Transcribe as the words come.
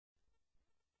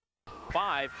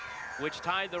5, which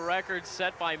tied the record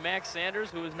set by Max Sanders,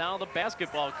 who is now the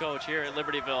basketball coach here at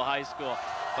Libertyville High School.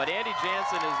 But Andy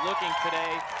Jansen is looking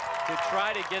today to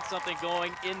try to get something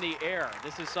going in the air.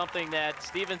 This is something that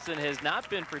Stevenson has not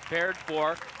been prepared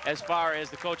for as far as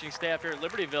the coaching staff here at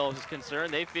Libertyville is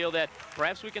concerned. They feel that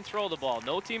perhaps we can throw the ball.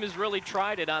 No team has really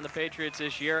tried it on the Patriots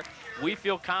this year. We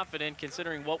feel confident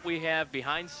considering what we have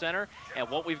behind center and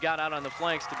what we've got out on the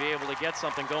flanks to be able to get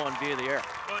something going via the air.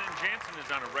 Well, and Jansen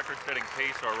is on a record-setting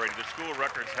pace already. The school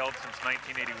record's held since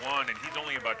 1981, and he's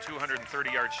only about 230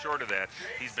 yards short of that.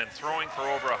 He's been throwing for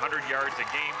over 100 yards a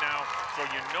game now, so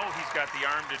you know he's got the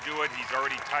arm to do it. He's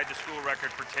already tied the school record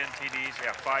for 10 TDs,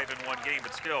 5 in one game,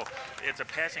 but still, it's a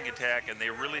passing attack, and they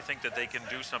really think that they can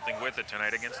do something with it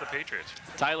tonight against the Patriots.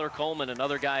 Tyler Coleman,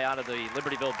 another guy out of the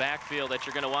Libertyville backfield that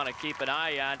you're going to want to keep an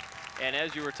eye on. And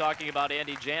as you were talking about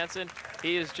Andy Jansen,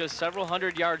 he is just several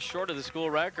hundred yards short of the school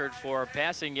record for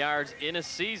passing yards in a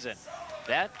season.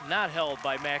 That not held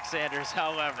by Max Sanders,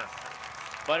 however.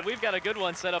 But we've got a good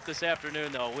one set up this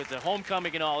afternoon, though, with the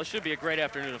homecoming and all. It should be a great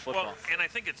afternoon of football. Well, and I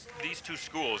think it's these two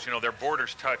schools, you know, their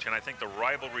borders touch, and I think the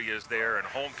rivalry is there, and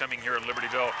homecoming here at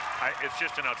Libertyville, it's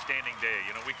just an outstanding day.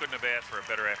 You know, we couldn't have asked for a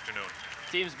better afternoon.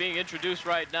 Teams being introduced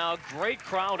right now. Great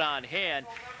crowd on hand.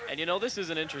 And, you know, this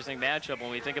is an interesting matchup when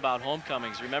we think about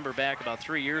homecomings. Remember back about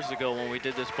 3 years ago when we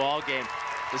did this ball game,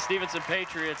 the Stevenson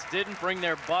Patriots didn't bring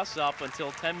their bus up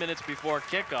until 10 minutes before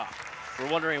kickoff.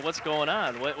 We're wondering what's going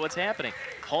on, what's happening.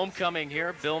 Homecoming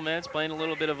here, Bill Mintz playing a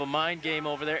little bit of a mind game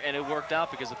over there, and it worked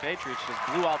out because the Patriots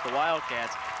just blew out the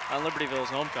Wildcats on Libertyville's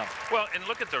homecoming. Well, and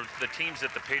look at the teams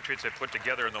that the Patriots have put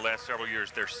together in the last several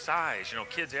years. Their size, you know,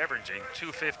 kids averaging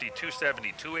 250,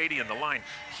 270, 280 in the line.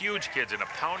 Huge kids in a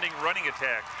pounding running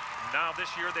attack. Now this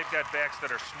year they've got backs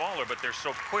that are smaller, but they're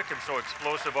so quick and so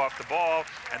explosive off the ball,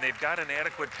 and they've got an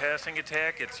adequate passing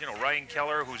attack. It's, you know, Ryan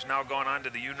Keller, who's now gone on to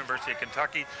the University of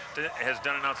Kentucky, has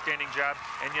done an outstanding job,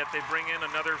 and yet they bring in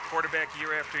another quarterback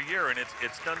year after year, and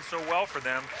it's done so well for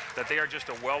them that they are just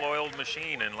a well-oiled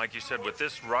machine. And like you said, with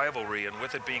this rivalry and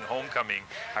with it being homecoming,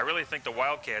 I really think the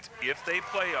Wildcats, if they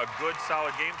play a good,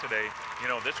 solid game today, you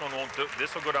know, this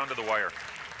will go down to the wire.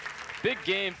 Big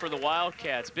game for the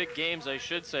Wildcats. Big games, I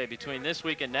should say, between this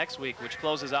week and next week, which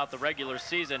closes out the regular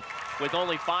season. With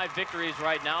only 5 victories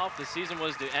right now, if the season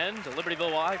was to end, the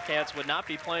Libertyville Wildcats would not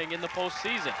be playing in the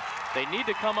postseason. They need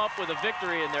to come up with a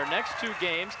victory in their next 2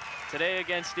 games, today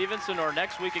against Stevenson or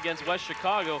next week against West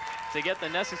Chicago, to get the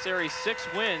necessary 6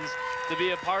 wins to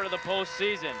be a part of the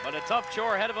postseason. But a tough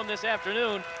chore ahead of them this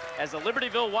afternoon as the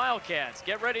Libertyville Wildcats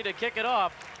get ready to kick it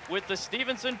off with the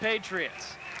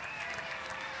Patriots.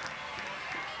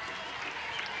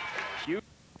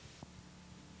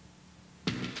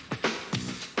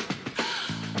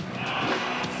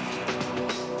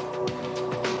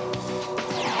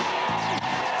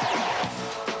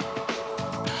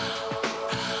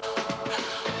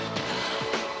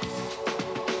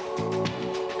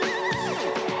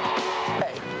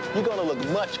 You're gonna look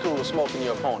much cooler smoking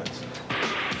your opponents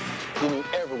than you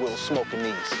ever will smoking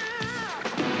these.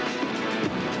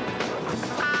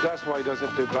 That's why he doesn't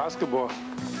play basketball.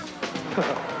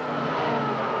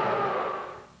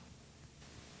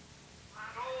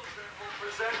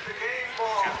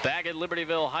 Back at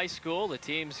Libertyville High School, the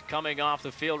team's coming off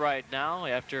the field right now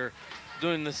after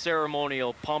doing the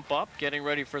ceremonial pump up, getting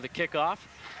ready for the kickoff.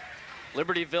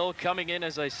 Libertyville coming in,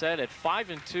 as I said, at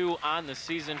 5-2 on the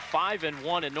season,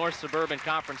 5-1 in North Suburban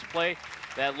Conference play.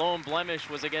 That lone blemish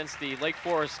was against the Lake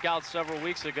Forest Scouts several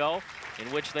weeks ago, in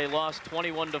which they lost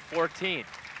 21-14.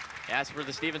 As for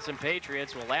the Stevenson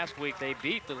Patriots, well, last week they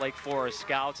beat the Lake Forest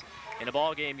Scouts in a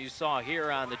ball game you saw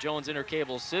here on the Jones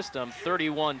Intercable system,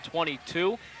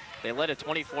 31-22. They led at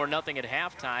 24-0 at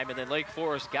halftime, and then Lake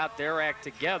Forest got their act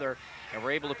together and were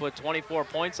able to put 24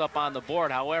 points up on the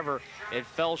board. However, it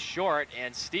fell short,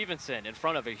 and Stevenson, in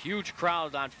front of a huge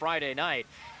crowd on Friday night,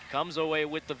 comes away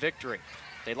with the victory.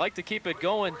 They'd like to keep it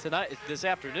going tonight, this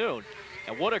afternoon,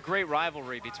 and what a great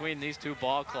rivalry between these two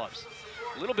ball clubs.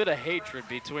 A little bit of hatred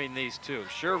between these two.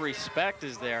 Sure, respect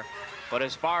is there, but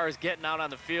as far as getting out on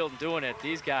the field and doing it,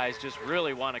 these guys just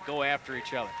really want to go after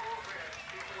each other.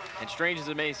 And strange as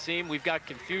it may seem, we've got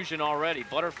confusion already.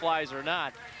 Butterflies or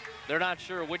not, they're not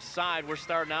sure which side we're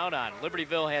starting out on.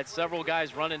 Libertyville had several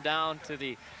guys running down to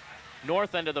the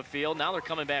north end of the field. Now they're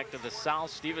coming back to the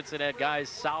south. Stevenson had guys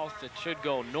south that should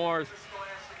go north.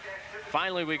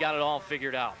 Finally, we got it all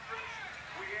figured out.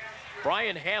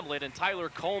 Brian Hamlet and Tyler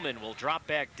Coleman will drop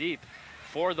back deep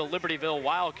for the Libertyville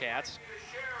Wildcats.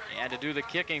 And to do the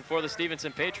kicking for the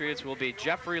Stevenson Patriots will be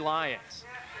Jeffrey Lyons.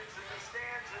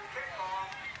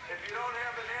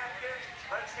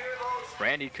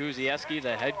 Randy Kuzieski,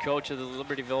 the head coach of the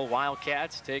Libertyville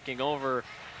Wildcats, taking over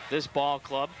this ball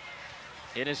club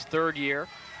in his 3rd year.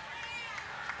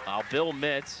 Bill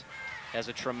Mitz has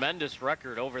a tremendous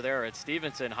record over there at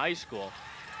Stevenson High School.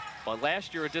 But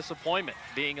last year a disappointment,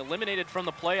 being eliminated from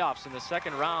the playoffs in the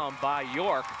 2nd round by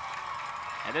York.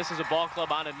 And this is a ball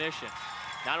club on a mission.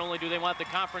 Not only do they want the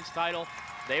conference title,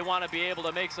 they want to be able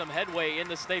to make some headway in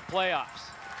the state playoffs.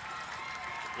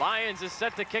 Lyons is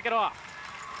set to kick it off.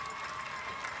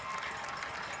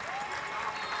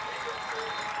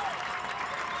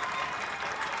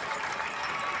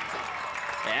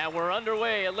 And we're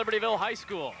underway at Libertyville High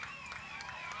School.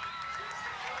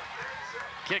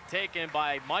 Kick taken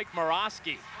by Mike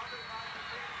Morosky.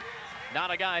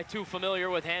 Not a guy too familiar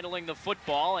with handling the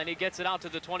football, and he gets it out to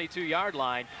the 22-yard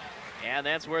line. And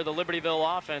that's where the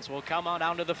Libertyville offense will come out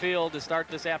onto the field to start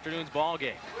this afternoon's ball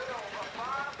game.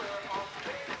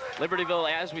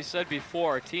 Libertyville, as we said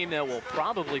before, a team that will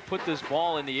probably put this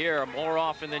ball in the air more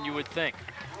often than you would think.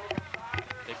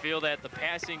 They feel that the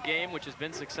passing game, which has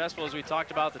been successful as we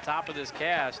talked about at the top of this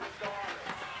cast,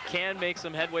 can make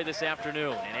some headway this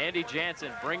afternoon. And Andy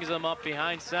Jansen brings them up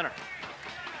behind center.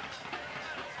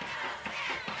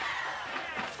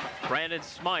 Brandon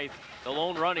Smythe, the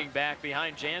lone running back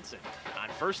behind Jansen, on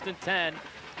 1st and 10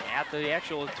 at the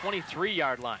actual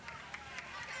 23-yard line.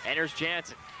 And here's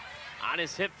Jansen. On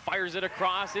his hip, fires it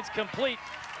across. It's complete.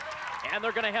 And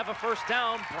they're going to have a first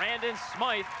down. Brandon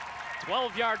Smythe,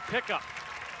 12-yard pickup.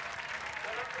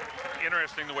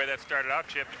 Interesting the way that started out,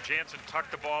 Chip. Jansen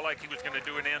tucked the ball like he was going to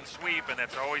do an end sweep, and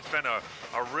that's always been a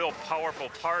real powerful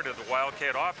part of the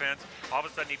Wildcat offense. All of a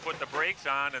sudden he put the brakes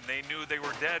on, and they knew they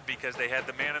were dead because they had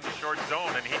the man in the short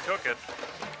zone, and he took it.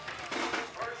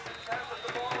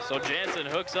 So Jansen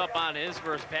hooks up on his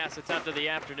first pass attempt of the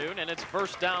afternoon, and it's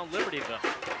first down Libertyville.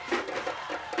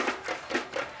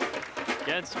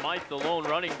 Again, Smythe, the lone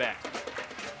running back.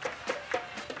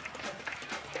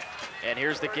 And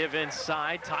here's the give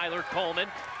inside. Tyler Coleman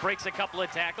breaks a couple of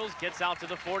tackles, gets out to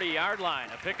the 40-yard line.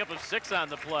 A pickup of 6 on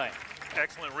the play.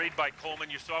 Excellent read by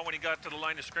Coleman. You saw when he got to the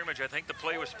line of scrimmage, I think the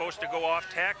play was supposed to go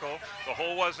off tackle. The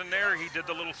hole wasn't there. He did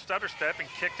the little stutter step and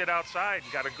kicked it outside.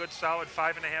 Got a good solid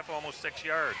 5.5, almost 6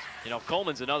 yards. You know,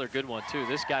 Coleman's another good one, too.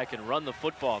 This guy can run the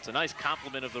football. It's a nice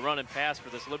complement of the run and pass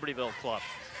for this Libertyville club.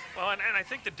 Well, and I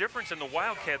think the difference in the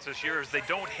Wildcats this year is they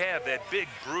don't have that big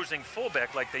bruising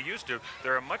fullback like they used to.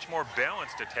 They're a much more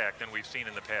balanced attack than we've seen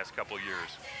in the past couple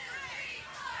years.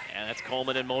 And that's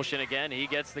Coleman in motion again. He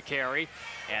gets the carry,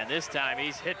 and this time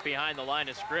he's hit behind the line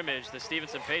of scrimmage. The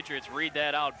Stevenson Patriots read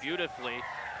that out beautifully,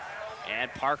 and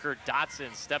Parker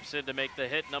Dotson steps in to make the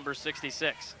hit, number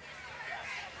 66.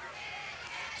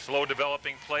 Slow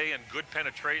developing play and good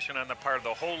penetration on the part of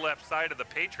the whole left side of the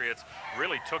Patriots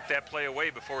really took that play away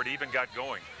before it even got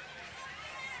going.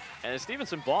 And the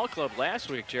Stevenson Ball Club last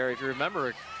week, Jerry, if you remember,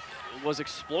 it was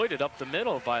exploited up the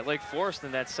middle by Lake Forest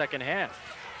in that second half.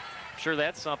 I'm sure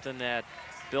that's something that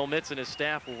Bill Mitz and his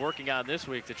staff were working on this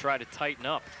week to try to tighten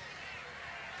up.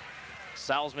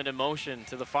 Salzman in motion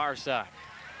to the far side.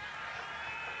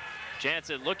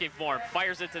 Jansen looking for him,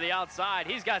 fires it to the outside.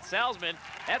 He's got Salzman.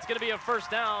 That's going to be a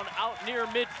first down out near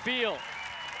midfield.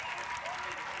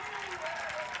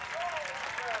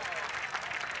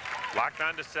 Locked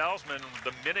on to Salzman.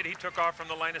 The minute he took off from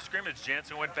the line of scrimmage,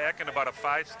 Jansen went back in about a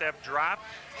 5-step drop,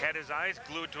 had his eyes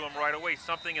glued to him right away.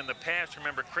 Something in the past,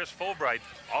 remember Chris Fulbright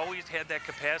always had that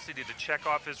capacity to check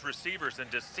off his receivers and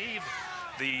deceive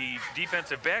the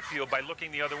defensive backfield by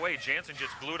looking the other way. Jansen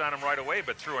just glued on him right away,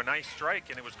 but threw a nice strike,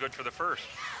 and it was good for the first.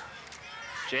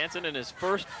 Jansen in his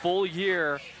first full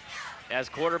year as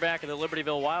quarterback of the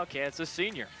Libertyville Wildcats, a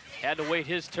senior. Had to wait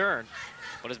his turn,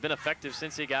 but has been effective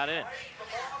since he got in.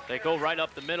 They go right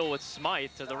up the middle with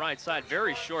Smythe to the right side.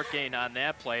 Very short gain on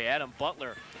that play. Adam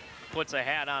Butler puts a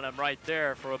hat on him right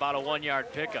there for about a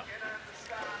 1-yard pickup.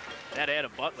 That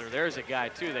Adam Butler, there's a guy,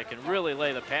 too, that can really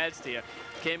lay the pads to you.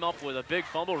 Came up with a big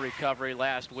fumble recovery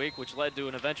last week, which led to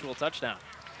an eventual touchdown.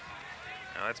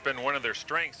 Now, that's been one of their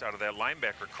strengths out of that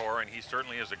linebacker core, and he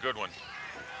certainly is a good one.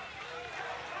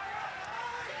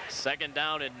 2nd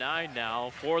down and 9 now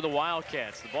for the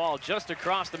Wildcats. The ball just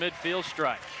across the midfield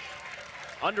stripe.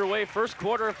 Underway, first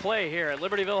quarter of play here at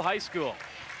Libertyville High School.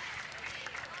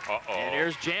 And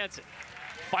here's Jansen.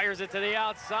 Fires it to the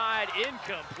outside,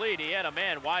 incomplete. He had a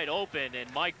man wide open,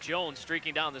 and Mike Jones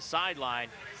streaking down the sideline.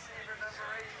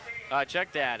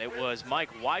 Check that, it was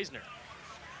Mike Weisner.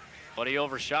 But he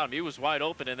overshot him. He was wide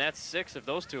open, and that's 6 if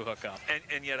those two hook up.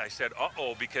 And yet I said,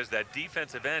 uh-oh, because that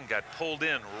defensive end got pulled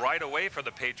in right away for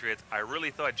the Patriots. I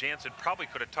really thought Jansen probably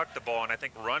could have tucked the ball and I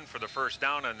think run for the first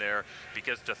down on there,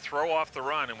 because to throw off the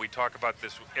run, and we talk about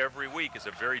this every week, is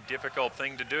a very difficult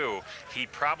thing to do. He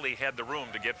probably had the room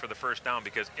to get for the first down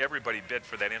because everybody bid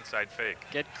for that inside fake.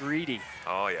 Get greedy.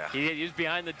 Oh, yeah. He was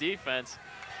behind the defense.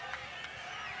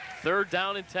 3rd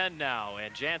down and 10 now,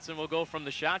 and Jansen will go from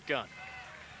the shotgun.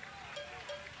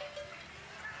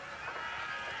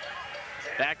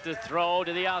 Back to throw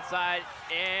to the outside,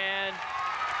 and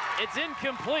it's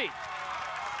incomplete.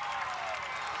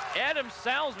 Adam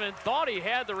Salzman thought he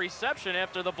had the reception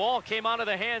after the ball came out of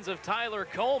the hands of Tyler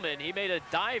Coleman. He made a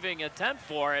diving attempt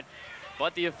for it,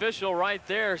 but the official right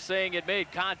there saying it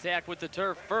made contact with the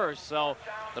turf first, so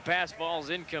the pass ball's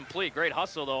incomplete. Great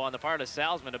hustle, though, on the part of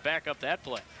Salzman to back up that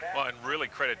play. Well, and really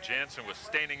credit Jansen with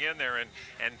standing in there and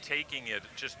taking it,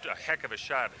 just a heck of a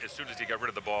shot as soon as he got rid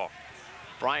of the ball.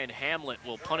 Brian Hamlet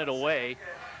will punt it away.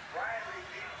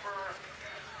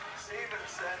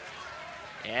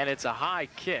 And it's a high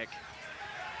kick.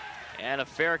 And a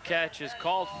fair catch is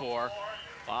called for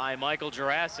by Michael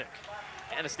Jurassic.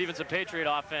 And the Stevenson Patriot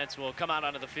offense will come out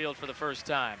onto the field for the first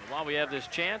time. And while we have this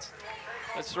chance,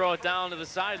 let's throw it down to the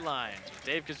sidelines with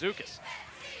Dave Kazukis.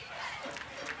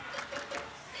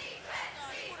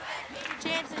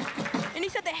 Jansen, and he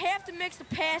said they have to mix the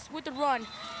pass with the run,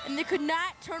 and they could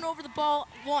not turn over the ball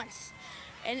once,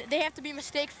 and they have to be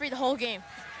mistake-free the whole game.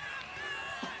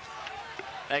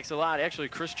 Thanks a lot. Actually,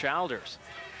 Chris Childers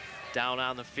down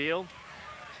on the field.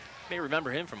 You may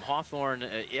remember him from Hawthorne,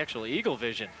 actually Eagle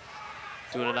Vision,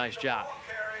 doing a nice job.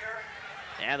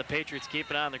 And the Patriots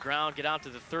keep it on the ground, get out to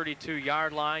the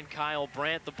 32-yard line. Kyle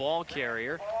Brandt, the ball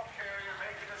carrier,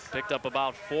 picked up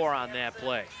about 4 on that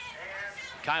play.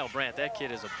 Kyle Brandt, that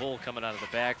kid is a bull coming out of the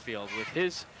backfield with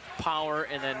his power,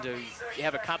 and then to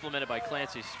have it complemented by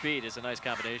Clancy's speed is a nice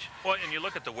combination. Well, and you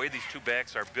look at the way these two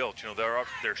backs are built. You know,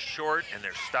 they're short and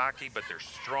they're stocky, but they're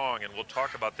strong, and we'll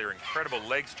talk about their incredible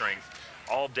leg strength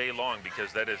all day long,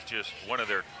 because that is just one of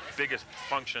their biggest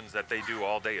functions that they do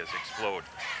all day is explode.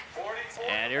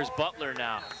 And here's Butler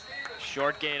now.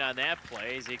 Short gain on that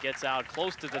play as he gets out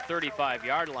close to the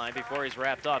 35-yard line before he's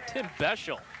wrapped up. Tim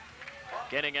Beschel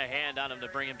getting a hand on him to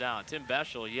bring him down. Tim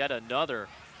Beschel, yet another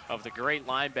of the great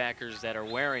linebackers that are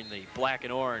wearing the black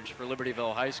and orange for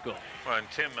Libertyville High School. Well, and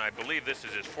Tim, I believe this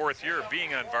is his 4th year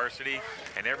being on varsity,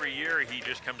 and every year he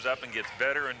just comes up and gets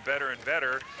better and better and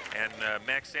better. And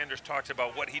Max Sanders talks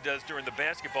about what he does during the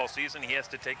basketball season. He has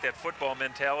to take that football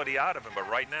mentality out of him, but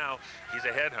right now he's a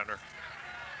headhunter.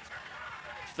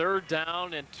 3rd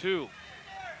down and 2.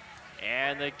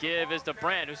 And the give is to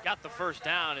Brandt, who's got the first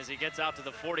down as he gets out to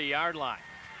the 40-yard line.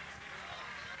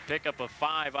 Pick up a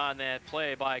 5 on that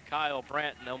play by Kyle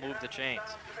Brandt, and they'll move the chains.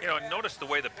 You know, notice the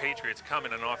way the Patriots come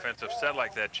in an offensive set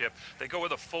like that, Chip. They go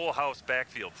with a full house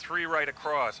backfield, 3 right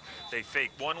across. They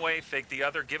fake one way, fake the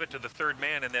other, give it to the 3rd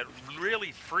man, and that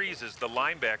really freezes the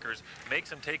linebackers, makes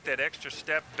them take that extra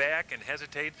step back and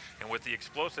hesitate. And with the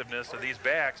explosiveness of these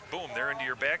backs, boom, they're into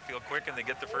your backfield quick, and they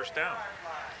get the first down.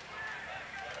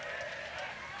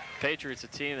 Patriots, a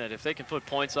team that if they can put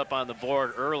points up on the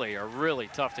board early, are really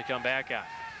tough to come back on.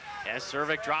 As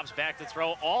Cervic drops back to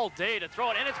throw all day to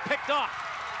throw it, and it's picked off.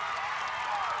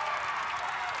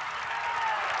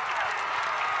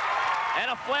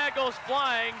 And a flag goes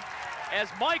flying as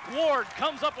Mike Ward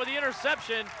comes up with the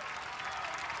interception,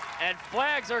 and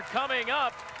flags are coming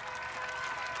up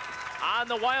on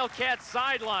the Wildcats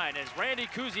sideline as Randy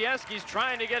Kuzieski's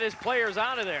trying to get his players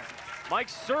out of there. Mike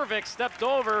Cervic stepped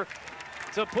over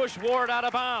to push Ward out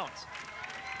of bounds.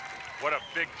 What a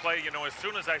big play. You know, as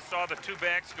soon as I saw the 2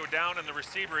 backs go down and the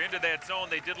receiver into that zone,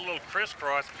 they did a little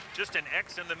crisscross, just an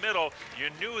X in the middle. You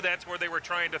knew that's where they were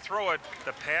trying to throw it.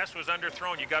 The pass was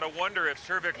underthrown. You got to wonder if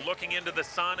Cervic looking into the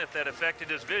sun, if that affected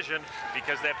his vision,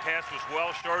 because that pass was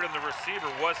well short and the receiver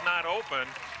was not open.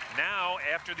 Now,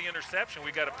 after the interception,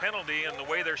 we got a penalty, and the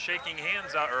way they're shaking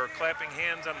hands out, or clapping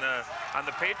hands on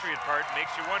the Patriot part,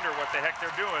 makes you wonder what the heck they're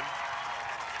doing.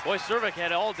 Boy, Cervic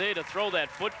had all day to throw that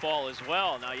football as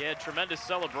well. Now, you had tremendous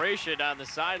celebration on the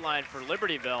sideline for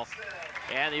Libertyville,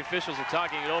 and the officials are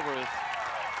talking it over with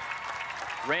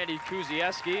Randy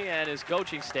Kuzieski and his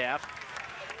coaching staff.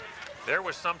 There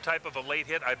was some type of a late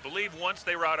hit. I believe once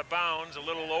they were out of bounds, a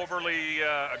little overly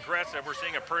aggressive. We're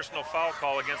seeing a personal foul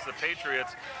call against the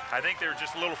Patriots. I think there was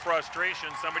just a little frustration.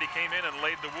 Somebody came in and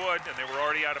laid the wood, and they were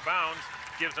already out of bounds.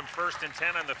 Gives them 1st and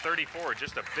 10 on the 34.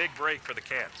 Just a big break for the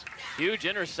Cats. Huge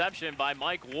interception by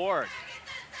Mike Ward.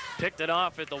 picked it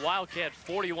off at the Wildcat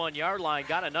 41-yard line,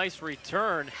 got a nice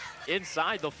return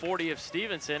inside the 40 of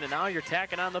Stevenson, and now you're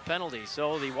tacking on the penalty.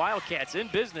 So the Wildcats in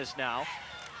business now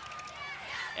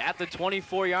at the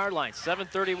 24-yard line.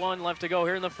 7:31 left to go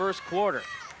here in the first quarter.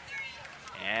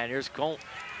 And here's Colt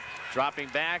dropping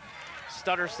back,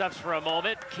 stutter steps for a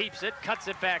moment, keeps it, cuts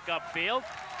it back upfield,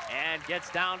 and gets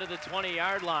down to the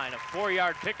 20-yard line. A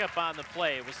 4-yard pickup on the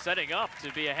play. It was setting up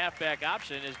to be a halfback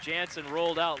option as Jansen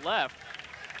rolled out left,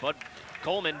 but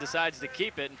Coleman decides to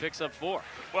keep it and picks up 4.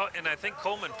 Well, and I think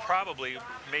Coleman probably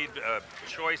made a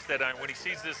choice that when he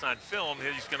sees this on film,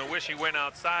 he's going to wish he went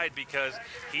outside because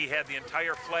he had the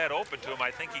entire flat open to him.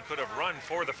 I think he could have run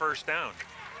for the first down.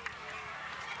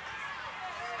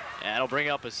 And it'll bring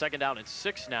up a 2nd down and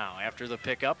 6 now after the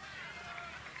pickup.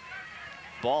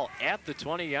 Ball at the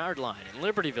 20-yard line, and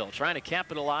Libertyville trying to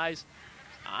capitalize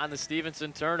on the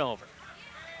Stevenson turnover.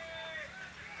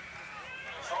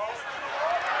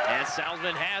 And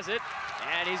Salzman has it,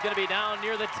 and he's going to be down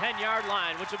near the 10-yard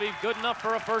line, which will be good enough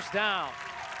for a first down.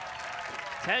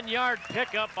 10-yard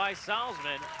pickup by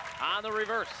Salzman on the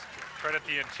reverse. Credit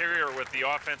the interior with the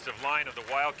offensive line of the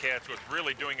Wildcats with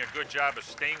really doing a good job of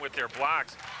staying with their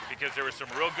blocks, because there was some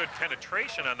real good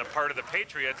penetration on the part of the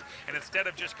Patriots, and instead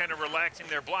of just kind of relaxing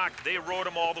their block, they rode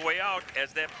them all the way out.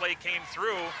 As that play came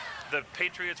through, the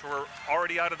Patriots were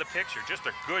already out of the picture. Just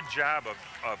a good job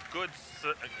of good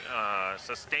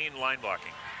sustained line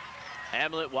blocking.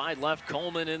 Hamlet wide left,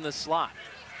 Coleman in the slot.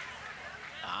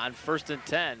 On 1st and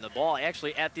 10, the ball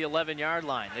actually at the 11-yard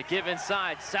line. The give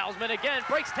inside, Salzman again,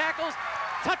 breaks tackles,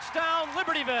 touchdown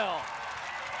Libertyville.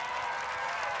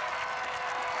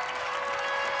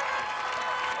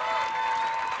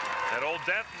 That old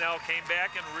death knell came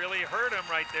back and really hurt him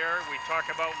right there. We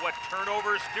talk about what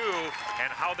turnovers do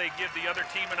and how they give the other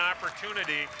team an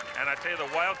opportunity. And I tell you,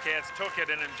 the Wildcats took it,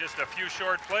 and in just a few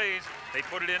short plays, they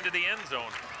put it into the end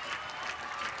zone.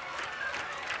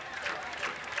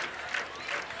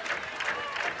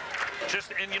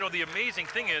 And you know, the amazing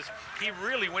thing is, he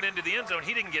really went into the end zone.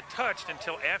 He didn't get touched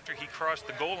until after he crossed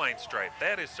the goal line stripe.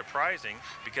 That is surprising,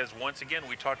 because once again,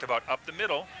 we talked about up the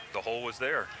middle, the hole was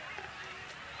there.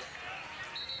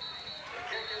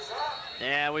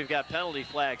 And we've got penalty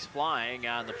flags flying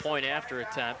on the point after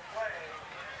attempt.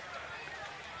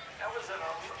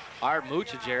 Art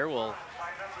Muchajer will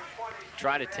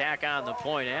try to tack on the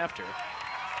point after.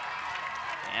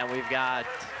 And we've got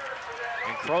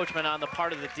encroachment on the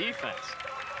part of the defense.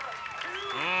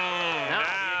 Now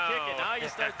you kick it, now you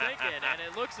start thinking, and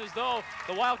it looks as though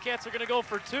the Wildcats are going to go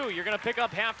for 2. You're going to pick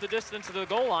up half the distance to the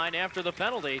goal line after the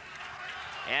penalty.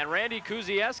 And Randy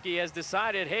Kuzieski has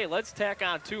decided, hey, let's tack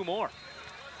on 2 more.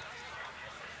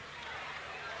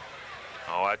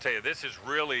 Oh, I tell you, this is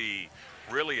really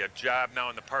a job now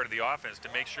on the part of the offense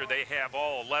to make sure they have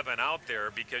all 11 out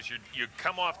there, because you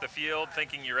come off the field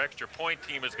thinking your extra point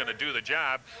team is going to do the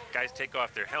job. Guys take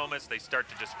off their helmets, they start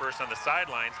to disperse on the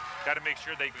sidelines. Got to make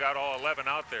sure they've got all 11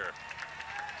 out there.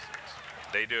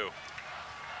 They do.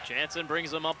 Jansen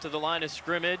brings them up to the line of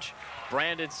scrimmage.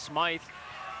 Brandon Smythe,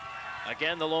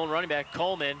 again the lone running back,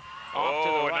 Coleman, off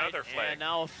to the right, another flag. And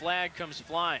now a flag comes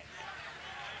flying.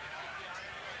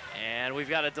 And we've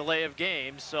got a delay of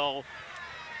game, so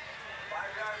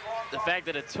the fact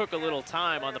that it took a little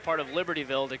time on the part of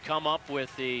Libertyville to come up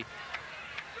with the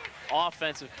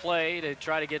offensive play to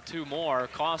try to get 2 more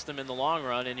cost them in the long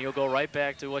run, and you'll go right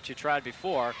back to what you tried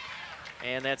before,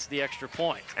 and that's the extra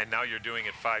point. And now you're doing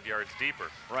it 5 yards deeper.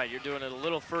 Right, you're doing it a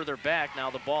little further back now,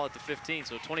 the ball at the 15,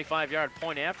 so a 25-yard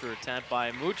point after attempt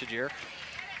by Muchajer.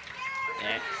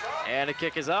 And a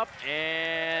kick is up,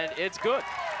 and it's good.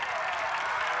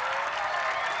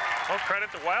 Well,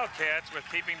 credit the Wildcats with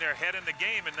keeping their head in the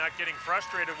game and not getting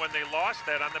frustrated when they lost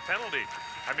that on the penalty.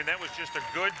 I mean, that was just a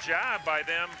good job by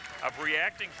them of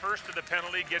reacting first to the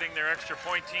penalty, getting their extra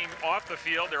point team off the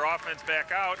field, their offense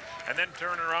back out, and then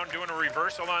turning around doing a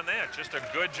reversal on that. Just a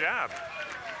good job.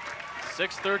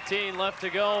 6:13 left to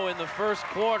go in the first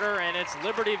quarter, and it's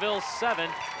Libertyville 7,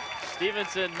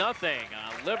 Stevenson nothing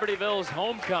on Libertyville's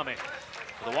homecoming.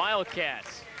 The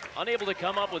Wildcats unable to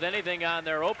come up with anything on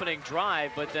their opening drive,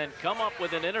 but then come up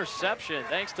with an interception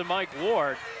thanks to Mike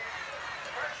Ward.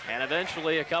 And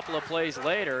eventually, a couple of plays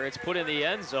later, it's put in the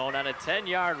end zone on a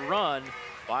 10-yard run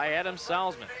by Adam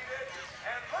Salzman.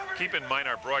 Keep in mind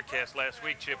our broadcast last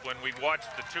week, Chip, when we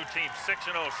watched the 2 teams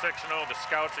 6-0, the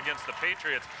Scouts against the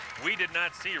Patriots, we did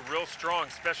not see real strong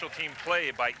special team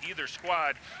play by either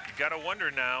squad. You got to wonder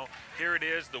now, here it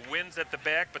is, the wind's at the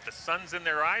back, but the sun's in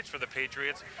their eyes for the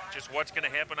Patriots. Just what's going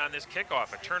to happen on this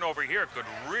kickoff. A turnover here could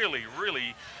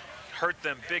really hurt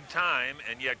them big time,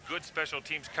 and yet good special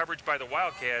teams coverage by the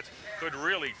Wildcats could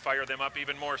really fire them up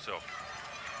even more so.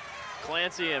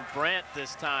 Clancy and Brandt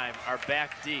this time are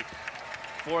back deep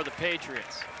for the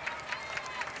Patriots.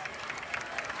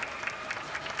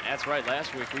 That's right,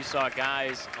 last week we saw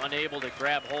guys unable to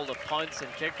grab hold of punts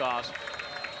and kickoffs.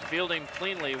 Fielding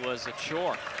cleanly was a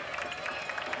chore.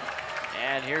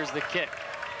 And here's the kick.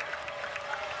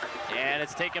 And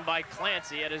it's taken by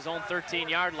Clancy at his own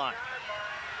 13-yard line.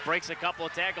 Breaks a couple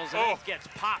of tackles and gets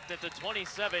popped at the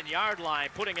 27-yard line.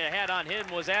 Putting a head on him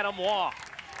was Adam Waugh.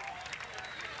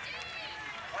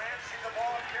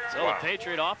 So the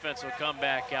Patriot offense will come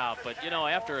back out. But, you know,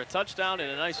 after a touchdown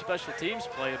and a nice special teams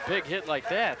play, a big hit like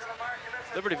that,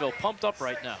 Libertyville pumped up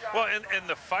right now. Well, and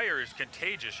the fire is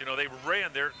contagious. You know, they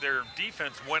ran, their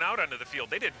defense went out onto the field.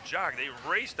 They didn't jog, they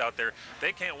raced out there.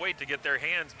 They can't wait to get their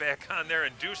hands back on there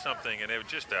and do something. And it was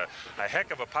just a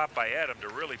heck of a pop by Adam to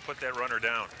really put that runner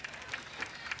down.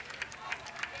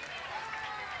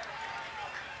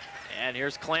 And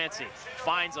here's Clancy.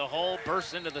 Finds a hole,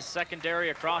 bursts into the secondary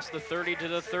across the 30 to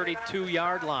the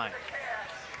 32-yard line.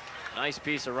 Nice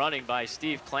piece of running by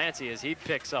Steve Clancy as he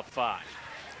picks up 5.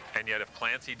 And yet if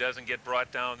Clancy doesn't get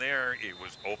brought down there, it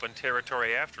was open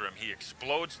territory after him. He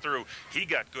explodes through. He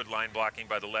got good line blocking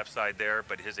by the left side there,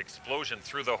 but his explosion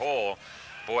through the hole,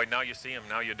 boy, now you see him,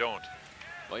 now you don't.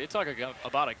 Well, you're talking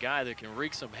about a guy that can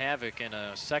wreak some havoc in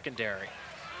a secondary.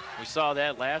 We saw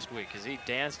that last week as he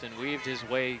danced and weaved his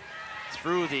way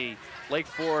through the Lake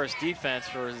Forest defense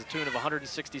for the tune of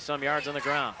 160-some yards on the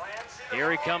ground.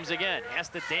 Here he comes again, has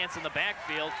to dance in the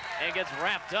backfield and gets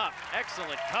wrapped up.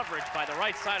 Excellent coverage by the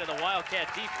right side of the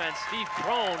Wildcat defense. Steve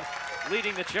Crone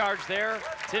leading the charge there.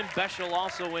 Tim Beschel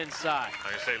also inside.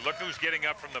 I say, look who's getting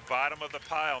up from the bottom of the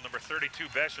pile. Number 32,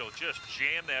 Beschel, just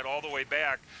jammed that all the way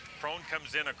back. Crone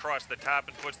comes in across the top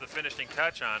and puts the finishing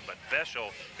touch on, but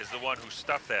Beschel is the one who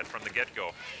stuffed that from the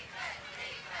get-go.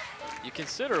 You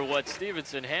consider what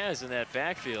Stevenson has in that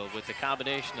backfield with the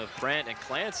combination of Brandt and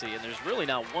Clancy, and there's really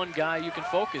not one guy you can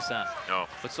focus on. No.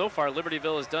 But so far,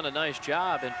 Libertyville has done a nice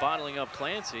job in bottling up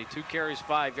Clancy. 2 carries,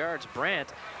 5 yards.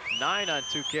 Brandt, 9 on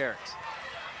 2 carries.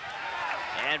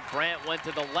 And Brandt went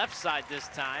to the left side this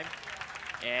time,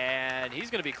 and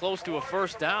he's going to be close to a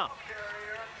first down.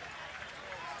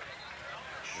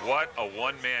 What a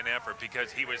one-man effort,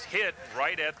 because he was hit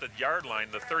right at the yard line,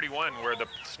 the 31, where the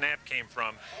snap came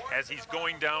from. As he's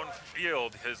going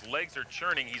downfield, his legs are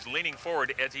churning. He's leaning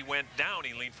forward. As he went down,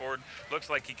 he leaned forward. Looks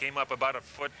like he came up about a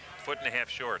foot and a half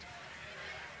short.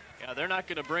 Yeah, they're not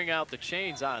going to bring out the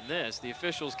chains on this. The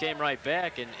officials came right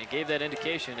back and gave that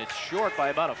indication. It's short by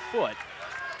about a foot.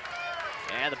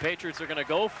 And the Patriots are going to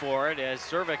go for it as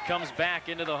Servik comes back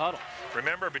into the huddle.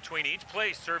 Remember, between each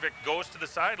play, Servik goes to the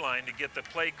sideline to get the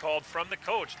play called from the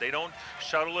coach. They don't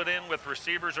shuttle it in with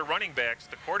receivers or running backs.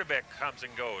 The quarterback comes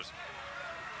and goes.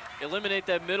 Eliminate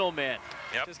that middleman.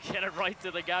 Yep. Just get it right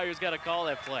to the guy who's got to call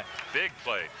that play. Big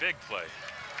play, big play.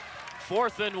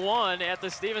 4th and 1 at the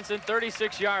Stevenson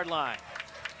 36-yard line.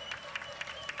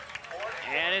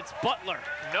 And it's Butler.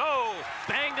 No!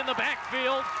 Banged in the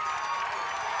backfield.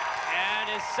 And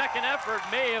his second effort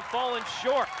may have fallen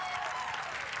short.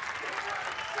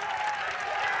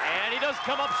 And he does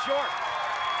come up short.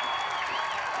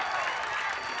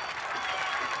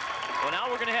 Well, now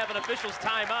we're going to have an official's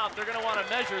timeout. They're going to want to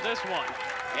measure this one.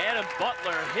 Adam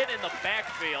Butler hit in the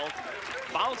backfield,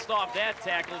 bounced off that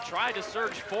tackle, tried to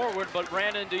surge forward, but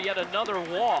ran into yet another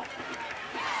wall.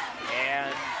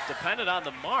 And dependent on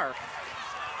the mark,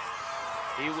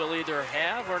 he will either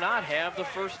have or not have the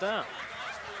first down.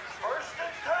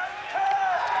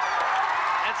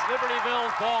 That's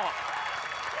Libertyville's ball.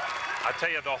 I'll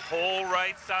tell you, the whole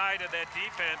right side of that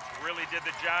defense really did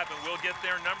the job, and we'll get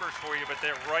their numbers for you, but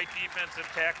that right defensive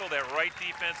tackle, that right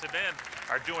defensive end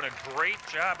are doing a great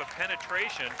job of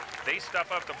penetration. They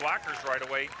stuff up the blockers right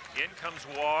away. In comes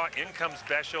Waugh, in comes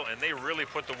Beschel, and they really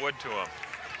put the wood to them.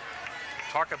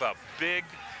 Talk about big,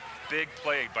 big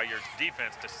play by your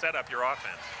defense to set up your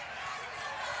offense.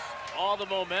 All the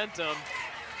momentum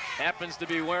happens to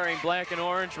be wearing black and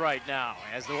orange right now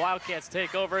as the Wildcats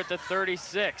take over at the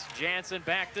 36. Jansen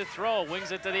back to throw,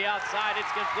 wings it to the outside,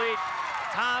 it's complete.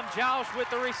 Tom Joush with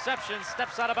the reception,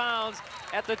 steps out of bounds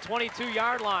at the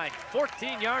 22-yard line.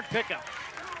 14-yard pickup.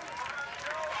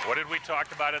 What did we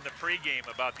talk about in the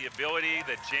pregame about the ability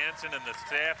that Jansen and the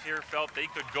staff here felt they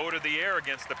could go to the air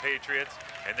against the Patriots,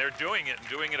 and they're doing it and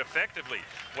doing it effectively.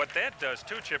 What that does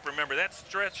too, Chip, remember, that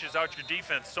stretches out your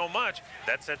defense so much,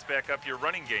 that sets back up your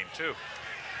running game too.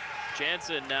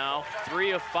 Jansen now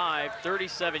 3 of 5,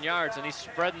 37 yards, and he's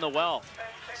spreading the wealth.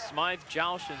 Smythe,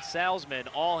 Joush, and Salzman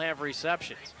all have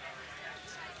receptions.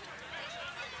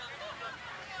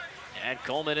 And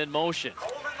Coleman in motion.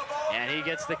 And he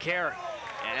gets the carry.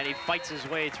 And he fights his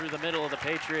way through the middle of the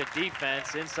Patriot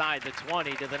defense inside the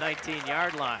 20 to the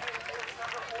 19-yard line.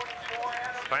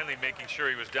 Finally making sure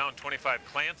he was down 25.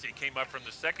 Clancy came up from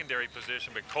the secondary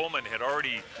position, but Coleman had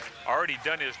already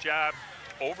done his job,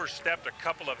 overstepped a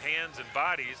couple of hands and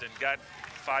bodies, and got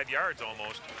 5 yards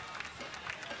almost.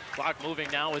 Clock moving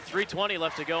now with 3:20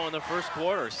 left to go in the first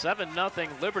quarter. 7-0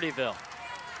 Libertyville.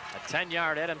 A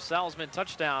 10-yard Adam Salzman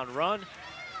touchdown run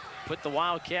put the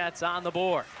Wildcats on the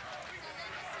board.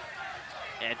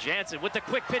 And Jansen with the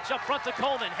quick pitch up front to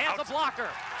Coleman. Has a blocker.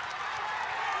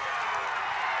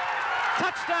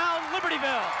 Touchdown,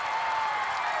 Libertyville.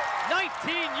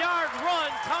 19-yard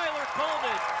run, Tyler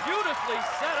Coleman. Beautifully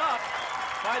set up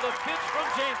by the pitch from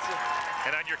Jansen.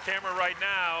 And on your camera right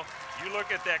now, you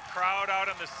look at that crowd out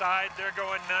on the side, they're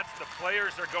going nuts. The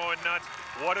players are going nuts.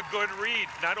 What a good read.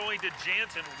 Not only did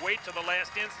Jansen wait to the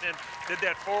last instant, did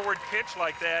that forward pitch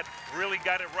like that, really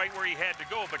got it right where he had to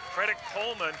go, but credit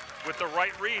Coleman with the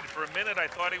right read. For a minute, I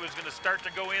thought he was going to start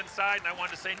to go inside, and I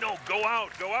wanted to say, no, go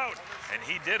out, go out. And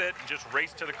he did it and just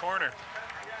raced to the corner.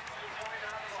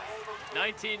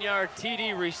 19-yard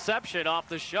TD reception off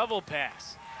the shovel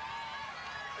pass.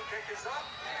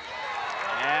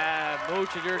 And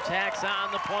Muchinger tacks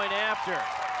on the point after.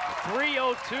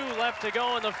 3:02 left to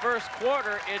go in the first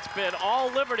quarter. It's been all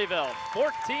Libertyville.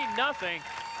 14-0.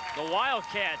 The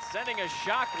Wildcats sending a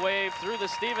shockwave through the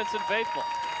Stevenson faithful.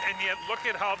 And yet, look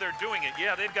at how they're doing it.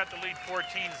 Yeah, they've got the lead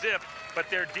 14-zip, but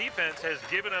their defense has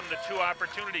given them the two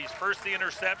opportunities. First, the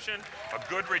interception, a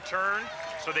good return,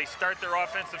 so they start their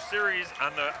offensive series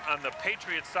on the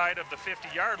Patriots side of the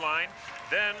 50-yard line.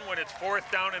 Then, when it's 4th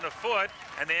down and a foot,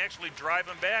 and they actually drive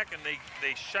them back, and they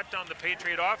shut down the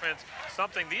Patriot offense,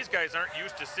 something these guys aren't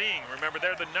used to seeing. Remember,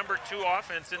 they're the #2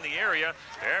 offense in the area.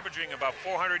 They're averaging about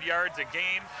 400 yards a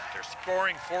game. They're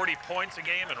scoring 40 points a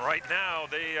game, and right now,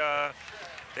 they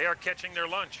are catching their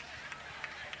lunch.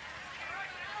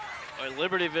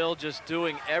 Libertyville just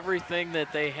doing everything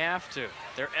that they have to.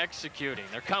 They're executing.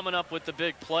 They're coming up with the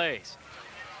big plays.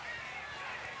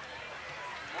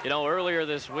 You know, earlier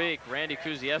this week, Randy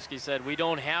Kuziewski said, we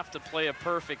don't have to play a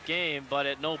perfect game, but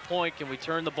at no point can we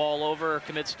turn the ball over or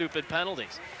commit stupid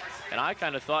penalties. And I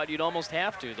kind of thought you'd almost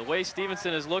have to. The way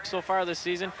Stevenson has looked so far this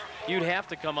season, you'd have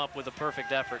to come up with a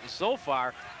perfect effort. And so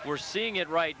far, we're seeing it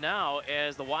right now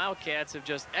as the Wildcats have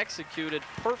just executed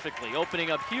perfectly, opening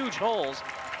up huge holes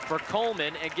for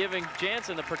Coleman and giving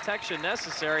Jansen the protection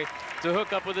necessary to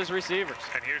hook up with his receivers.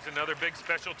 And here's another big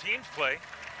special teams play.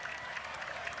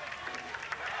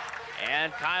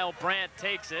 And Kyle Brandt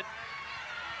takes it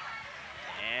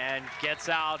and gets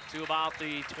out to about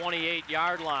the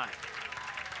 28-yard line.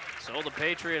 So the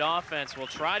Patriot offense will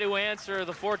try to answer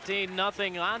the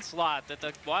 14-0 onslaught that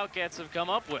the Wildcats have come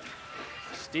up with.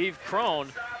 Steve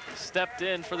Crone stepped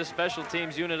in for the special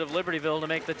teams unit of Libertyville to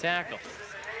make the tackle.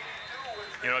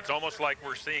 You know, it's almost like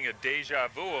we're seeing a deja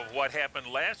vu of what happened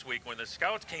last week when the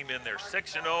Scouts came in. They're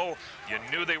 6-0. You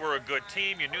knew they were a good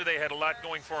team. You knew they had a lot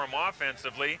going for them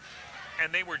offensively.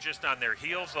 And they were just on their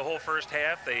heels the whole first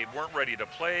half. They weren't ready to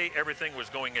play. Everything was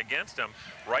going against them.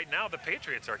 Right now, the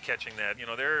Patriots are catching that. You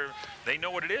know, they know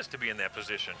what it is to be in that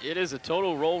position. It is a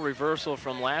total role reversal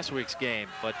from last week's game,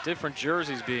 but different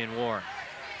jerseys being worn.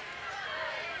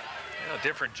 You know,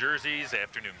 different jerseys,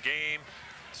 afternoon game,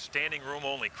 standing room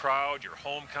only crowd, your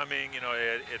homecoming. You know,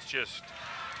 it's just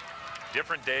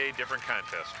different day, different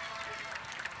contest.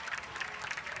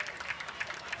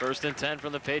 1st and 10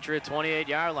 from the Patriot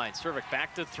 28-yard line. Cervic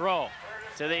back to throw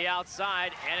to the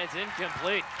outside, and it's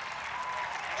incomplete.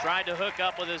 Tried to hook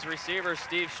up with his receiver,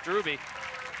 Steve Struby,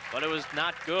 but it was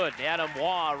not good. Adam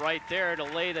Waugh right there to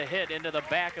lay the hit into the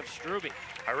back of Struby.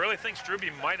 I really think Struby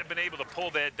might have been able to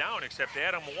pull that down, except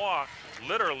Adam Waugh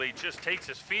literally just takes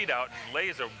his feet out and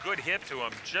lays a good hit to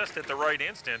him just at the right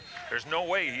instant. There's no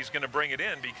way he's going to bring it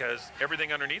in because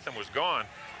everything underneath him was gone.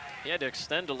 He had to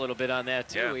extend a little bit on that,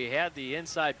 too. Yeah. He had the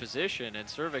inside position, and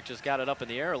Cervic just got it up in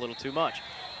the air a little too much.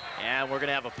 And we're going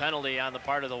to have a penalty on the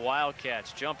part of the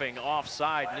Wildcats. Jumping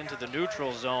offside and into the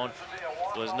neutral zone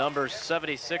was number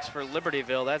 76 for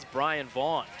Libertyville. That's Brian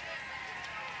Vaughn.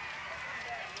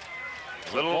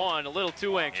 Vaughn a little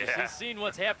too anxious. Yeah. He's seen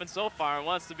what's happened so far and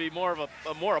wants to be more of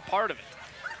a part of it.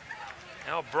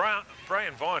 Now,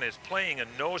 Brian Vaughn is playing a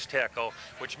nose tackle,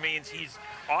 which means he's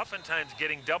oftentimes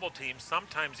getting double teamed,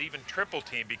 sometimes even triple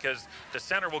teamed, because the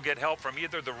center will get help from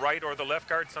either the right or the left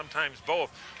guard, sometimes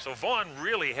both. So Vaughn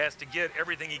really has to get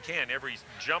everything he can. Every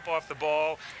jump off the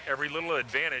ball, every little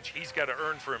advantage, he's got to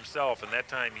earn for himself, and that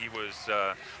time he was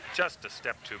just a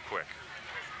step too quick.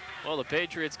 Well, the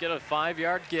Patriots get a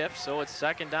 5-yard gift, so it's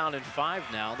 2nd down and 5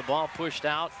 now. The ball pushed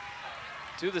out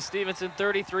to the Stevenson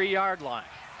 33-yard line.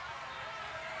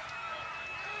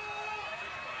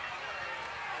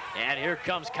 And here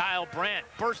comes Kyle Brandt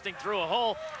bursting through a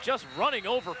hole, just running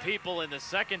over people in the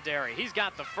secondary. He's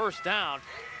got the first down,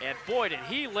 and boy, did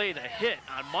he lay the hit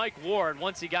on Mike Ward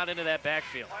once he got into that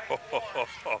backfield.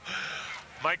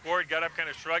 Mike Ward got up, kind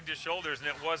of shrugged his shoulders, and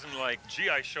it wasn't like, gee,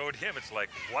 I showed him. It's like,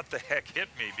 what the heck hit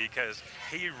me? Because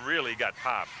he really got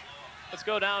popped. Let's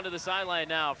go down to the sideline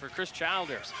now for Chris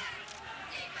Childers.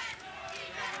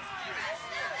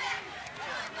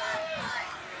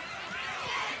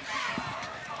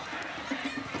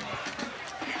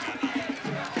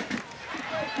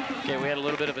 Okay, we had a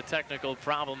little bit of a technical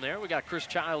problem there. We got Chris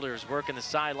Childers working the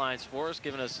sidelines for us,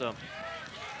 giving us some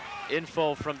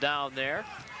info from down there.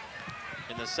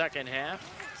 In the second half,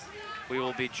 we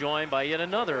will be joined by yet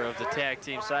another of the tag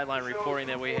team sideline reporting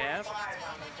that we have,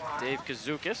 Dave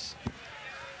Kazukis.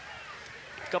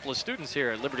 A couple of students here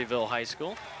at Libertyville High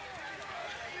School.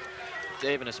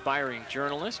 Dave, an aspiring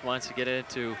journalist, wants to get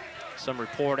into some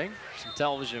reporting, some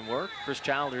television work. Chris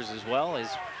Childers as well, as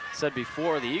said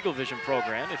before, the Eagle Vision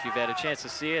program, if you've had a chance to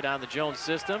see it on the Jones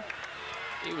system.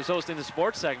 He was hosting the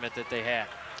sports segment that they had.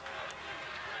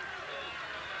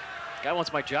 Guy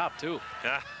wants my job too.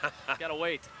 Gotta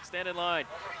wait, stand in line.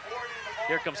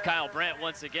 Here comes Kyle Brandt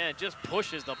once again, just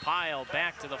pushes the pile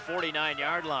back to the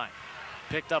 49-yard line.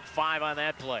 Picked up 5 on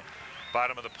that play.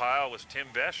 Bottom of the pile was Tim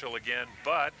Beschel again,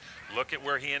 but look at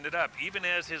where he ended up. Even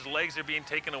as his legs are being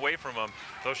taken away from him,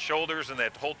 those shoulders and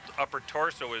that whole upper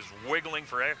torso is wiggling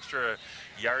for extra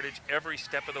yardage every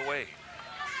step of the way.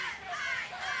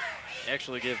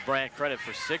 Actually give Brandt credit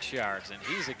for 6 yards, and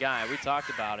he's a guy, we talked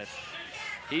about it.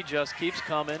 He just keeps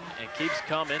coming and keeps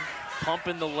coming,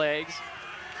 pumping the legs.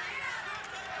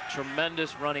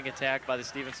 Tremendous running attack by the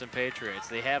Stevenson Patriots.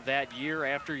 They have that year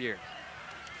after year.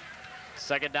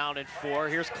 Second down and 4.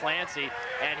 Here's Clancy,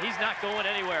 and he's not going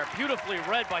anywhere. Beautifully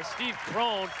read by Steve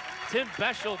Crone. Tim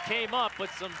Beschel came up, but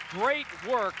some great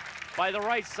work by the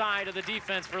right side of the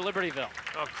defense for Libertyville.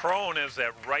 Well, Crone is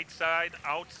that right side,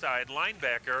 outside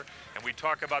linebacker, and we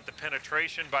talk about the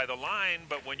penetration by the line,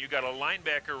 but when you got a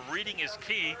linebacker reading his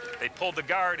key, they pulled the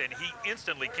guard, and he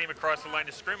instantly came across the line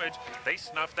of scrimmage. They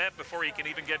snuffed that before he can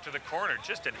even get to the corner.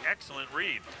 Just an excellent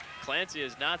read. Clancy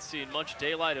has not seen much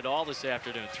daylight at all this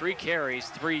afternoon. 3 carries,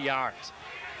 3 yards.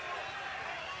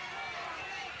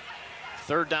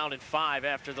 Third down and 5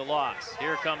 after the loss.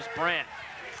 Here comes Brandt.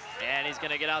 And he's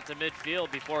going to get out to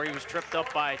midfield before he was tripped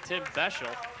up by Tim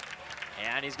Beschel.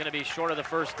 And he's going to be short of the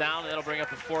first down, and that'll bring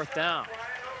up a 4th down.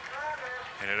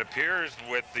 And it appears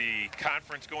with the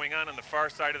conference going on the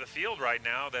far side of the field right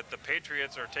now that the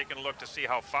Patriots are taking a look to see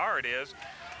how far it is,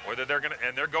 whether they're going to,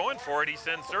 and they're going for it. He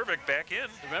sends Cervic back in.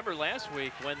 Remember last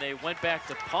week when they went back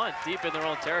to punt deep in their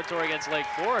own territory against Lake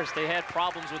Forest, they had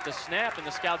problems with the snap, and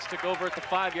the scouts took over at the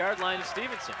 5-yard line of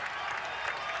Stevenson.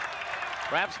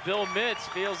 Perhaps Bill Mitz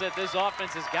feels that this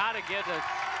offense has got to get a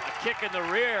kick in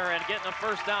the rear, and getting a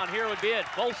first down here would be it.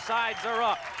 Both sides are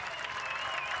up.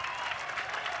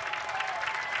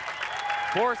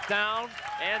 4th down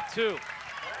and 2.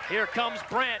 Here comes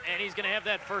Brandt, and he's going to have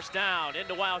that first down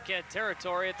into Wildcat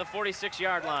territory at the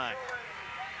 46-yard line.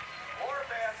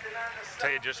 Tell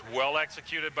you, just well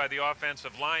executed by the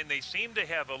offensive line. They seem to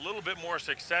have a little bit more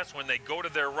success when they go to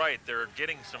their right. They're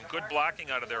getting some good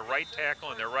blocking out of their right tackle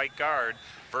and their right guard,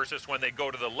 versus when they go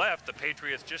to the left, the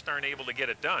Patriots just aren't able to get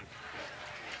it done.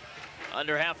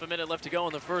 Under half a minute left to go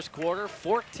in the first quarter.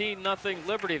 14-0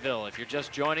 Libertyville if you're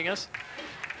just joining us.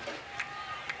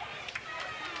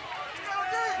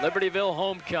 Libertyville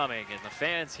homecoming, and the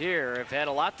fans here have had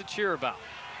a lot to cheer about.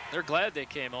 They're glad they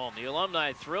came home. The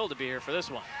alumni thrilled to be here for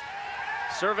this one.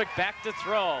 Cervic back to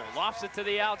throw, lofts it to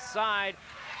the outside,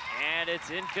 and it's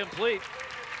incomplete.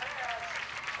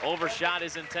 Overshot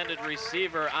his intended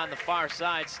receiver on the far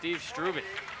side, Steve Struby.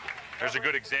 There's a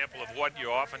good example of what you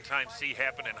oftentimes see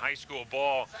happen in high school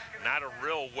ball. Not a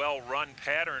real well-run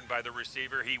pattern by the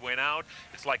receiver. He went out.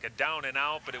 It's like a down and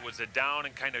out, but it was a down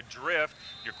and kind of drift.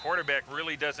 Your quarterback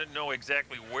really doesn't know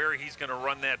exactly where he's going to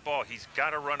run that ball. He's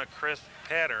got to run a crisp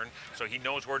pattern so he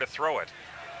knows where to throw it.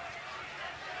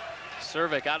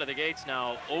 Cervic out of the gates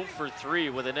now, 0 for 3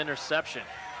 with an interception.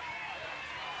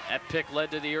 That pick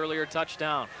led to the earlier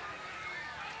touchdown.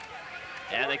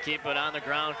 And they keep it on the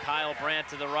ground. Kyle Brandt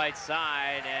to the right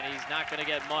side, and he's not going to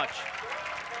get much.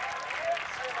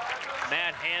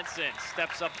 Matt Hansen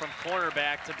steps up from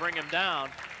cornerback to bring him down,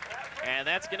 and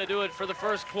that's going to do it for the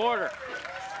first quarter.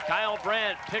 Kyle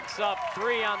Brandt picks up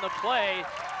 3 on the play,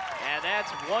 and that's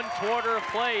 1 quarter of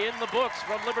play in the books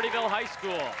from Libertyville High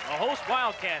School. The host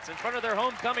Wildcats, in front of their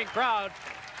homecoming crowd,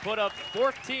 put up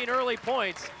 14 early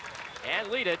points and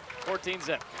lead it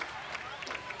 14-zip.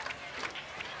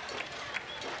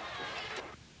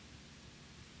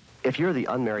 If you're the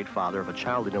unmarried father of a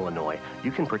child in Illinois, you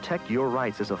can protect your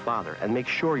rights as a father and make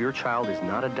sure your child is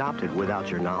not adopted without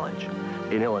your knowledge.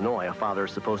 In Illinois, a father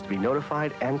is supposed to be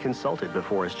notified and consulted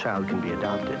before his child can be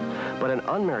adopted. But an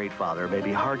unmarried father may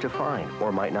be hard to find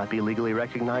or might not be legally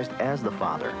recognized as the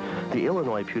father. The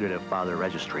Illinois Putative Father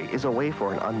Registry is a way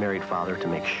for an unmarried father to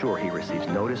make sure he receives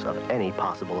notice of any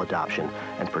possible adoption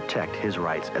and protect his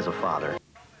rights as a father.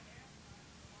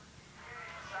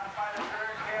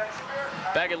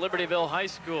 Back at Libertyville High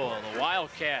School, the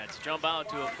Wildcats jump out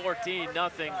to a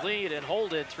 14-0 lead and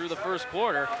hold it through the first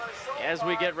quarter as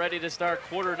we get ready to start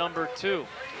quarter number 2.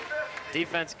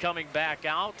 Defense coming back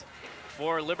out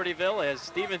for Libertyville as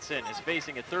Stevenson is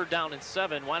facing a 3rd down and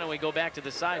 7. Why don't we go back to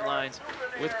the sidelines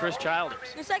with Chris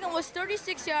Childers. The second was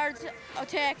 36 yards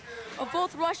attack of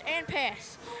both rush and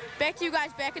pass. Back to you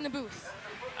guys back in the booth.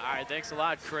 All right, thanks a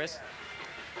lot, Chris.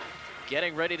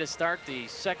 Getting ready to start the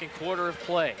second quarter of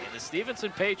play. And the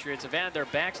Stevenson Patriots have had their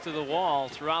backs to the wall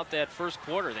throughout that first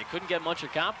quarter. They couldn't get much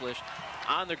accomplished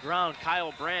on the ground.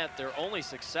 Kyle Brandt, their only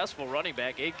successful running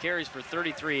back, 8 carries for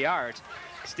 33 yards.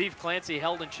 Steve Clancy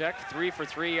held in check, 3 for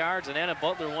 3 yards, and Anna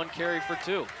Butler 1 carry for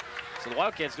 2. So the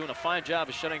Wildcats doing a fine job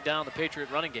of shutting down the Patriot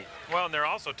running game. Well, and they're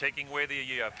also taking away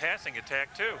the passing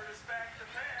attack, too.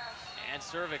 And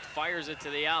Cervik fires it to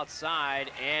the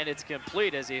outside, and it's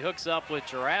complete as he hooks up with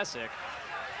Jurassic.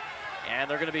 And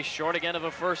they're going to be short again of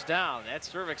a 1st down. That's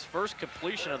Cervik's first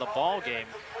completion of the ball game.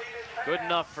 Good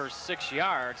enough for 6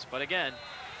 yards, but again,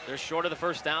 they're short of the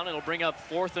 1st down. It'll bring up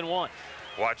 4th and 1.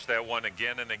 Watch that one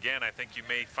again and again. I think you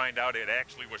may find out it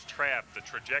actually was trapped. The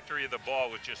trajectory of the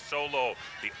ball was just so low.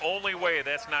 The only way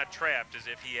that's not trapped is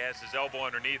if he has his elbow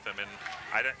underneath him,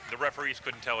 and the referees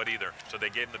couldn't tell it either, so they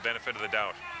gave him the benefit of the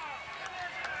doubt.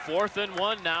 4th and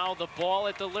 1 now, the ball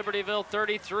at the Libertyville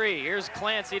 33. Here's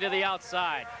Clancy to the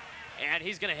outside, and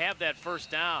he's going to have that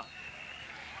 1st down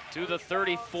to the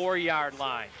 34-yard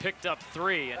line. Picked up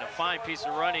 3, and a fine piece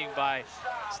of running by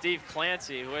Steve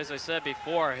Clancy, who, as I said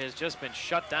before, has just been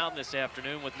shut down this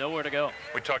afternoon with nowhere to go.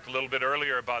 We talked a little bit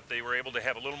earlier about they were able to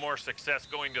have a little more success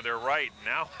going to their right.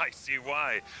 Now I see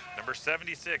why. Number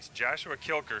 76, Joshua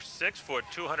Kilker, 6 foot,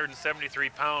 273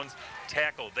 pounds,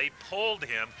 tackled. They pulled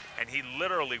him, and he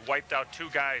literally wiped out 2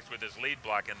 guys with his lead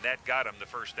block, and that got him the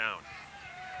 1st down.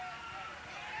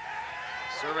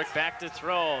 Cervik back to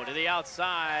throw to the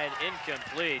outside,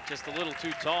 incomplete, just a little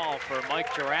too tall for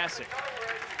Mike Jurassic.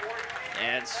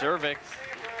 And Cervik,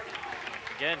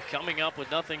 again, coming up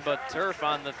with nothing but turf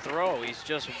on the throw. He's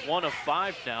just 1 of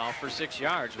 5 now for 6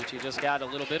 yards, which he just got a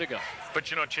little bit ago.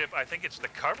 But you know, Chip, I think it's the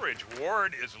coverage.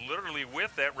 Ward is literally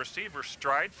with that receiver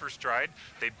stride for stride.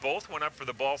 They both went up for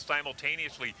the ball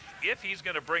simultaneously. If he's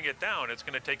going to bring it down, it's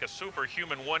going to take a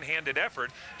superhuman one-handed effort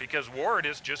because Ward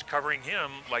is just covering him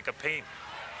like a paint.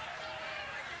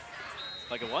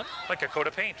 Like a what? Like a coat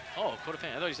of paint. Oh, coat of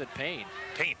paint. I thought you said pain.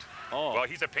 Paint. Oh. Well,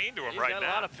 he's a pain to him right now. He's got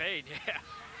a lot of pain, yeah.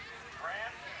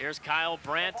 Here's Kyle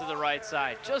Brandt to the right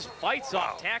side. Just fights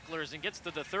off tacklers and gets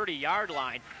to the 30-yard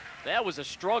line. That was a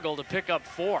struggle to pick up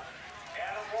 4.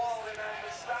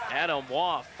 Adam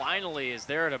Waugh finally is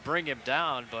there to bring him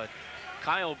down, but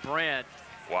Kyle Brandt,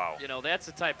 wow. You know, that's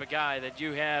the type of guy that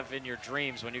you have in your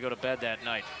dreams when you go to bed that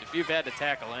night, if you've had to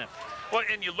tackle him. Well,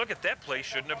 and you look at that play,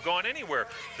 shouldn't have gone anywhere.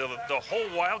 The whole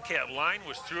Wildcat line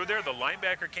was through there. The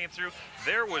linebacker came through.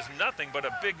 There was nothing but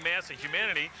a big mass of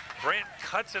humanity. Brandt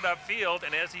cuts it upfield,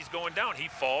 and as he's going down, he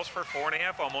falls for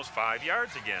 4.5, almost 5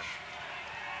 yards again.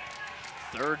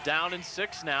 3rd down and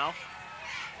 6 now.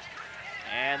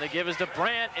 And the give is to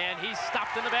Brandt, and he's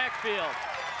stopped in the backfield.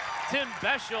 Tim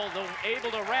Beschel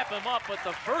able to wrap him up, but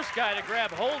the first guy to grab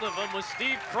hold of him was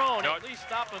Steve Crone, at least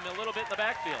stop him a little bit in the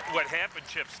backfield. What happened,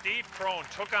 Chip, Steve Crone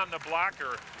took on the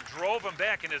blocker, drove him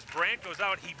back, and as Brandt goes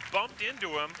out, he bumped into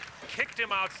him, kicked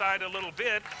him outside a little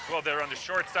bit. Well, they're on the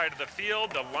short side of the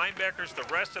field. The linebackers, the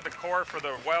rest of the core for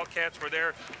the Wildcats were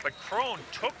there, but Crone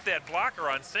took that blocker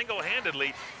on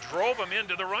single-handedly, drove him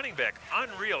into the running back.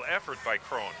 Unreal effort by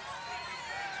Crone.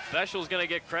 Beschel's going to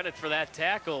get credit for that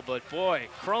tackle, but boy,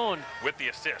 Crone. With the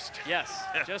assist. Yes,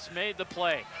 just made the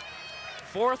play.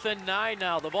 4th and 9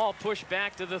 now. The ball pushed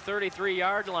back to the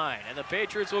 33-yard line, and the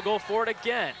Patriots will go for it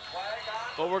again.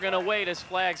 But we're going to wait as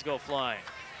flags go flying.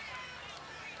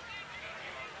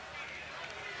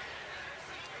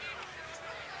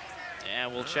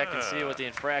 And we'll check and see what the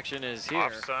infraction is here.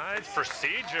 Offsides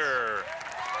procedure.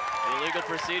 Illegal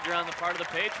procedure on the part of the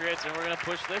Patriots, and we're going to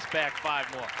push this back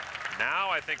 5 more.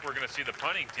 Now I think we're going to see the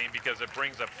punting team because it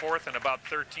brings up 4th and about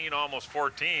 13, almost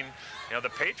 14. You know, the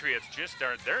Patriots just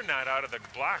they're not out of the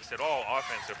blocks at all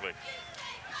offensively.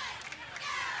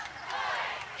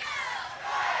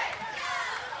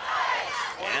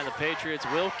 And the Patriots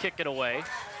will kick it away.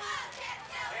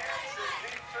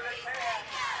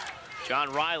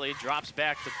 John Riley drops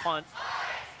back to punt.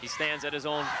 He stands at his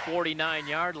own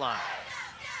 49-yard line.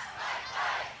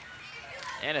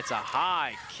 And it's a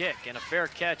high kick, and a fair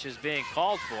catch is being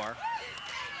called for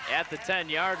at the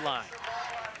 10-yard line.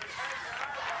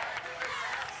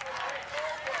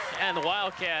 And the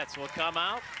Wildcats will come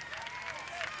out.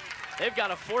 They've got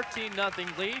a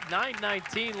 14-0 lead,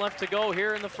 9:19 left to go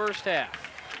here in the first half.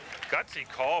 Gutsy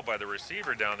call by the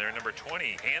receiver down there, number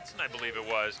 20, Hansen, I believe it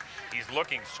was. He's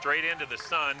looking straight into the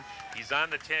sun. He's on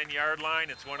the 10-yard line.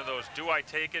 It's one of those, do I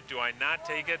take it, do I not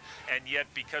take it? And yet,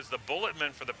 because the bullet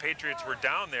men for the Patriots were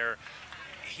down there,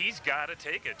 he's got to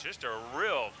take it. Just a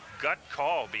real gut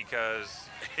call, because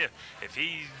if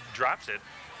he drops it,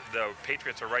 the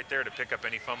Patriots are right there to pick up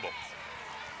any fumble.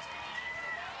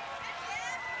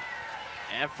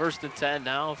 And 1st and 10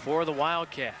 now for the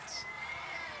Wildcats.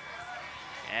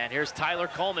 And here's Tyler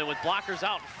Coleman with blockers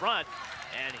out in front,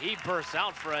 and he bursts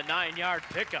out for a 9-yard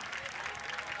pickup.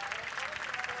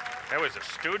 That was a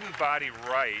student body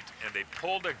right, and they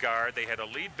pulled a guard. They had a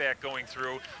lead back going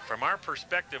through. From our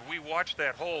perspective, we watched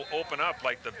that hole open up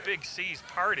like the big seas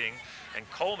parting, and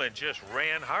Coleman just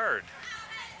ran hard.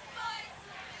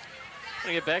 I'm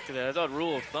gonna get back to that. I thought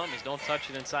rule of thumb is don't touch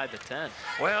it inside the 10.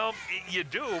 Well, you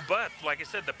do, but like I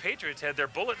said, the Patriots had their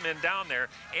bullet men down there,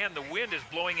 and the wind is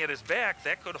blowing at his back.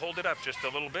 That could hold it up just a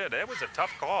little bit. That was a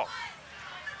tough call.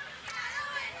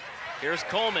 Here's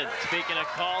Coleman. Speaking of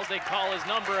calls, they call his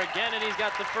number again, and he's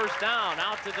got the first down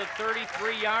out to the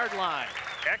 33-yard line.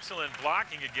 Excellent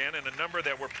blocking again, and a number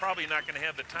that we're probably not going to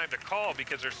have the time to call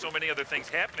because there's so many other things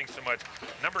happening so much.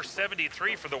 Number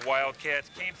 73 for the Wildcats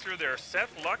came through there.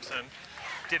 Seth Luxon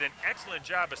did an excellent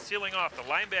job of sealing off. The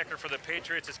linebacker for the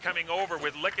Patriots is coming over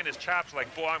with licking his chops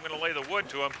like, boy, I'm going to lay the wood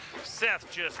to him.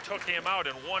 Seth just took him out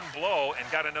in one blow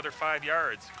and got another 5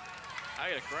 yards. I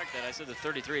got to correct that. I said the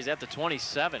 33 is at the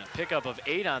 27. A pickup of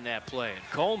 8 on that play. And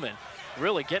Coleman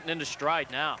really getting into stride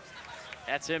now.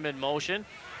 That's him in motion.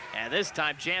 And this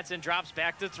time Jansen drops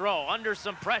back to throw under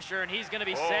some pressure, and he's going to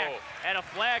be sacked. And a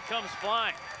flag comes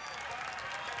flying.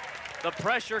 The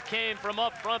pressure came from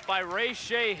up front by Ray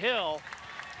Shea Hill.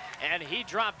 And he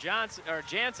dropped Jansen,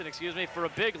 for a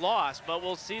big loss, but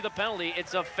we'll see the penalty.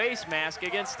 It's a face mask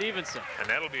against Stevenson. And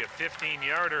that'll be a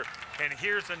 15-yarder. And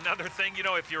here's another thing, you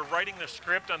know, if you're writing the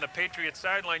script on the Patriots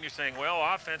sideline, you're saying, well,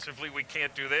 offensively we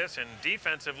can't do this, and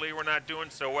defensively we're not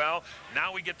doing so well.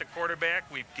 Now we get the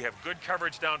quarterback, we have good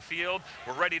coverage downfield,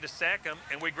 we're ready to sack him,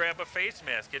 and we grab a face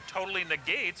mask. It totally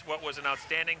negates what was an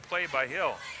outstanding play by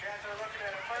Hill.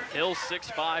 Hill,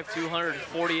 6'5",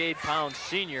 248-pound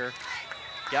senior.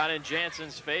 Got in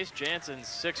Jansen's face. Jansen's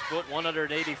 6 foot,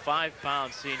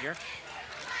 185-pound senior.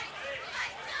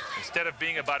 Instead of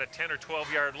being about a 10 or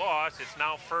 12-yard loss, it's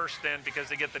now first then because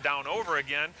they get the down over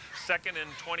again. 2nd and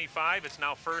 25, it's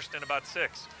now first and about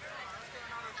 6.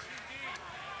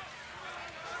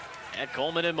 And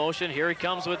Coleman in motion. Here he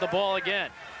comes with the ball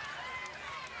again.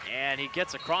 And he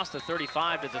gets across the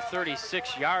 35 to the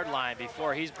 36-yard line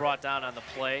before he's brought down on the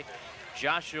play.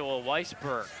 Joshua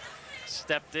Weisberg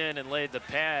stepped in and laid the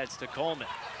pads to Coleman.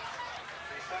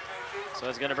 So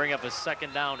it's going to bring up a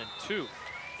 2nd down and 2.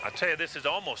 I'll tell you, this is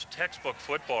almost textbook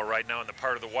football right now on the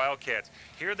part of the Wildcats.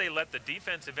 Here they let the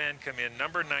defensive end come in.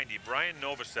 Number 90, Brian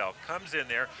Novosel, comes in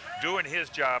there doing his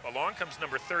job. Along comes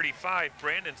number 35,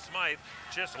 Brandon Smythe,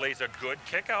 just lays a good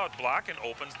kick-out block and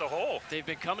opens the hole. They've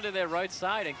been coming to their right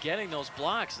side and getting those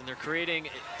blocks, and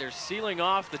they're sealing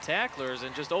off the tacklers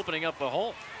and just opening up a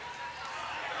hole.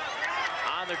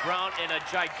 On the ground in a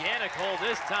gigantic hole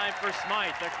this time for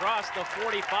Smythe across the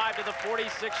 45 to the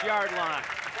 46-yard line.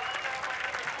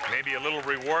 Maybe a little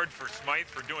reward for Smythe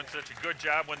for doing such a good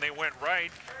job when they went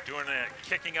right,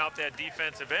 kicking out that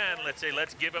defensive end.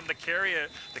 Let's give him the carrot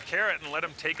and let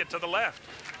him take it to the left.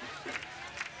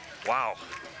 Wow.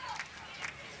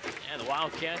 And the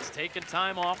Wildcats taking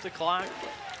time off the clock.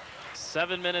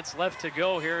 7 minutes left to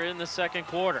go here in the second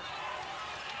quarter.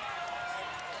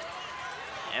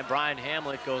 And Brian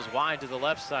Hamlet goes wide to the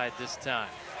left side this time.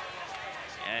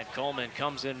 And Coleman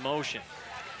comes in motion.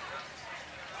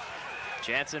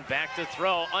 Jansen back to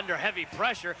throw under heavy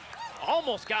pressure.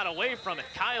 Almost got away from it.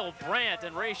 Kyle Brandt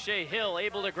and Ray Shea Hill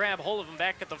able to grab hold of him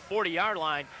back at the 40-yard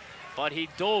line, but he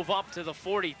dove up to the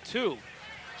 42.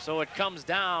 So it comes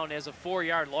down as a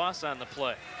 4-yard loss on the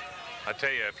play. I'll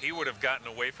tell you, if he would have gotten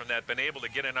away from that, been able to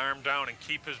get an arm down and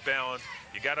keep his balance,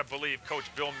 you got to believe Coach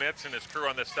Bill Mitz and his crew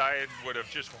on the side would have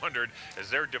just wondered, is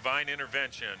there divine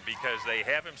intervention? Because they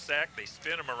have him sacked, they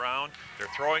spin him around, they're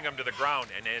throwing him to the ground,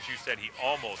 and as you said, he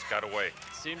almost got away.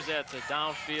 Seems that the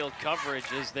downfield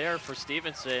coverage is there for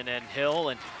Stevenson and Hill,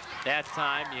 and that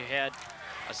time you had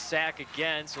a sack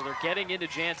again, so they're getting into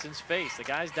Jansen's face. The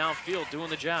guy's downfield doing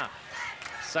the job.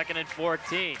 2nd and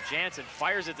 14. Jansen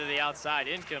fires it to the outside,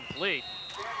 incomplete.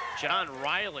 John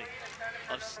Riley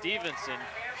of Stevenson,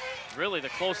 really the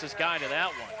closest guy to that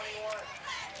one.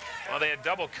 Well, they had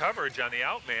double coverage on the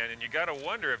out man, and you got to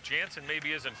wonder if Jansen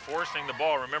maybe isn't forcing the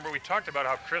ball. Remember, we talked about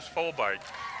how Chris Fulbright,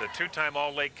 the 2-time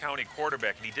All-Lake County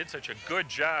quarterback, and he did such a good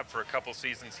job for a couple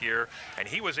seasons here, and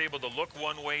he was able to look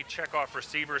one way, check off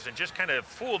receivers, and just kind of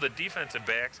fool the defensive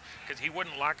backs because he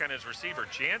wouldn't lock on his receiver.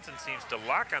 Jansen seems to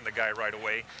lock on the guy right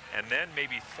away and then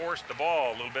maybe force the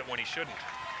ball a little bit when he shouldn't.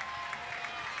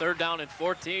 3rd down and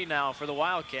 14 now for the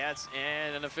Wildcats,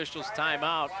 and an official's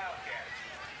timeout.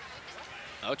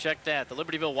 Oh, check that. The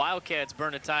Libertyville Wildcats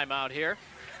burn a timeout here.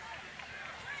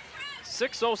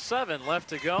 6:07 left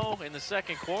to go in the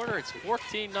 2nd quarter. It's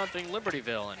 14-0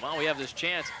 Libertyville. And while we have this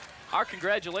chance, our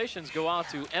congratulations go out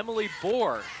to Emily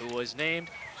Bohr, who was named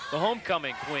the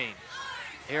homecoming queen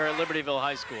here at Libertyville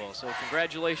High School. So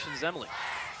congratulations, Emily.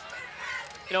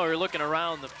 You know, we were looking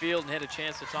around the field and had a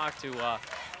chance to talk to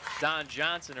Don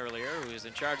Johnson earlier, who is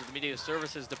in charge of the Media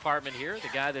Services Department here, the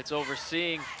guy that's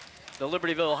overseeing the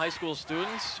Libertyville High School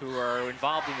students who are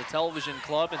involved in the television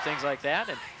club and things like that.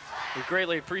 And we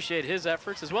greatly appreciate his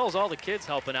efforts, as well as all the kids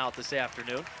helping out this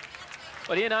afternoon.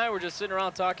 But he and I were just sitting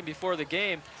around talking before the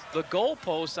game. The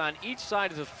goalposts on each side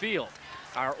of the field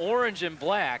are orange and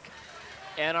black,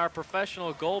 and our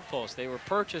professional goalposts. They were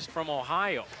purchased from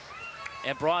Ohio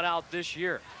and brought out this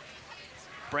year.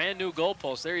 Brand new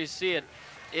goalposts. There you see it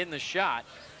in the shot.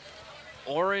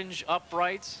 Orange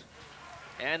uprights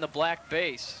and the black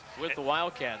base with the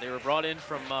Wildcat. They were brought in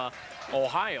from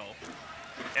Ohio.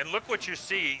 And look what you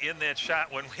see in that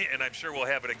shot when and I'm sure we'll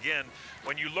have it again,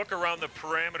 when you look around the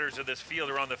parameters of this field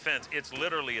around the fence, it's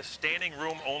literally a standing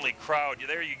room only crowd.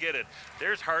 There you get it.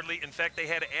 There's hardly, in fact, they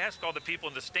had to ask all the people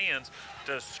in the stands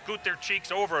to scoot their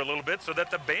cheeks over a little bit so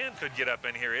that the band could get up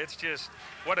in here. It's just,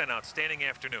 what an outstanding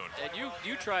afternoon. And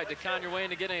you tried to con your way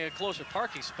into getting a closer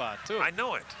parking spot, too. I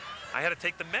know it. I had to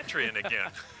take the Metro in again.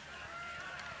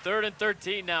 3rd and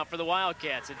 13 now for the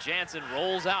Wildcats, and Jansen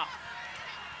rolls out.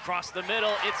 Across the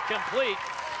middle, it's complete.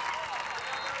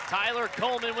 Tyler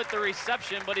Coleman with the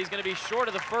reception, but he's going to be short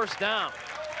of the 1st down.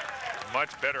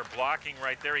 Much better blocking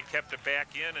right there. He kept it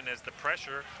back in, and as the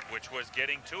pressure, which was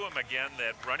getting to him again,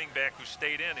 that running back who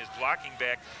stayed in, his blocking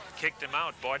back, kicked him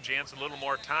out, bought Jansen a little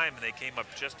more time, and they came up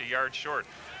just a yard short.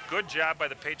 Good job by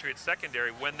the Patriots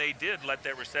secondary. When they did let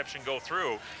that reception go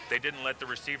through, they didn't let the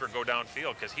receiver go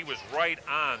downfield because he was right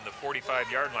on the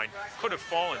 45-yard line. Could have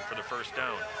fallen for the 1st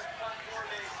down.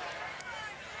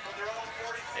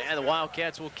 And the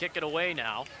Wildcats will kick it away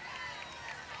now.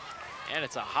 And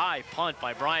it's a high punt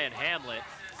by Brian Hamlet.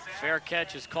 Fair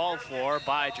catch is called for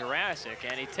by Jurassic,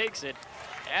 and he takes it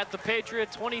at the Patriot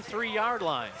 23-yard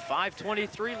line.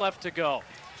 5:23 left to go.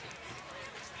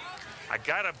 I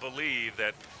gotta believe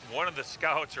that one of the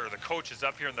scouts or the coaches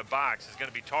up here in the box is going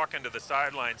to be talking to the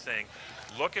sideline saying,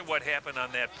 look at what happened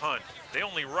on that punt. They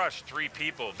only rushed 3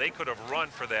 people. They could have run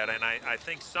for that, and I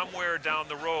think somewhere down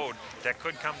the road that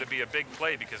could come to be a big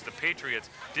play because the Patriots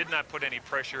did not put any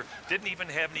pressure, didn't even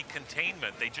have any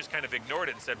containment. They just kind of ignored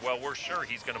it and said, well, we're sure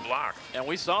he's going to block. And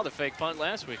we saw the fake punt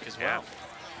last week as well. Yeah.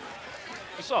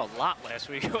 We saw a lot last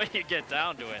week when you get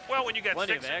down to it. Well, when you got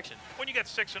plenty of action. When you got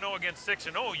 6-0 against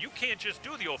 6-0, you can't just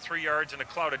do the old 3 yards in a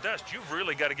cloud of dust. You've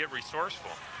really got to get resourceful.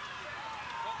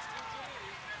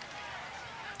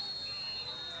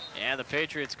 And the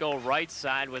Patriots go right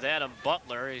side with Adam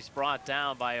Butler. He's brought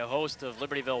down by a host of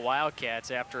Libertyville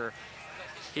Wildcats after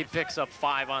he picks up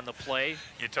 5 on the play.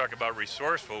 You talk about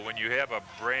resourceful. When you have a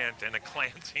Brandt and a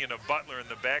Clancy and a Butler in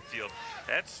the backfield,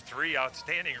 that's 3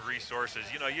 outstanding resources.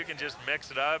 You know, you can just mix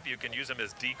it up. You can use them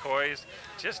as decoys.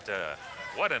 Just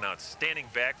what an outstanding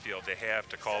backfield they have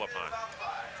to call upon.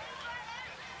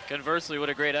 Conversely, what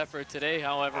a great effort today,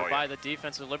 however, by the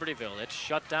defense of Libertyville. It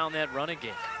shut down that running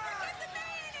game.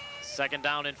 2nd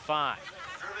down and 5.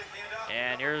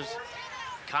 And here's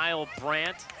Kyle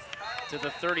Brandt to the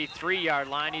 33-yard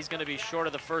line. He's going to be short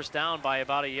of the 1st down by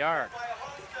about a yard.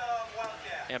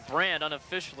 And Brand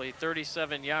unofficially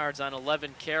 37 yards on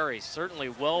 11 carries, certainly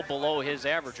well below his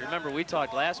average. Remember, we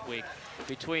talked last week,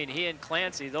 between he and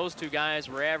Clancy, those two guys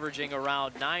were averaging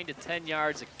around 9 to 10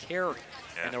 yards a carry,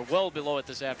 and they're well below it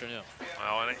this afternoon.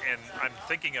 Well, and I'm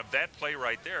thinking of that play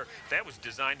right there. That was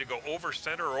designed to go over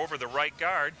center or over the right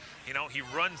guard. You know, he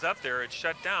runs up there, it's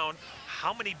shut down.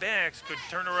 How many backs could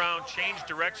turn around, change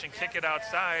direction, kick it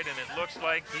outside, and it looks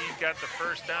like he got the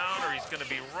first down, or he's going to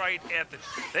be right at the...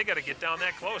 They got to get down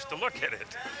that close to look at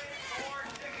it.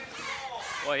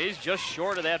 Well, he's just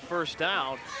short of that first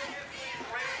down.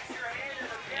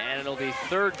 And it'll be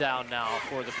third down now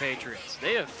for the Patriots.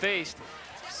 They have faced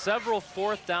several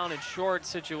fourth down and short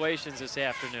situations this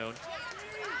afternoon.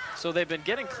 So they've been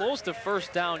getting close to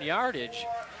first down yardage.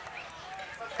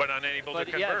 But unable to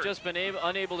convert. Yeah, just been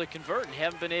unable to convert and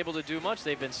haven't been able to do much.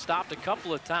 They've been stopped a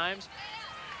couple of times.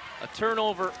 A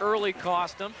turnover early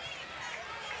cost them.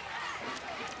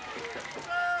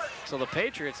 So the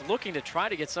Patriots looking to try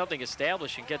to get something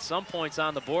established and get some points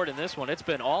on the board in this one. It's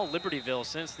been all Libertyville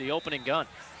since the opening gun.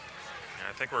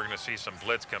 I think we're going to see some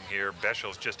blitz come here.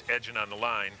 Beschel's just edging on the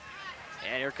line.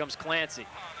 And here comes Clancy.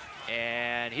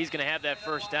 And he's going to have that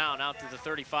first down out to the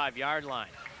 35-yard line.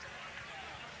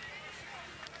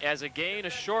 As a gain, a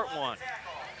short one,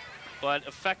 but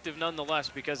effective nonetheless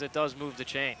because it does move the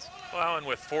chains. Well, and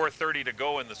with 4:30 to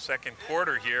go in the second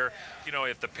quarter here, you know,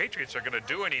 if the Patriots are going to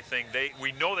do anything,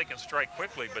 we know they can strike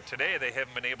quickly, but today they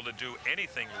haven't been able to do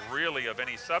anything really of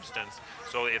any substance.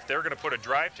 So if they're going to put a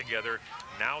drive together,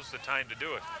 now's the time to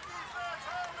do it.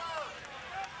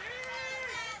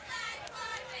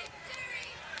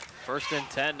 First and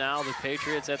 10 now, the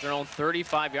Patriots at their own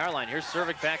 35-yard line. Here's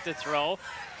Cervic back to throw.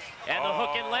 And the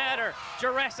hook and ladder,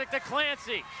 Jurassic to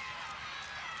Clancy.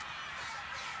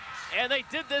 And they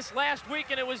did this last week,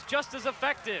 and it was just as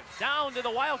effective. Down to the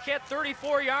Wildcat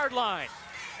 34-yard line.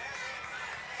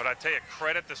 But I tell you,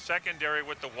 credit the secondary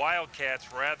with the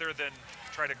Wildcats rather than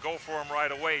try to go for them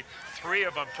right away. Three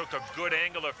of them took a good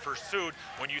angle of pursuit.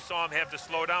 When you saw them have to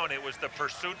slow down, it was the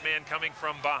pursuit man coming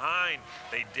from behind.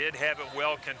 They did have it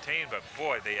well contained, but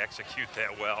boy, they execute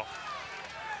that well.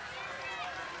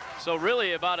 So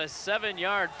really about a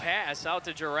 7-yard pass out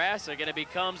to Jurassic, and it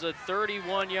becomes a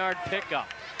 31-yard pickup.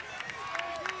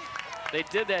 They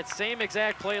did that same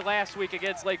exact play last week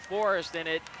against Lake Forest, and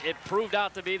it proved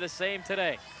out to be the same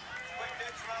today.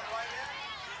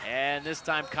 And this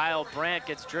time Kyle Brandt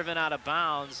gets driven out of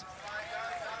bounds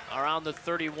around the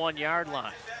 31-yard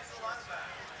line.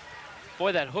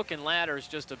 Boy, that hook and ladder is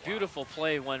just a beautiful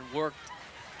play when worked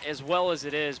as well as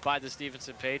it is by the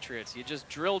Stevenson Patriots. You just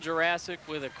drill Jurassic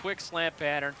with a quick slant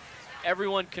pattern.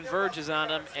 Everyone converges on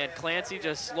him, and Clancy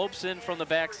just slopes in from the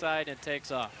backside and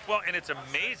takes off. Well, and it's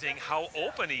amazing how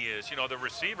open he is. You know, the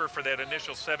receiver for that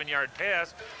initial 7-yard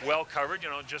pass, well covered, you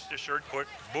know, just a short quick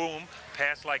boom,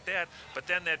 pass like that. But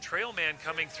then that trail man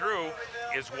coming through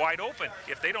is wide open.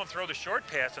 If they don't throw the short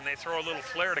pass and they throw a little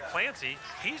flare to Clancy,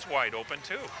 he's wide open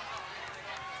too.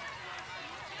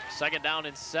 Second down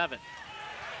and 7.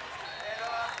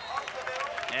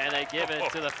 And they give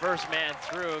it to the first man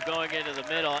through, going into the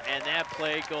middle, and that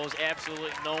play goes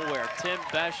absolutely nowhere. Tim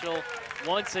Beschel,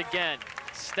 once again,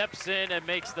 steps in and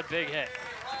makes the big hit.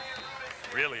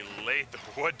 Really laid the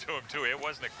wood to him, too. It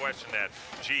wasn't a question that,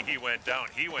 gee, he went down.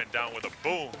 He went down with a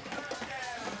boom.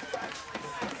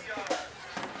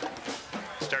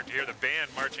 Start to hear the band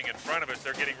marching in front of us.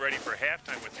 They're getting ready for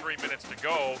halftime with 3 minutes to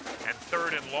go, and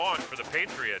third and long for the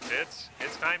Patriots.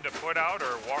 It's time to put out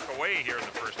or walk away here in the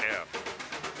first half.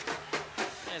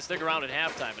 And stick around at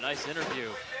halftime. A nice interview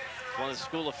with one of the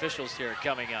school officials here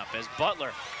coming up as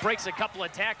Butler breaks a couple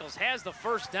of tackles, has the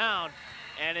first down,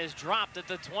 and is dropped at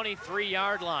the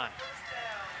 23-yard line.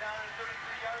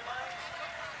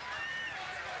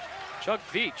 Chuck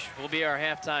Veach will be our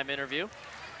halftime interview.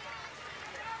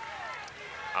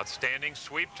 Outstanding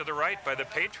sweep to the right by the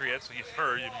Patriots.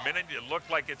 For a minute, it looked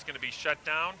like it's going to be shut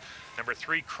down. Number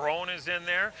 3, Crone is in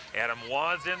there. Adam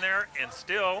Waugh's in there. And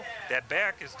still, that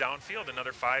back is downfield,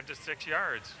 another 5 to 6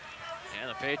 yards. And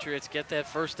the Patriots get that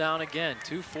first down again.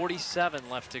 2:47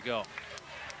 left to go.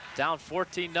 Down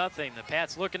 14-0. The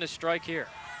Pats looking to strike here.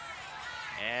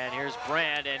 And here's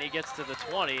Brand, and he gets to the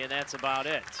 20, and that's about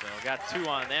it. So got 2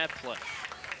 on that play.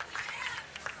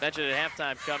 Mentioned at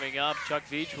halftime coming up, Chuck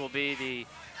Veach will be the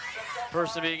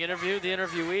person being interviewed. The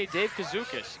interviewee, Dave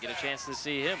Kazukis. Get a chance to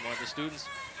see him, one of the students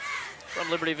from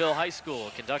Libertyville High School.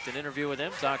 Conduct an interview with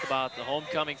him, talk about the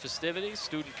homecoming festivities,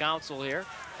 student council here,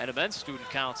 and immense student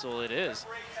council it is.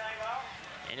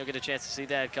 And you'll get a chance to see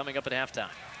that coming up at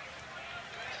halftime.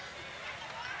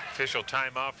 Official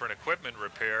timeout for an equipment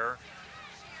repair.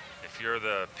 if you're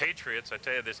the Patriots, I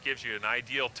tell you, this gives you an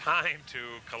ideal time to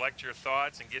collect your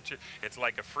thoughts and get your, it's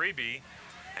like a freebie.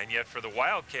 And yet for the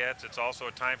Wildcats, it's also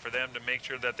a time for them to make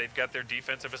sure that they've got their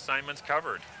defensive assignments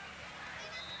covered.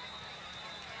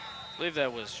 I believe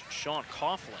that was Sean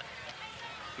Coughlin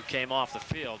who came off the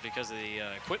field because of the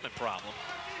equipment problem.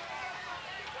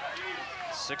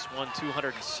 6'1",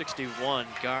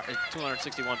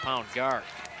 261-pound guard.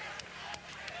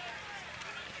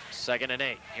 2nd and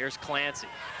 8. Here's Clancy.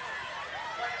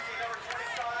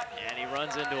 And he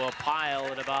runs into a pile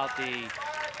at about the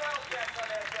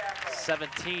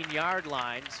 17-yard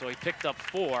line, so he picked up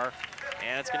 4,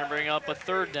 and it's going to bring up a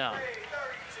 3rd down.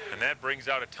 And that brings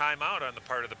out a timeout on the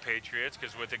part of the Patriots,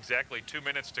 because with exactly 2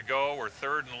 minutes to go, or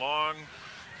 3rd and long,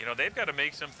 you know, they've got to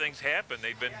make some things happen.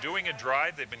 They've been doing a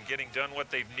drive. They've been getting done what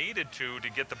they've needed to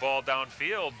get the ball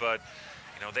downfield, but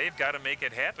you know, they've got to make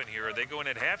it happen here. Or they go in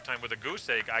at halftime with a goose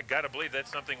egg. I got to believe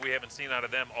that's something we haven't seen out of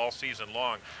them all season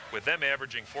long. With them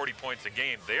averaging 40 points a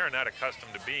game, they are not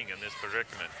accustomed to being in this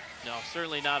predicament. No,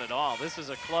 certainly not at all. This is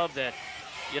a club that,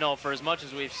 you know, for as much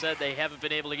as we've said they haven't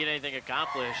been able to get anything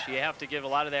accomplished, you have to give a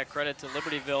lot of that credit to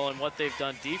Libertyville and what they've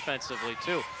done defensively,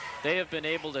 too. They have been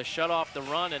able to shut off the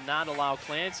run and not allow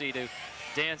Clancy to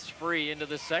dance free into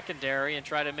the secondary and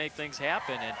try to make things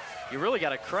happen. And you really got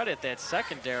to credit that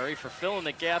secondary for filling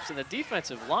the gaps in the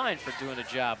defensive line for doing a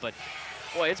job. But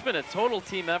boy, it's been a total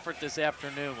team effort this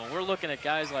afternoon when we're looking at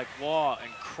guys like Waugh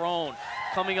and Crone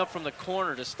coming up from the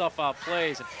corner to stuff out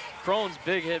plays. And Crone's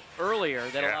big hit earlier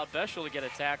that allowed Beschel to get a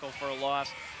tackle for a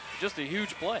loss. Just a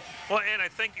huge play. Well, and I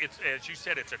think it's, as you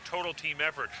said, it's a total team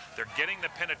effort. They're getting the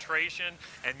penetration,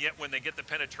 and yet when they get the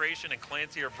penetration and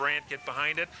Clancy or Brandt get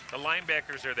behind it, the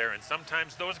linebackers are there, and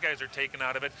sometimes those guys are taken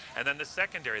out of it. And then the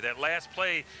secondary, that last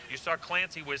play, you saw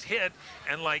Clancy was hit,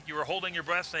 and like you were holding your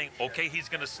breath saying, okay, he's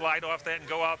going to slide off that and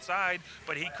go outside,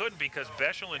 but he couldn't because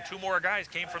Beschel and 2 more guys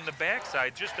came from the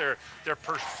backside. Just their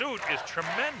pursuit is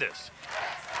tremendous.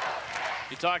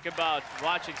 You talk about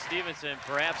watching Stevenson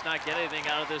perhaps not get anything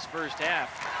out of this first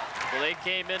half. Well, they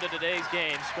came into today's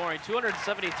game scoring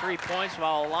 273 points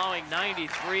while allowing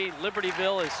 93.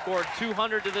 Libertyville has scored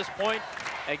 200 to this point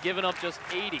and given up just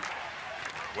 80.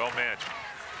 Well matched.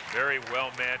 Very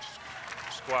well matched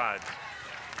squad.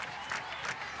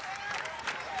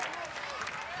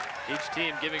 Each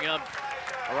team giving up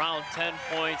around 10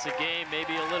 points a game,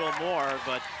 maybe a little more,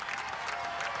 but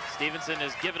Stevenson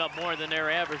has given up more than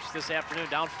their average this afternoon,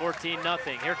 down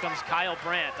 14-0. Here comes Kyle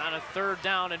Brandt on a 3rd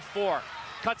down and 4.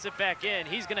 Cuts it back in.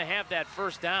 He's going to have that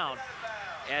first down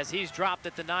as he's dropped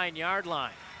at the 9-yard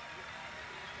line.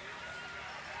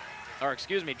 Or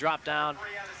excuse me, dropped down,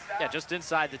 just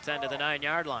inside the 10 to the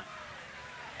 9-yard line.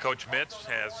 Coach Mitz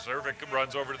has Zervik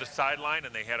runs over to the sideline,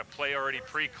 and they had a play already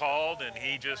pre-called, and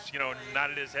he just, you know,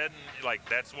 nodded his head and like,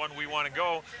 that's one we want to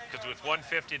go, because with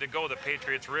 1:50 to go, the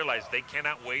Patriots realize they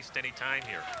cannot waste any time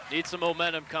here. Need some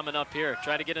momentum coming up here.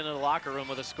 Try to get into the locker room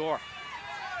with a score.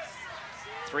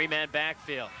 3-man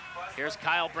backfield. Here's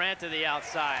Kyle Brandt to the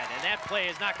outside, and that play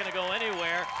is not going to go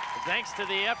anywhere thanks to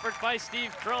the effort by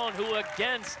Steve Crone, who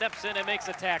again steps in and makes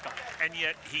a tackle. And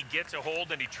yet he gets a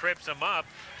hold and he trips him up,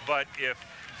 but if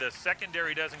the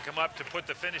secondary doesn't come up to put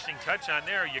the finishing touch on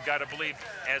there, you got to believe,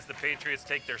 as the Patriots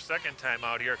take their second time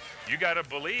out here, you got to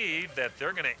believe that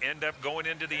they're going to end up going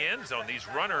into the end zone. These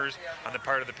runners on the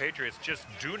part of the Patriots just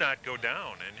do not go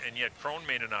down, and yet Crone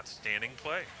made an outstanding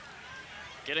play.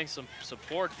 Getting some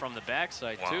support from the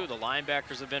backside, too. The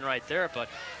linebackers have been right there, but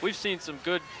we've seen some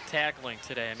good tackling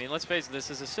today. I mean, let's face it,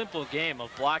 this is a simple game of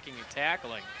blocking and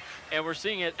tackling, and we're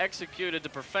seeing it executed to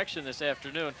perfection this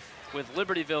afternoon, with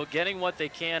Libertyville getting what they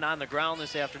can on the ground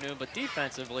this afternoon, but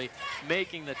defensively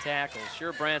making the tackles.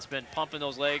 Sure, Brandt's been pumping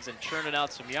those legs and churning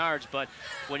out some yards, but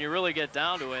when you really get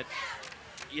down to it,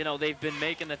 you know, they've been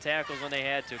making the tackles when they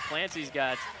had to. Clancy's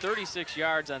got 36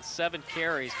 yards on 7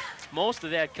 carries. Most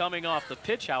of that coming off the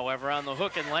pitch, however, on the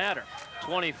hook and ladder.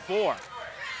 24,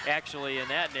 actually, in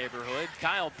that neighborhood.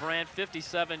 Kyle Brandt,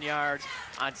 57 yards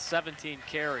on 17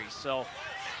 carries. So,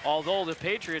 although the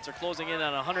Patriots are closing in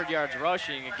on 100 yards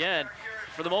rushing, again,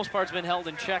 for the most part, it's been held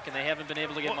in check, and they haven't been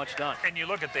able to get much done. And you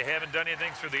look at, they haven't done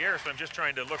anything through the air, so I'm just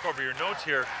trying to look over your notes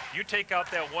here. You take out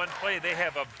that one play, they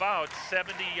have about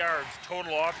 70 yards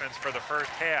total offense for the first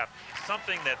half,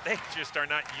 something that they just are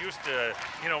not used to.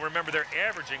 You know, remember, they're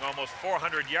averaging almost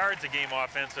 400 yards a game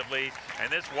offensively,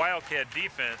 and this Wildcat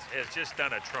defense has just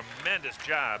done a tremendous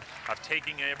job of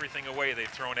taking everything away they've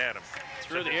thrown at them.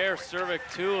 Through the air, Zervik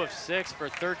 2 of 6 for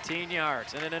 13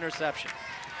 yards and an interception.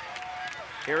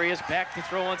 Here he is back to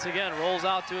throw once again, rolls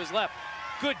out to his left.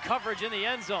 Good coverage in the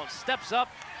end zone, steps up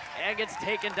and gets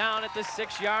taken down at the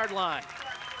 6-yard line.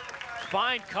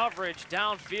 fine coverage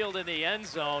downfield in the end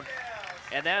zone,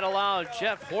 and that allowed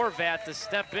Jeff Horvat to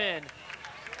step in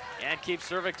and keep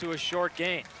Cervic to a short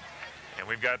gain. And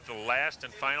we've got the last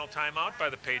and final timeout by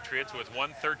the Patriots with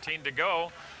 1:13 to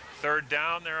go. Third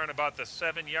down, they're on about the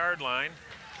 7-yard line.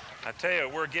 I tell you,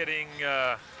 we're getting,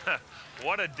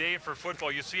 what a day for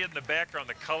football. You see it in the background,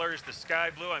 the colors, the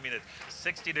sky blue. I mean, at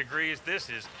 60 degrees,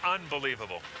 this is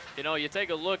unbelievable. You know, you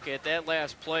take a look at that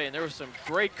last play, and there was some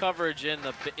great coverage in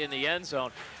the end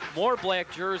zone. More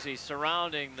black jerseys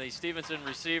surrounding the Stevenson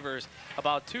receivers.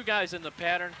 About 2 guys in the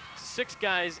pattern, 6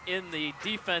 guys in the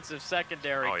defensive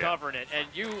secondary covering it. And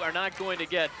you are not going to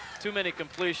get too many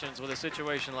completions with a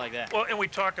situation like that. Well, and we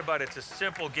talk about it's a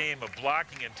simple game of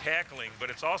blocking and tackling,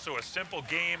 but it's also a simple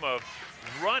game of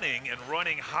running and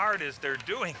running hard as they're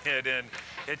doing it. And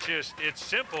it's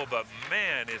simple, but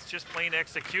man, it's just plain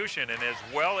execution. And as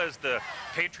well as the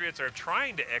Patriots are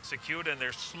trying to execute, and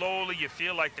they're slowly, you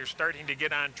feel like they're starting to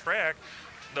get on track,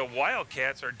 the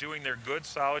Wildcats are doing their good,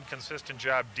 solid, consistent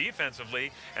job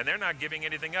defensively, and they're not giving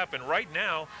anything up. And right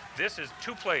now, this is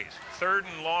 2 plays. 3rd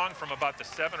and long from about the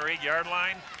 7 or 8 yard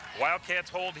line. Wildcats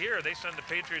hold here. They send the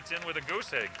Patriots in with a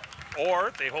goose egg.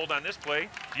 Or they hold on this play.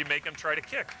 You make them try to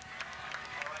kick.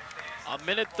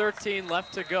 1:13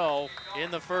 left to go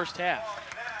in the first half.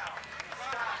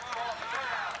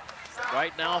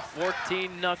 Right now,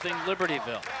 14-0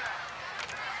 Libertyville.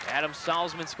 Adam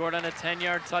Salzman scored on a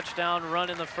 10-yard touchdown run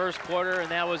in the first quarter, and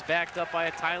that was backed up by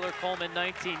a Tyler Coleman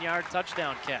 19-yard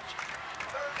touchdown catch.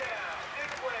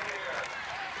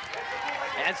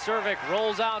 And Cervic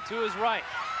rolls out to his right.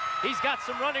 He's got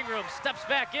some running room, steps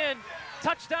back in.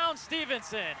 Touchdown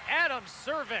Stevenson. Adam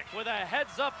Cervic with a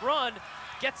heads-up run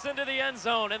gets into the end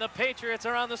zone, and the Patriots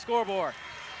are on the scoreboard.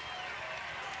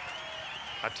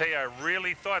 I tell you, I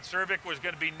really thought Cervic was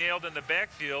going to be nailed in the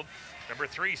backfield. Number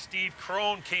 3, Steve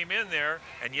Crone came in there,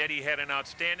 and yet he had an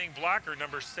outstanding blocker.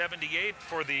 Number 78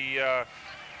 for the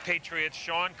Patriots,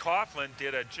 Sean Coughlin,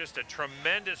 did just a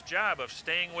tremendous job of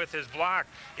staying with his block.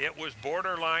 It was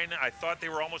borderline. I thought they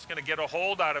were almost going to get a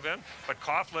hold out of him, but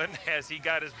Coughlin, as he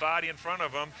got his body in front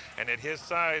of him, and at his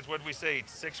size, what did we say,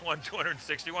 6'1",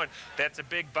 261, that's a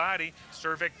big body.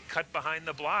 Cervic cut behind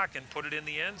the block and put it in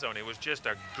the end zone. It was just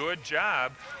a good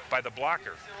job by the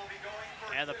blocker.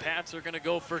 And the Pats are going to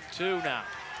go for 2 now.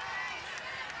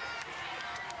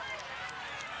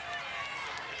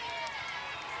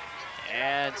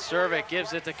 And Cervic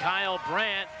gives it to Kyle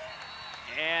Brandt,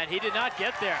 and he did not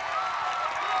get there.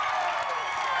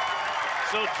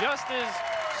 So just as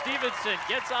Stevenson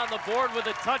gets on the board with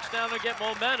a touchdown to get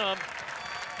momentum,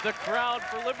 the crowd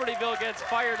for Libertyville gets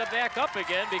fired back up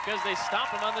again because they stop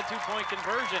him on the 2-point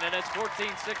conversion, and it's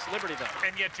 14-6 Libertyville.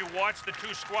 And yet you watch the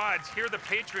 2 squads. Here the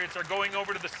Patriots are going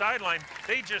over to the sideline.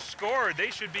 They just scored. They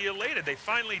should be elated. They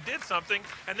finally did something,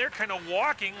 and they're kind of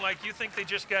walking like you think they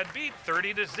just got beat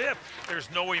 30-0. There's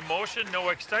no emotion, no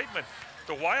excitement.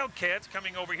 The Wildcats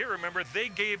coming over here, remember, they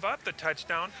gave up the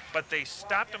touchdown, but they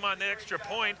stopped them on the extra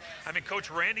point. I mean, Coach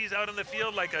Randy's out on the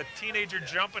field like a teenager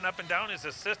jumping up and down. His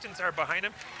assistants are behind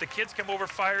him. The kids come over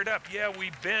fired up. Yeah, we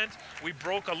bent, we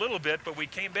broke a little bit, but we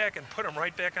came back and put them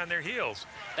right back on their heels.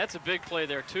 That's a big play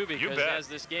there, too, because as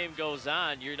this game goes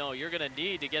on, you know, you're going to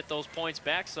need to get those points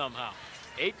back somehow.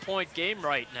 8-point game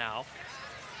right now.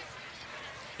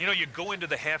 You know, you go into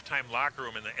the halftime locker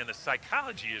room, and the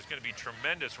psychology is going to be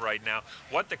tremendous right now.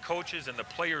 What the coaches and the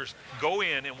players go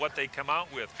in and what they come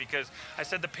out with. Because I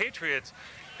said the Patriots,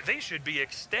 they should be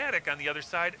ecstatic on the other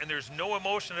side, and there's no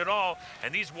emotion at all.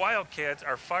 And these Wildcats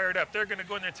are fired up. They're going to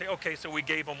go in there and say, okay, so we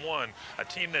gave them 1. A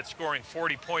team that's scoring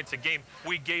 40 points a game,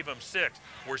 we gave them 6.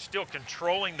 We're still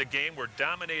controlling the game. We're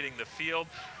dominating the field.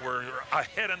 We're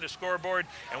ahead on the scoreboard.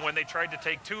 And when they tried to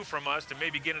take 2 from us to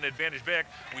maybe get an advantage back,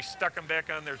 we stuck them back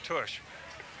on their tush.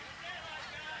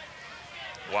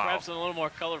 Wow. Perhaps in a little more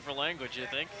colorful language, you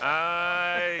think?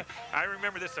 I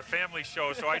remember this is a family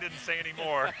show, so I didn't say any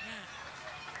more.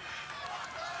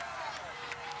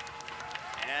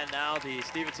 And now the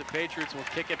Stevenson Patriots will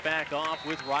kick it back off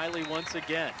with Riley once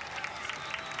again.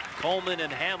 Coleman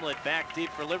and Hamlet back deep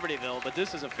for Libertyville, but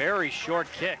this is a very short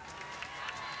kick.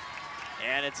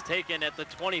 And it's taken at the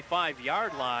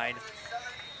 25-yard line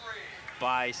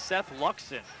by Seth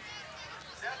Luxon.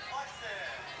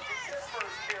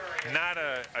 Not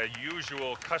a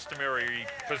usual, customary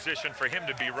position for him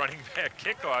to be running back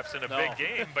kickoffs in a big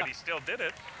game, but he still did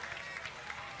it.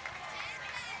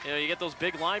 You know, you get those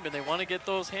big linemen, they want to get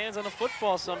those hands on the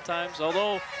football sometimes.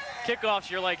 Although kickoffs,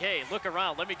 you're like, hey, look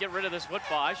around, let me get rid of this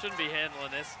football. I shouldn't be handling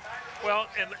this. Well,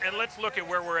 and let's look at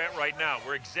where we're at right now.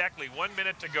 We're exactly 1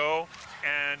 minute to go,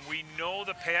 and we know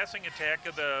the passing attack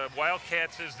of the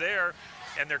Wildcats is there.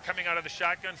 and they're coming out of the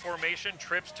shotgun formation,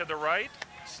 trips to the right,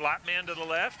 slot man to the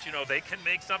left, you know, they can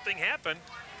make something happen.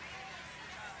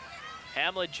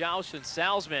 Hamlet, Joust, and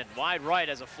Salzman wide right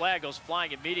as a flag goes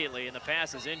flying immediately, and the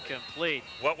pass is incomplete.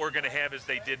 What we're going to have is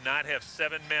they did not have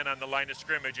 7 men on the line of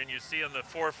scrimmage, and you see on the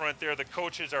forefront there, the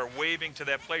coaches are waving to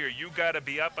that player, you got to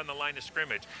be up on the line of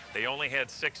scrimmage. They only had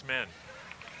 6 men.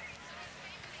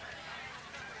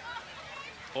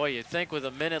 Boy, you'd think with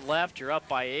a minute left, you're up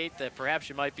by 8, that perhaps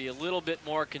you might be a little bit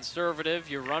more conservative.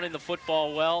 You're running the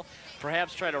football well.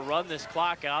 Perhaps try to run this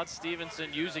clock out. Stevenson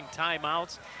using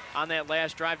timeouts on that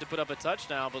last drive to put up a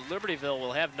touchdown, but Libertyville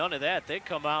will have none of that. They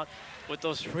come out with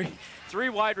those three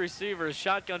wide receivers,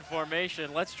 shotgun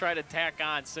formation. Let's try to tack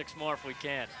on 6 more if we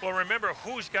can. Well, remember,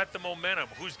 who's got the momentum?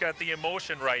 Who's got the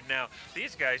emotion right now?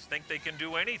 These guys think they can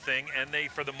do anything, and they,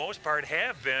 for the most part,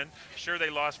 have been. Sure, they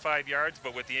lost 5 yards,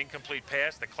 but with the incomplete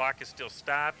pass, the clock is still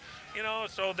stopped. You know,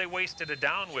 so they wasted it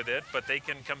down with it, but they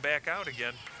can come back out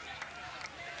again.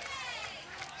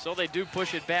 So they do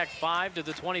push it back 5 to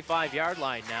the 25-yard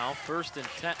line now. First and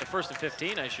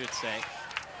 15, I should say.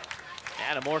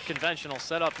 And a more conventional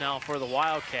setup now for the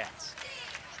Wildcats.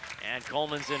 And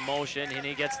Coleman's in motion, and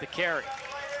he gets the carry.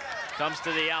 Comes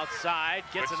to the outside,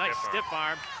 gets a nice stiff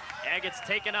arm, and gets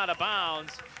taken out of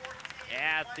bounds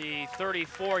at the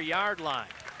 34-yard line.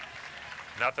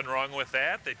 Nothing wrong with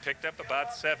that. They picked up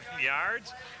about 7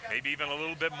 yards, maybe even a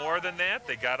little bit more than that.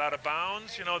 They got out of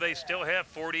bounds. You know, they still have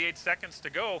 48 seconds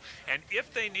to go. And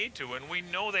if they need to, and we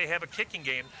know they have a kicking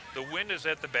game, the wind is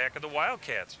at the back of the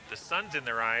Wildcats. The sun's in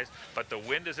their eyes, but the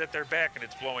wind is at their back, and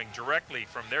it's blowing directly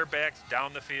from their backs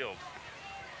down the field.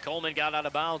 Coleman got out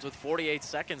of bounds with 48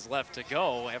 seconds left to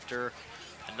go after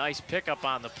a nice pickup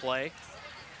on the play.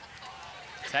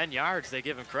 10 yards they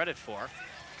give him credit for.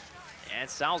 And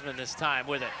Salzman this time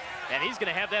with it. And he's going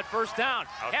to have that first down.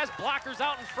 Has blockers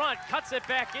out in front, cuts it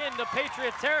back into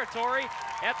Patriot territory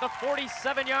at the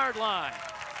 47-yard line.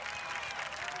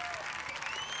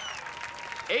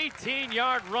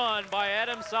 18-yard run by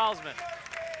Adam Salzman.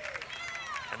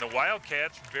 And the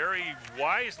Wildcats, very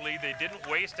wisely, they didn't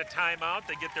waste a timeout.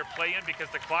 They get their play in because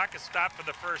the clock is stopped for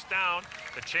the first down.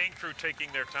 The chain crew taking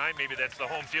their time. Maybe that's the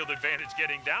home field advantage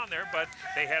getting down there, but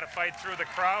they had to fight through the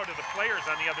crowd of the players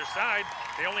on the other side.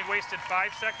 They only wasted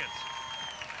 5 seconds.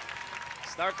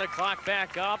 Start the clock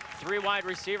back up. 3 wide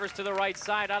receivers to the right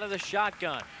side out of the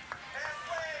shotgun.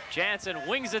 Jansen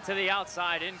wings it to the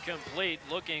outside, incomplete.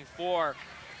 Looking for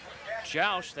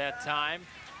Joust that time.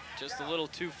 Just a little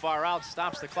too far out,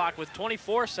 stops the clock with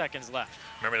 24 seconds left.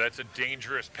 Remember, that's a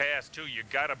dangerous pass, too. You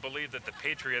got to believe that the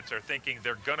Patriots are thinking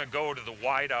they're going to go to the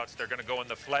wideouts. They're going to go in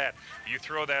the flat. You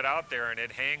throw that out there, and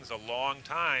it hangs a long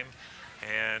time.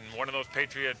 And one of those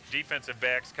Patriot defensive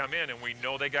backs come in, and we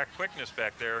know they got quickness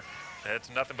back there. That's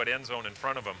nothing but end zone in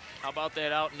front of them. How about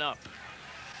that out and up?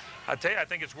 I tell you, I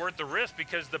think it's worth the risk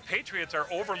because the Patriots are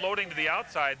overloading to the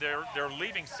outside. They're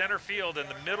leaving center field in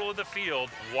the middle of the field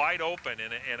wide open,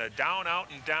 and a down, out,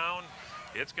 and down,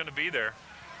 it's going to be there.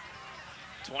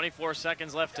 24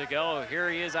 seconds left to go.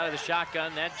 Here he is out of the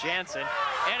shotgun, that Jansen,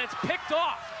 and it's picked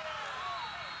off.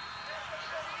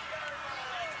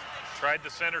 Tried the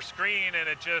center screen, and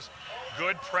it just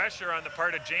good pressure on the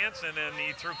part of Jansen, and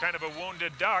he threw kind of a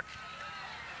wounded duck.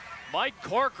 Mike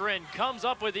Corcoran comes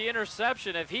up with the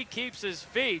interception. If he keeps his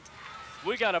feet,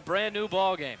 we got a brand new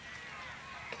ball game.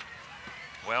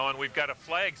 Well, and we've got a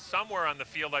flag somewhere on the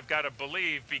field, I've got to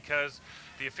believe, because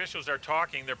the officials are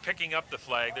talking. They're picking up the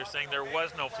flag. They're saying there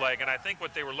was no flag. And I think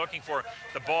what they were looking for,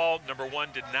 the ball, number one,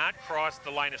 did not cross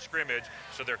the line of scrimmage,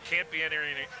 so there can't be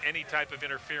any type of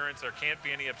interference. There can't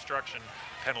be any obstruction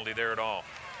penalty there at all.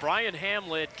 Brian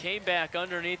Hamlet came back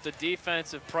underneath the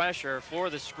defensive pressure for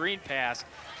the screen pass,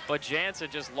 but Jansen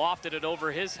just lofted it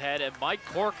over his head, and Mike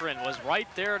Corcoran was right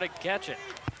there to catch it.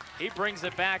 He brings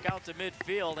it back out to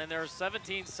midfield, and there's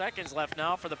 17 seconds left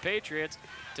now for the Patriots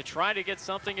to try to get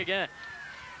something again.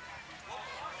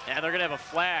 And they're going to have a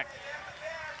flag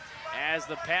as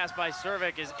the pass by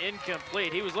Cervic is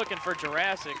incomplete. He was looking for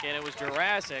Jurassic, and it was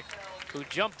Jurassic who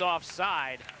jumped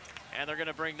offside. And they're going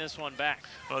to bring this one back.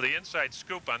 Well, the inside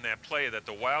scoop on that play that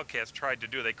the Wildcats tried to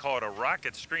do, they call it a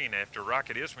rocket screen after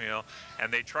Rocket Ismail, and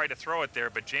they tried to throw it there,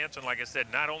 but Jansen, like I said,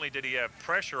 not only did he have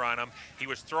pressure on him, he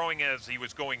was throwing as he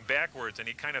was going backwards, and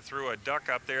he kind of threw a duck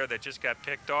up there that just got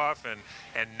picked off, and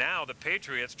now the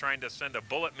Patriots trying to send a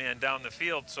bullet man down the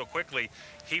field so quickly,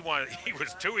 he was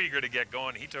too eager to get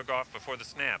going. He took off before the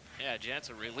snap. Yeah,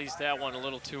 Jansen released that one a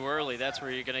little too early. That's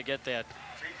where you're going to get that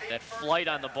flight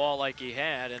on the ball like he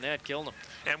had, and that killed him.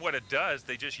 And what it does,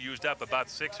 they just used up about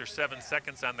 6 or 7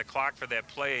 seconds on the clock for that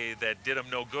play that did them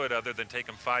no good other than take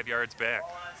them 5 yards back.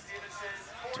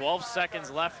 12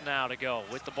 seconds left now to go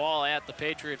with the ball at the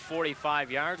Patriot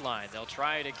 45-yard line. They'll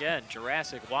try it again.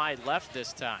 Jurassic wide left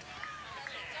this time.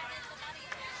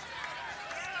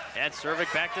 And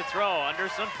Cervic back to throw under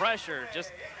some pressure.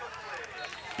 Just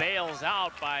bails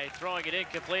out by throwing it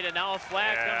incomplete, and now a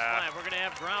flag comes flying. We're going to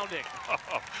have grounding.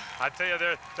 Oh, I tell you,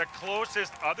 the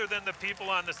closest, other than the people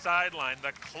on the sideline,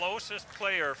 the closest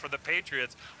player for the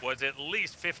Patriots was at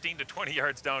least 15 to 20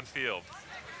 yards downfield.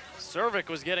 Cervic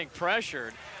was getting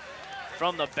pressured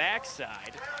from the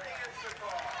backside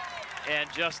and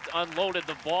just unloaded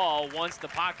the ball once the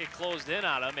pocket closed in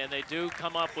on him, and they do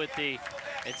come up with the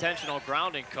intentional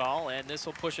grounding call, and this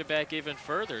will push it back even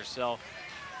further. So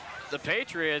the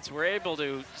Patriots were able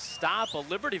to stop a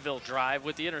Libertyville drive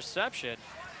with the interception,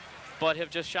 but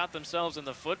have just shot themselves in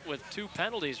the foot with 2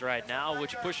 penalties right now,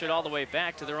 which push it all the way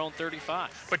back to their own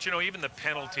 35. But, you know, even the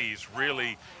penalties,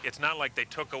 really, it's not like they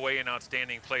took away an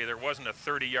outstanding play. There wasn't a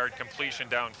 30-yard completion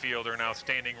downfield or an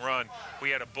outstanding run. We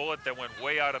had a bullet that went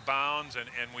way out of bounds, and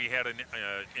we had an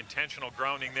intentional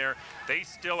grounding there. They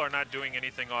still are not doing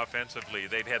anything offensively.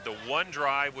 They've had the one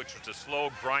drive, which was a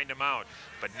slow grind them out.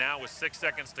 But now with 6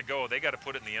 seconds to go, they got to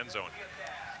put it in the end zone.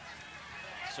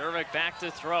 Cervic back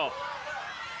to throw.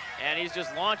 And he's just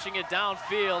launching it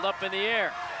downfield up in the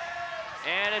air.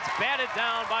 And it's batted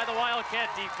down by the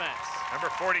Wildcat defense. Number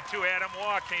 42, Adam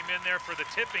Waugh, came in there for the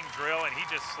tipping drill, and he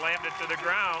just slammed it to the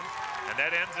ground. And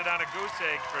that ends it on a goose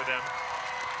egg for them.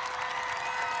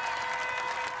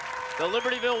 The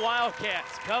Libertyville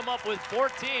Wildcats come up with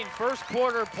 14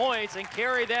 first-quarter points and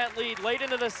carry that lead late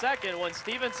into the second when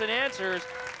Stevenson answers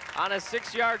on a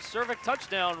 6-yard Cervic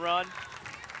touchdown run.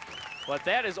 But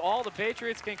that is all the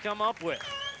Patriots can come up with.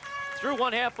 Through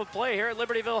one half of play here at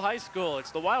Libertyville High School,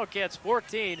 it's the Wildcats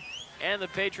 14 and the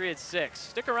Patriots 6.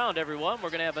 Stick around, everyone.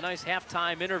 We're going to have a nice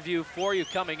halftime interview for you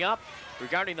coming up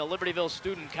regarding the Libertyville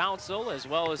Student Council as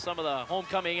well as some of the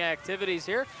homecoming activities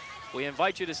here. We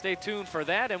invite you to stay tuned for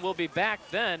that, and we'll be back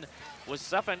then with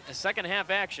second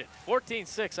half action.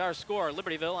 14-6 our score,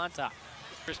 Libertyville on top.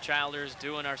 Chris Childers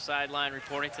doing our sideline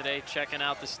reporting today, checking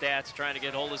out the stats, trying to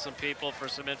get hold of some people for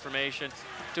some information.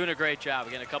 Doing a great job.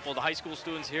 Again, a couple of the high school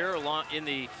students here along in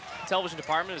the television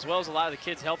department, as well as a lot of the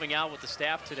kids helping out with the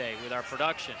staff today with our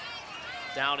production.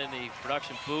 Down in the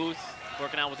production booth,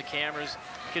 working out with the cameras.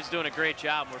 Kids doing a great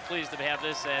job. We're pleased to have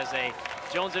this as a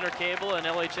Jones Intercable and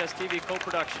LHS TV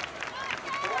co-production.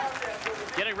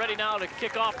 Getting ready now to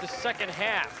kick off the second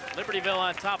half. Libertyville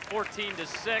on top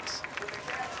 14-6.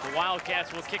 The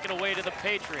Wildcats will kick it away to the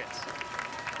Patriots.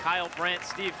 Kyle Brandt,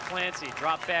 Steve Clancy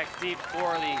drop back deep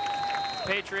for the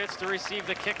Patriots to receive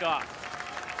the kickoff.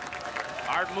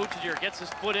 Art Mutiger gets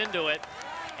his foot into it,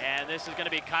 and this is going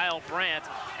to be Kyle Brandt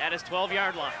at his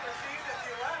 12-yard line.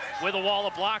 With a wall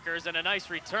of blockers and a nice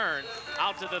return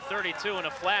out to the 32, and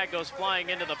a flag goes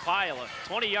flying into the pile. A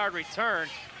 20-yard return,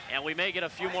 and we may get a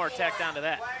few more tacked onto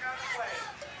that.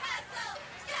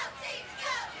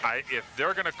 If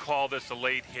they're going to call this a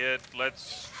late hit,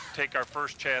 let's take our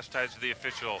first chastise to the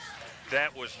official.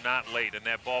 That was not late, and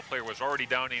that ball player was already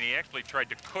down, and he actually tried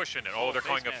to cushion it. Oh, they're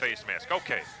calling a face mask.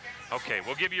 Okay,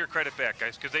 we'll give you your credit back,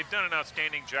 guys, because they've done an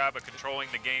outstanding job of controlling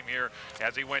the game here.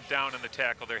 As he went down in the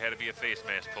tackle, there had to be a face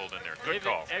mask pulled in there. Good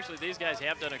call. Actually, these guys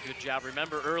have done a good job.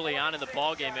 Remember early on in the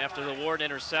ball game, after the Ward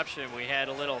interception, we had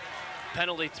a little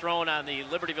penalty thrown on the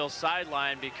Libertyville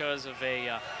sideline because of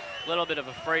a little bit of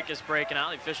a fracas breaking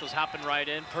out. The officials hopping right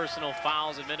in, personal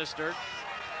fouls administered.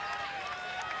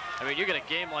 I mean, you get a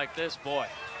game like this, boy,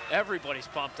 everybody's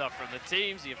pumped up from the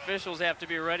teams. The officials have to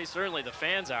be ready. Certainly the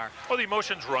fans are. Well, the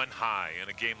emotions run high in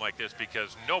a game like this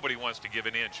because nobody wants to give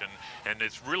an inch, and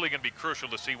it's really going to be crucial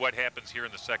to see what happens here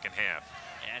in the second half.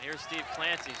 And here's Steve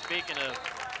Clancy. Speaking of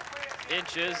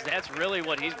inches, that's really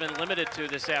what he's been limited to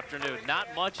this afternoon.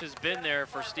 Not much has been there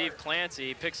for Steve Clancy.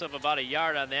 He picks up about a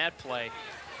yard on that play.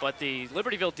 But the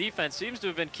Libertyville defense seems to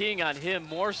have been keying on him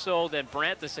more so than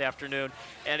Brandt this afternoon,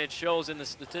 and it shows in the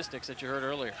statistics that you heard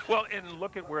earlier. Well, and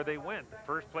look at where they went. The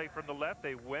first play from the left,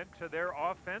 they went to their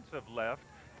offensive left.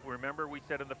 Remember, we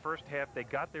said in the first half they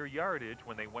got their yardage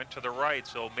when they went to the right,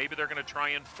 so maybe they're going to try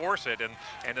and force it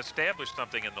and establish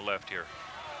something in the left here.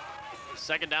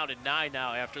 Second down and 9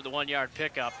 now after the 1-yard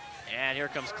pickup, and here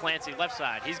comes Clancy left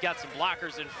side. He's got some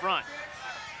blockers in front.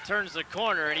 Turns the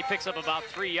corner, and he picks up about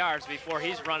 3 yards before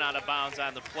he's run out of bounds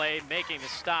on the play, making the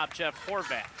stop, Jeff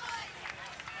Horvath.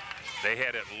 They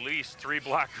had at least 3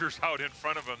 blockers out in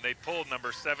front of them. They pulled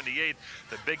number 78,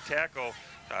 the big tackle,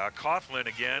 Coughlin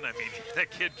again. I mean,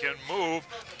 that kid can move.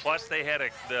 Plus, they had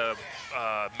the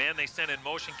man they sent in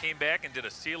motion came back and did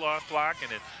a seal-off block,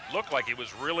 and it looked like it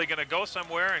was really going to go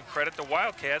somewhere, and credit the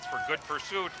Wildcats for good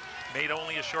pursuit. Made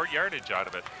only a short yardage out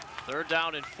of it. Third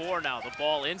down and 4 now. The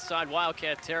ball inside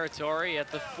Wildcat territory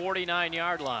at the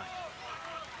 49-yard line.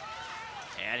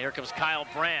 And here comes Kyle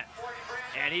Brandt.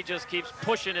 And he just keeps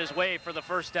pushing his way for the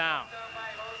first down.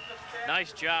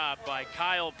 Nice job by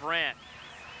Kyle Brandt.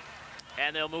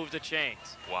 And they'll move the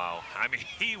chains. Wow, I mean,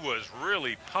 he was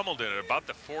really pummeled at about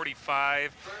the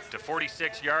 45 to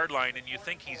 46-yard line, and you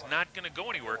think he's not going to go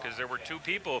anywhere because there were two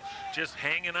people just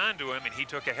hanging on to him, and he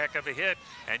took a heck of a hit,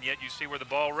 and yet you see where the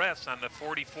ball rests on the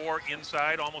 44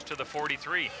 inside, almost to the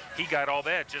 43. He got all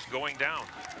that just going down.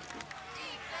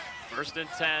 First and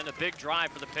 10, a big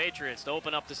drive for the Patriots to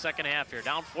open up the second half here.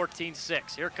 Down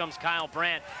 14-6. Here comes Kyle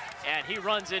Brandt, and he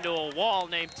runs into a wall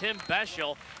named Tim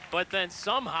Beschel, but then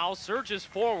somehow surges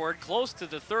forward close to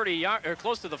the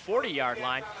 40-yard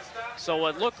line. So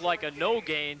what looked like a no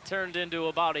gain turned into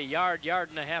about a yard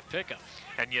and a half pickup.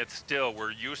 And yet still,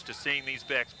 we're used to seeing these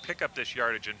backs pick up this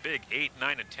yardage in big 8,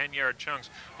 9, and 10-yard chunks.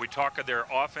 We talk of their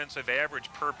offensive average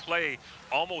per play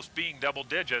almost being double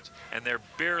digits, and they're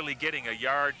barely getting a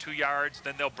yard, 2 yards,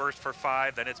 then they'll burst for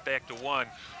 5, then it's back to 1.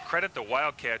 Credit the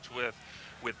Wildcats with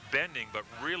bending, but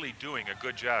really doing a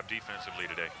good job defensively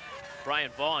today.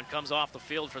 Brian Vaughn comes off the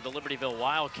field for the Libertyville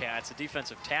Wildcats, a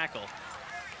defensive tackle,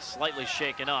 slightly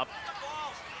shaken up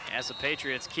as the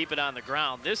Patriots keep it on the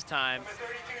ground. This time,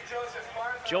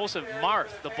 Joseph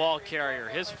Marth, the ball carrier,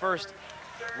 his first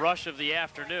rush of the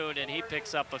afternoon, and he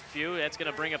picks up a few. That's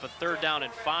going to bring up a third down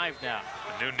and 5 now.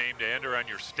 A new name to enter on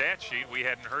your stat sheet. We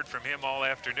hadn't heard from him all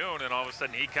afternoon, and all of a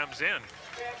sudden he comes in.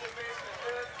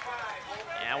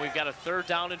 And we've got a third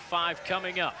down and 5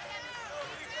 coming up.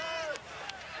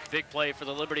 Big play for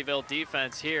the Libertyville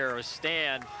defense here, a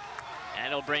stand, and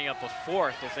it'll bring up a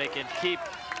 4th if they can keep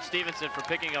Stevenson from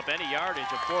picking up any yardage,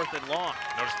 a 4th and long.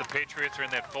 Notice the Patriots are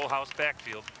in that full house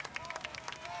backfield.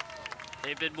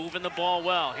 They've been moving the ball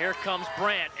well. Here comes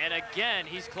Brandt, and again,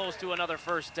 he's close to another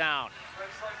first down.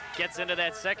 Gets into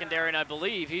that secondary, and I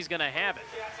believe he's going to have it.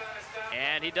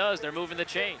 And he does. They're moving the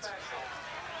chains.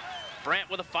 Brandt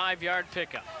with a 5-yard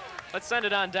pickup. Let's send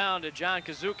it on down to John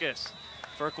Kazukis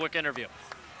for a quick interview.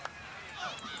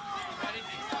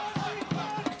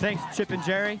 Thanks, Chip and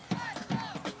Jerry.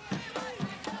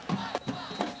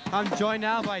 I'm joined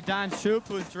now by Don Shoup,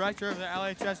 who is director of the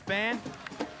LHS band.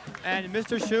 And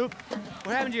Mr. Shoup,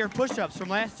 what happened to your push-ups from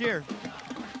last year?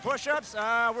 Push-ups?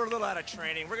 We're a little out of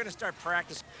training. We're going to start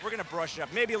practice. We're going to brush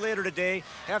up. Maybe later today,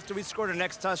 after we score the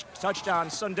next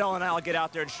touchdown, Sundell and I will get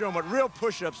out there and show them what real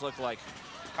push-ups look like.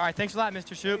 All right, thanks a lot,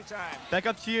 Mr. Shoup. Anytime. Back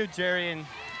up to you, Jerry and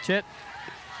Chip.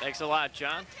 Thanks a lot,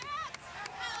 John.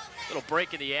 Little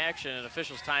break in the action, and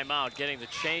officials timeout, getting the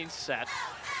chains set.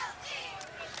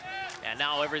 And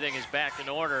now everything is back in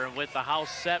order, and with the house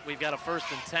set, we've got a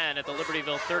 1st and 10 at the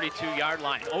Libertyville 32-yard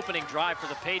line. Opening drive for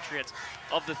the Patriots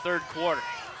of the third quarter.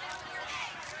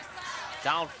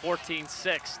 Down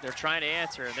 14-6, they're trying to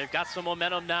answer, and they've got some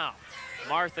momentum now.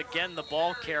 Marth, again, the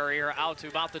ball carrier, out to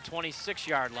about the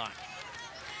 26-yard line.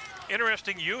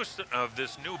 Interesting use of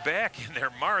this new back in their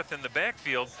Marth in the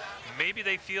backfield. Maybe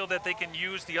they feel that they can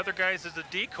use the other guys as a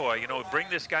decoy, you know, bring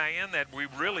this guy in that we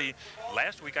really,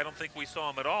 last week I don't think we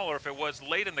saw him at all, or if it was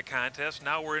late in the contest,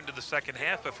 now we're into the second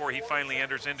half before he finally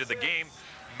enters into the game.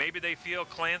 Maybe they feel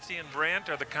Clancy and Brandt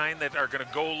are the kind that are going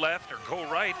to go left or go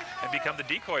right and become the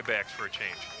decoy backs for a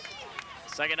change.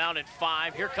 Second down and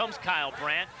 5. Here comes Kyle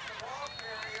Brandt.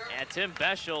 And Tim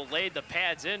Beschel laid the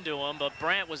pads into him, but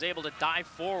Brandt was able to dive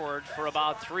forward for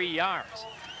about 3 yards.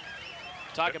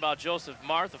 Talk about Joseph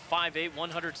Marth, a 5'8",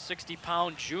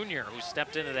 160-pound junior who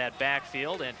stepped into that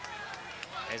backfield and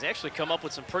has actually come up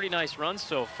with some pretty nice runs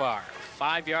so far. A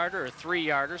 5-yarder, a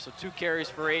 3-yarder, so 2 carries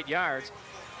for 8 yards.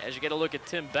 As you get a look at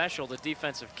Tim Beschel, the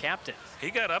defensive captain.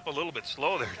 He got up a little bit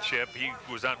slow there, Chip. He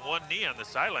was on one knee on the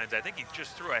sidelines. I think he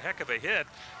just threw a heck of a hit,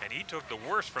 and he took the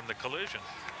worst from the collision.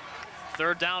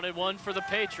 Third down and 1 for the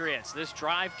Patriots. This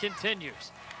drive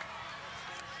continues.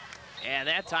 And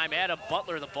that time, Adam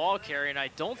Butler, the ball carrier, and I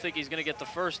don't think he's going to get the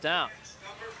first down.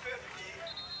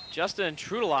 Justin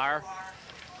Trudelar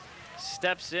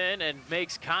steps in and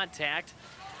makes contact,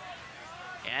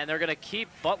 and they're going to keep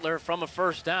Butler from a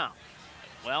first down.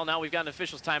 Well, now we've got an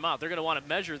official's timeout. They're going to want to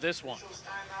measure this one.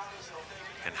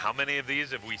 And how many of these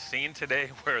have we seen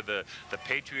today where the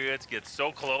Patriots get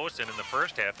so close, and in the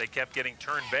first half they kept getting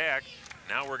turned back?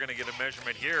 Now we're going to get a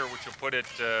measurement here, which will put it,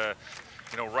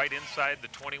 you know, right inside the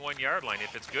 21-yard line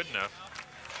if it's good enough.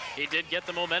 He did get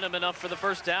the momentum enough for the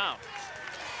first down.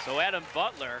 So Adam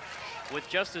Butler, with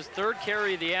just his 3rd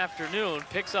carry of the afternoon,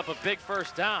 picks up a big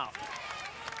first down.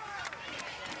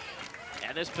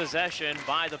 And this possession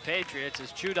by the Patriots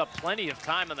has chewed up plenty of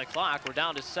time on the clock. We're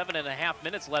down to 7.5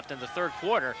 minutes left in the third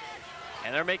quarter.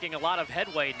 And they're making a lot of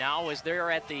headway now as they're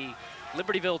at the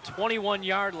Libertyville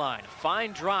 21-yard line.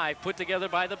 Fine drive put together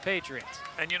by the Patriots.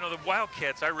 And you know, the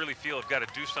Wildcats, I really feel, have got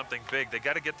to do something big. They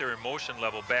got to get their emotion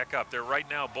level back up. They're right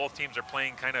now, both teams are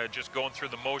playing kind of just going through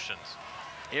the motions.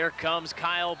 Here comes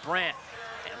Kyle Brandt.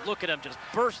 And look at him just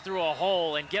burst through a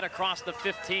hole and get across the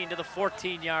 15 to the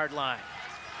 14-yard line.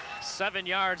 7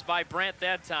 yards by Brandt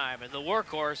that time. And the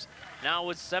workhorse now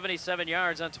with 77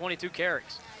 yards on 22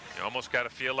 carries. You almost got to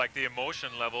feel like the emotion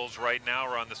levels right now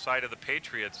are on the side of the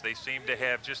Patriots. They seem to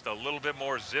have just a little bit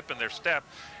more zip in their step.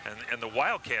 And the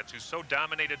Wildcats, who so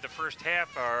dominated the first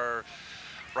half, are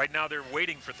right now they're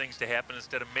waiting for things to happen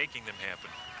instead of making them happen.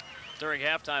 During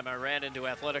halftime, I ran into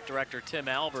athletic director Tim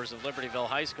Albers of Libertyville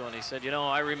High School, and he said, you know,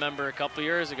 I remember a couple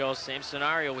years ago, same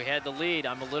scenario, we had the lead.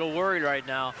 I'm a little worried right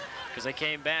now because they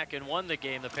came back and won the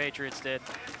game, the Patriots did.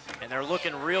 And they're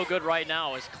looking real good right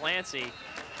now as Clancy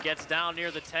gets down near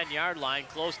the 10-yard line,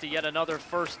 close to yet another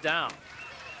first down.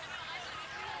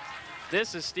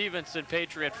 This is Stevenson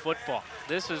Patriot football.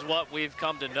 This is what we've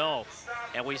come to know,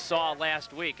 and we saw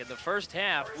last week. In the first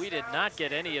half, we did not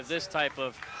get any of this type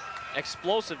of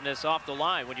explosiveness off the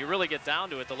line. When you really get down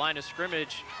to it, the line of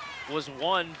scrimmage was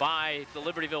won by the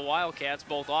Libertyville Wildcats,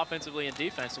 both offensively and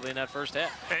defensively in that first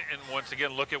half. And once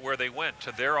again, look at where they went,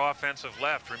 to their offensive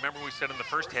left. Remember we said in the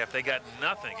first half they got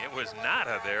nothing. It was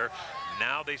nada there.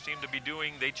 Now they seem to be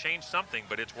doing, they changed something,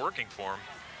 but it's working for them.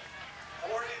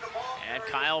 And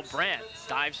Kyle Brandt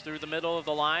dives through the middle of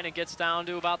the line and gets down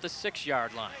to about the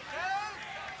 6-yard line.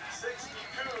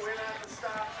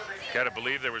 Got to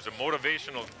believe there was a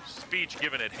motivational speech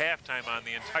given at halftime on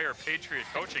the entire Patriot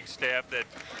coaching staff that,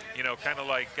 you know, kind of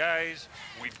like, guys,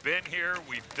 we've been here,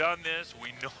 we've done this,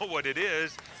 we know what it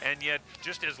is, and yet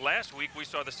just as last week we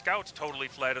saw the Scouts totally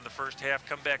flat in the first half,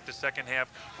 come back to second half.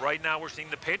 Right now we're seeing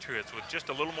the Patriots with just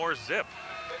a little more zip.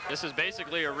 This is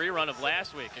basically a rerun of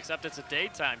last week, except it's a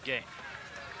daytime game.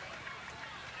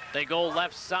 They go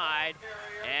left side,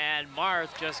 and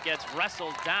Marth just gets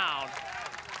wrestled down,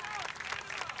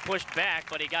 pushed back,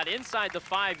 but he got inside the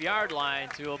 5-yard line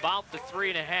to about the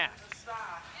 3.5.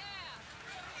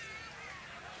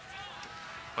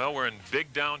 Well, we're in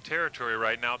big down territory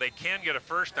right now. They can get a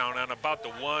first down on about the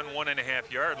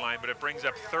 1.5 yard line, but it brings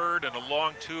up third and a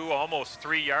long 2, almost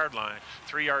 3-yard line.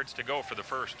 3 yards to go for the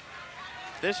first.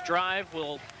 This drive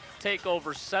will take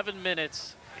over 7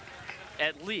 minutes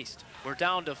at least. We're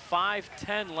down to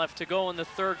 5:10 left to go in the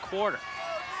third quarter.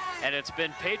 And it's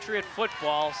been Patriot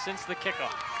football since the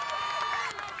kickoff.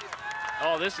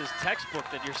 Oh, this is textbook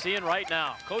that you're seeing right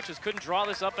now. Coaches couldn't draw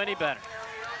this up any better.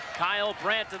 Kyle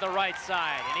Brandt to the right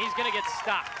side, and he's going to get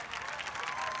stopped.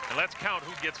 And let's count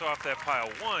who gets off that pile.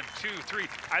 1, 2, 3,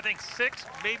 I think 6,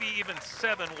 maybe even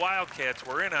 7 Wildcats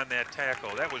were in on that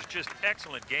tackle. That was just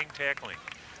excellent game tackling.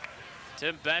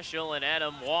 Tim Beschel and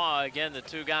Adam Waugh, again, the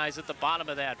two guys at the bottom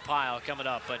of that pile coming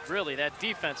up. But really, that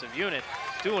defensive unit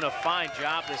doing a fine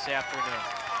job this afternoon.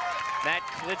 Matt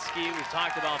Klitsky, we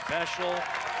talked about Beschel,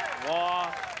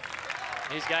 Waugh.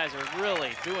 These guys are really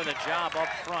doing the job up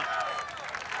front.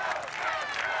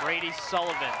 Brady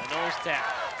Sullivan, the nose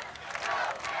tackle.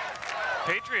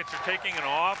 Patriots are taking an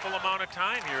awful amount of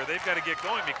time here. They've got to get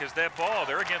going because that ball,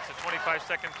 they're against the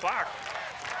 25-second clock.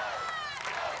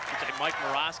 Mike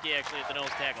Morosky actually at the nose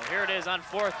tackle. Here it is on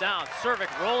 4th down. Cervic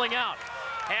rolling out.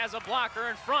 Has a blocker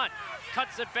in front.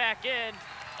 Cuts it back in.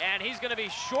 And he's going to be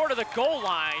short of the goal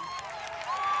line.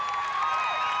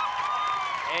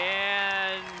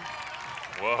 And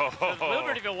whoa. The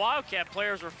Libertyville Wildcat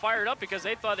players were fired up because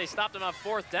they thought they stopped him on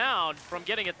 4th down from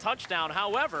getting a touchdown.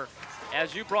 However,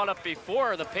 as you brought up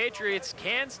before, the Patriots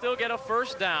can still get a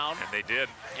first down. And they did.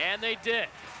 And they did.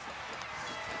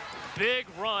 Big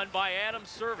run by Adam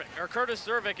Cervic, or Curtis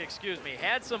Cervic, excuse me.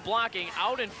 Had some blocking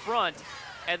out in front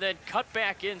and then cut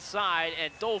back inside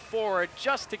and dove forward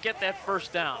just to get that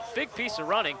first down. Big piece of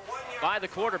running by the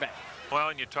quarterback. Well,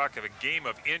 and you talk of a game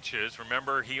of inches.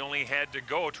 Remember, he only had to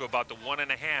go to about the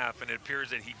 1.5, and it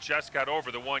appears that he just got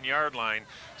over the 1-yard line.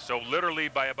 So literally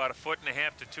by about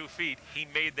 1.5 to 2 feet, he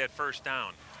made that first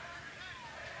down.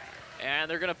 And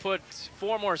they're going to put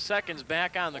 4 more seconds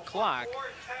back on the clock.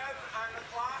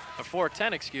 Or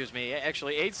 4:10, excuse me,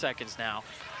 actually 8 seconds now.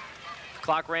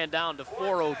 Clock ran down to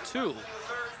 4:02.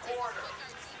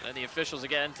 And the officials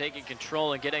again taking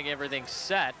control and getting everything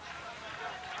set.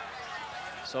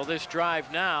 So this drive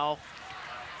now.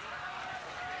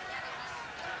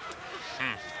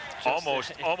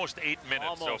 Almost 8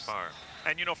 minutes so far.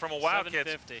 And you know, from a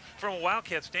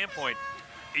Wildcat standpoint,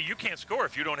 you can't score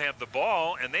if you don't have the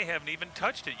ball, and they haven't even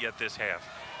touched it yet this half.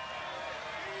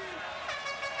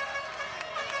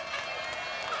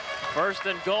 First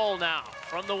and goal now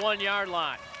from the 1-yard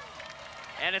line.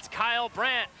 And it's Kyle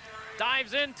Brandt.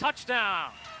 Dives in,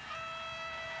 touchdown.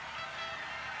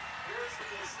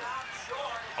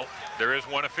 Oh, there is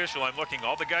one official. I'm looking.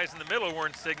 All the guys in the middle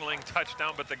weren't signaling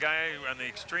touchdown, but the guy on the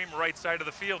extreme right side of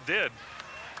the field did.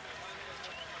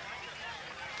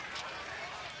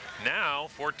 Now,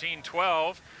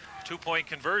 14-12, two-point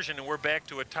conversion, and we're back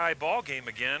to a tie ball game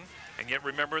again. And yet,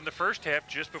 remember in the first half,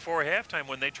 just before halftime,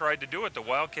 when they tried to do it, the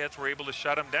Wildcats were able to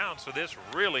shut them down. So this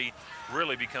really,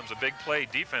 really becomes a big play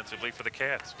defensively for the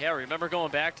Cats. Yeah, remember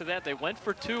going back to that? They went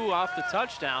for 2 off the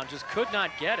touchdown, just could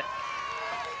not get it.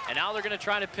 And now they're going to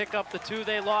try to pick up the 2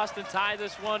 they lost and tie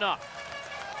this one up.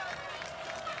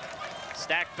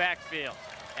 Stacked backfield,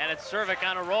 and it's Cervic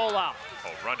on a rollout.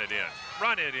 Oh, run it in.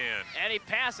 Run it in. And he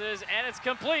passes, and it's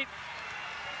complete.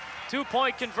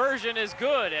 Two-point conversion is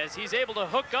good as he's able to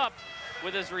hook up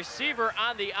with his receiver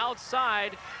on the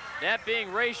outside, that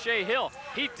being Ray Shea Hill.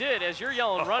 He did, as you're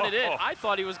yelling, run it in. I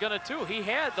thought he was going to too. He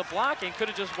had the blocking, could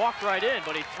have just walked right in,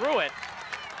 but he threw it.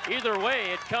 Either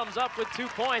way, it comes up with 2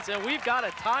 points, and we've got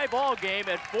a tie ball game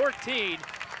at 14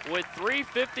 with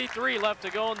 3:53 left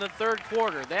to go in the third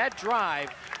quarter. That drive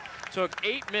took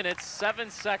 8 minutes, 7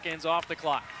 seconds off the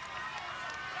clock.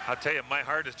 I'll tell you, my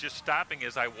heart is just stopping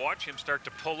as I watch him start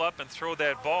to pull up and throw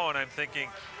that ball, and I'm thinking,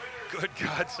 good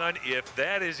God, son, if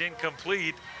that is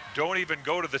incomplete, don't even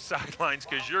go to the sidelines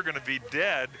because you're going to be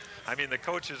dead. I mean, the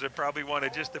coaches would probably want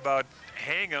to just about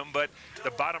hang him, but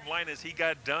the bottom line is he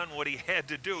got done what he had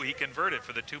to do. He converted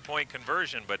for the two-point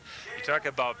conversion, but you talk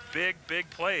about big, big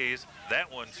plays,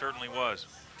 that one certainly was.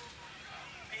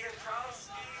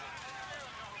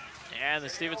 And the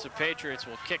Stevenson Patriots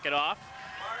will kick it off.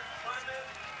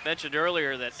 Mentioned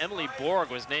earlier that Emily Borg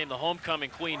was named the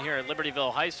homecoming queen here at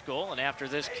Libertyville High School, and after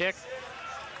this kick,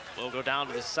 we'll go down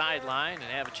to the sideline and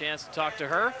have a chance to talk to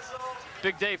her.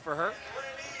 Big day for her.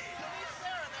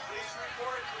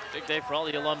 Big day for all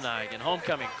the alumni. Again,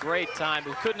 homecoming, great time.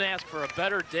 We couldn't ask for a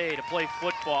better day to play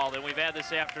football than we've had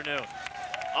this afternoon.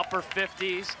 Upper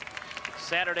 50s,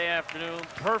 Saturday afternoon,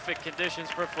 perfect conditions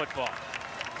for football.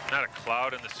 Not a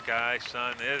cloud in the sky,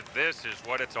 son. This is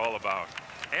what it's all about.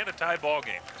 And a tie ball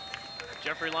game.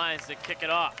 Jeffrey Lyons to kick it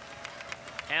off.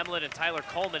 Hamlin and Tyler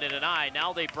Coleman in an eye.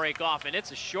 Now they break off, and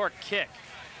it's a short kick.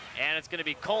 And it's going to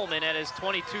be Coleman at his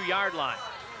 22-yard line.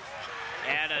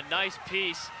 And a nice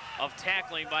piece of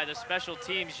tackling by the special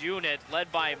teams unit led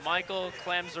by Michael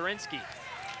Klamzerinski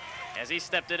as he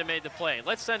stepped in and made the play.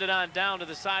 Let's send it on down to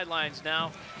the sidelines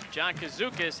now. John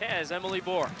Kazukis has Emily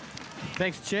Borg.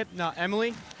 Thanks, Chip. Now,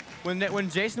 Emily, when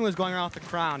Jason was going around with the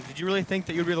crown, did you really think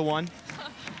that you'd be the one?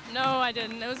 No, I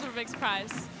didn't. It was a big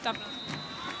surprise, definitely.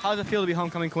 How does it feel to be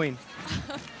homecoming queen?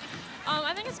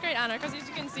 I think it's a great honor because as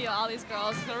you can see, all these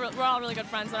girls, we're all really good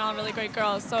friends and all really great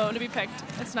girls, so to be picked,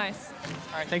 it's nice.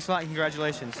 All right, thanks a lot and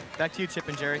congratulations. Back to you, Chip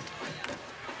and Jerry.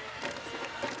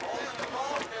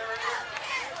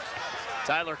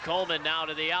 Tyler Coleman now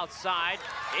to the outside,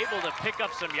 able to pick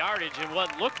up some yardage in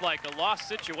what looked like a lost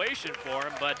situation for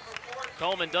him, but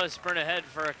Coleman does sprint ahead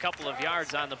for a couple of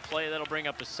yards on the play. That'll bring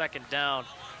up a 2nd down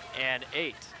and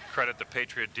 8. Credit the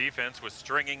Patriot defense with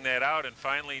stringing that out, and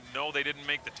finally, no, they didn't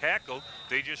make the tackle.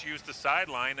 They just used the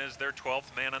sideline as their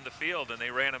 12th man on the field, and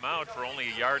they ran him out for only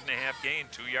a 1.5 yard gain,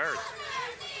 2 yards.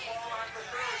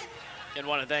 And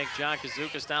want to thank John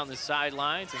Kazukis down the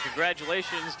sidelines, and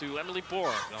congratulations to Emily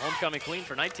Borg, the homecoming queen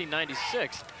for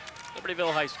 1996,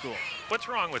 Libertyville High School. What's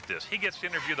wrong with this? He gets to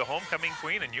interview the homecoming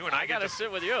queen, and you and I got to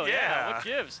sit with you. Yeah, what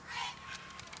gives?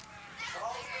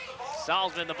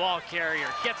 Salzman, the ball carrier,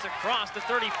 gets across to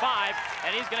 35,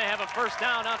 and he's going to have a 1st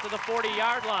down out to the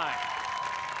 40-yard line.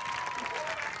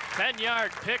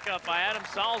 10-yard pickup by Adam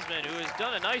Salzman, who has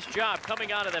done a nice job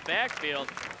coming out of the backfield.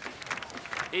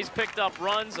 He's picked up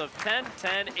runs of 10,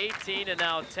 10, 18, and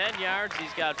now 10 yards.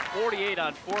 He's got 48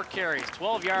 on 4 carries,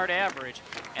 12-yard average,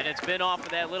 and it's been off of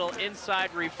that little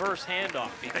inside reverse handoff.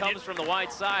 He comes from the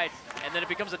wide side, and then it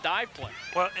becomes a dive play.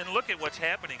 Well, and look at what's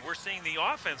happening. We're seeing the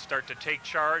offense start to take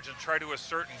charge and try to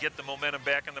assert and get the momentum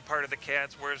back on the part of the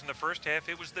Cats, whereas in the first half,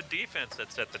 it was the defense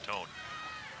that set the tone.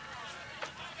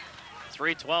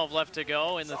 3:12 left to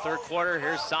go in the third quarter.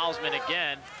 Here's Salzman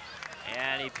again.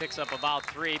 And he picks up about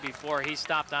 3 before he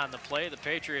stopped on the play. The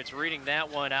Patriots reading that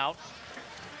one out.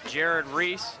 Jared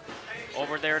Reese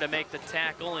over there to make the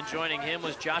tackle, and joining him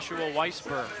was Joshua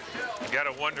Weisberg. You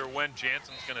got to wonder when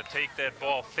Jansen's going to take that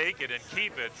ball, fake it, and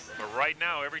keep it. But right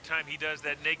now, every time he does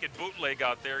that naked bootleg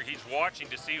out there, he's watching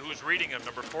to see who's reading him.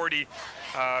 Number 40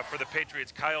 for the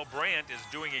Patriots, Kyle Brandt, is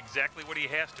doing exactly what he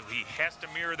has to. He has to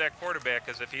mirror that quarterback,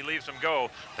 because if he leaves him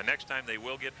go, the next time they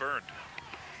will get burned.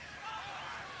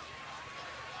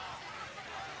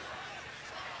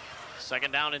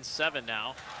 2nd down and 7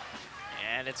 now.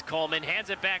 And it's Coleman, hands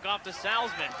it back off to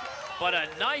Salzman. But a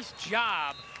nice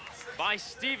job by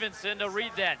Stevenson to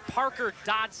read that. Parker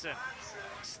Dodson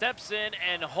steps in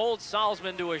and holds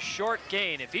Salzman to a short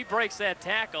gain. If he breaks that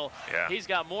tackle, he's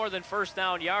got more than first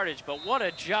down yardage. But what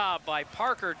a job by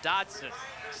Parker Dodson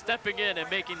stepping in and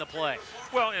making the play.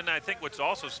 Well, and I think what's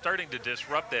also starting to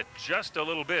disrupt that just a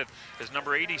little bit is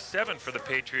number 87 for the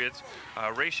Patriots,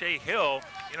 Rashay Hill.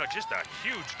 You know, just a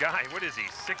huge guy. What is he,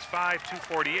 6'5",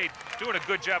 248, doing a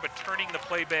good job of turning the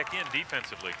play back in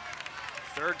defensively.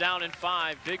 3rd down and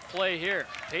 5, big play here.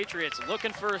 Patriots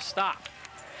looking for a stop.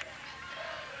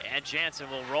 And Jansen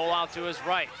will roll out to his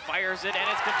right, fires it, and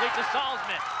it's complete to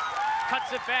Salzman.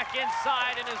 Cuts it back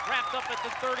inside and is wrapped up at the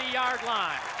 30-yard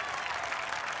line.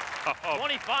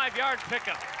 25-yard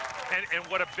pickup. And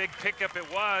what a big pickup it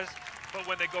was. But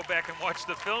when they go back and watch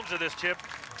the films of this, Chip,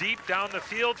 deep down the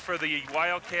field for the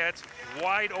Wildcats,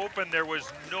 wide open, there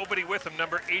was nobody with him.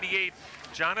 Number 88,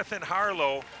 Jonathan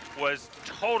Harlow, was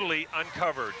totally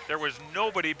uncovered. There was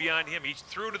nobody beyond him. He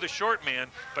threw to the short man,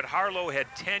 but Harlow had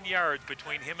 10 yards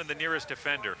between him and the nearest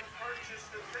defender.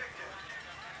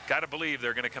 Got to believe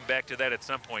they're going to come back to that at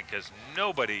some point, because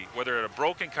nobody, whether at a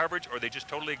broken coverage or they just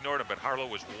totally ignored him, but Harlow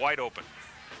was wide open.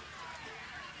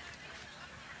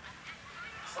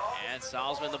 And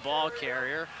Salzman, the ball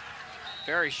carrier.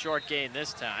 Very short gain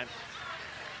this time.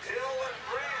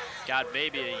 Got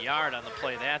maybe a yard on the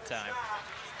play that time.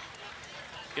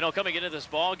 You know, coming into this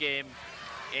ball game,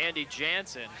 Andy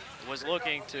Jansen was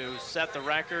looking to set the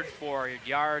record for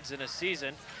yards in a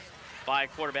season by a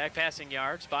quarterback, passing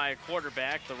yards by a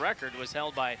quarterback. The record was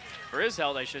held by, or is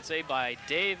held, I should say, by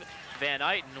Dave Van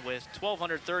Eyten with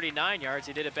 1,239 yards.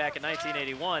 He did it back in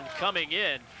 1981. Coming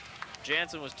in,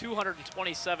 Jansen was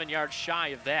 227 yards shy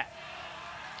of that.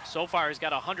 So far, he's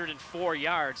got 104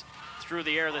 yards through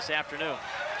the air this afternoon.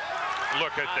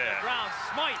 Look at that. The ground,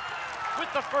 Smythe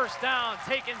with the first down,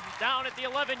 taken down at the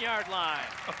 11-yard line.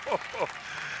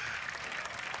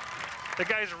 The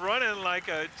guy's running like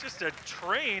just a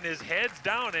train. His head's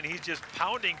down, and he's just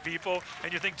pounding people.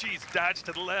 And you think, geez, dodge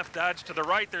to the left, dodge to the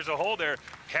right. There's a hole there.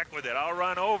 Heck with it. I'll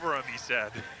run over him, he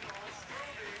said.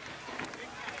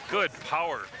 Good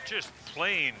power, just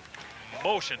plain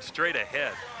motion straight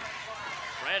ahead.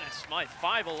 Brandon Smythe,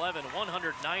 5'11",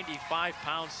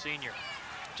 195-pound senior.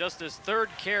 Just his 3rd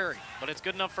carry, but it's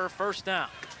good enough for a first down.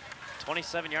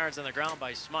 27 yards on the ground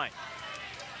by Smythe.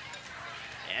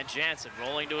 And Jansen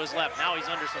rolling to his left. Now he's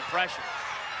under some pressure.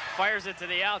 Fires it to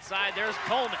the outside. There's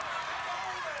Coleman.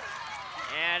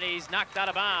 And he's knocked out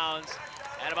of bounds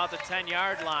at about the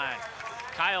 10-yard line.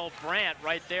 Kyle Brandt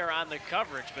right there on the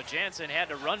coverage, but Jansen had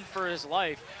to run for his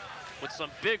life with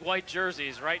some big white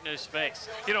jerseys right in his face.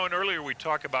 You know, and earlier we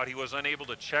talked about he was unable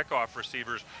to check off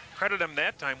receivers. Credit him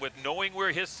that time with knowing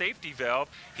where his safety valve.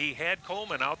 He had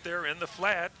Coleman out there in the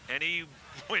flat, and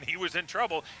when he was in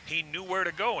trouble, he knew where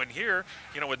to go. And here,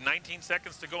 you know, with 19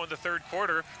 seconds to go in the 3rd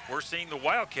quarter, we're seeing the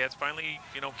Wildcats finally,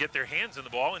 you know, get their hands in the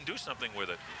ball and do something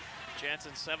with it.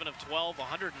 Jansen 7 of 12,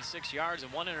 106 yards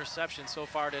and 1 interception so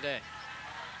far today.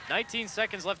 19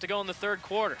 seconds left to go in the 3rd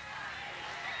quarter.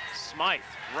 Smythe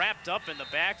wrapped up in the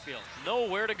backfield,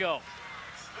 nowhere to go.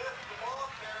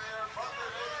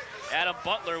 Adam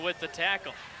Butler with the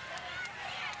tackle.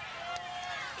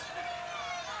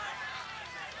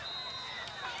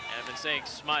 And I've been saying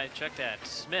Smythe, check that,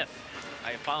 Smith.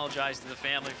 I apologize to the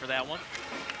family for that one.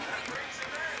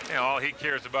 Yeah, all he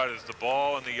cares about is the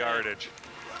ball and the yardage.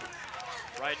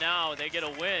 Right now, they get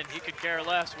a win. He could care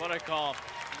less what I call.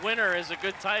 Winner is a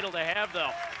good title to have,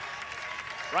 though.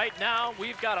 Right now,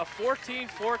 we've got a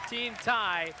 14-14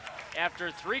 tie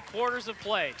after 3 quarters of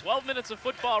play. 12 minutes of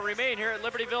football remain here at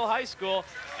Libertyville High School,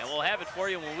 and we'll have it for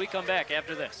you when we come back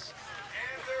after this.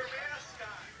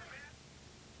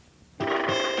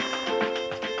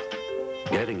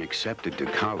 Getting accepted to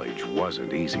college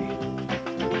wasn't easy,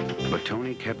 but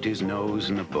Tony kept his nose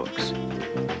in the books,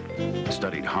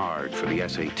 studied hard for the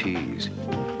SATs,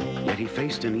 yet he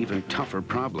faced an even tougher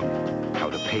problem: how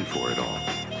to pay for it all.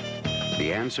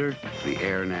 The answer? The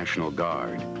Air National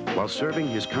Guard. While serving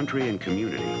his country and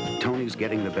community, Tony's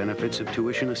getting the benefits of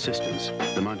tuition assistance,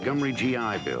 the Montgomery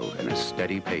GI Bill, and a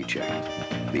steady paycheck.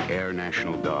 The Air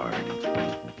National Guard.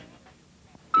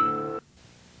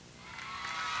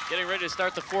 Getting ready to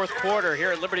start the 4th quarter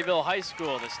here at Libertyville High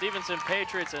School. The Stevenson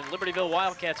Patriots and Libertyville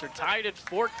Wildcats are tied at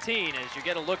 14 as you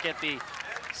get a look at the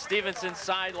Stevenson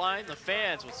sideline. The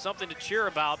fans with something to cheer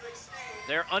about.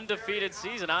 Their undefeated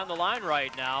season on the line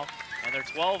right now, and they're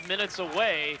 12 minutes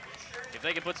away, if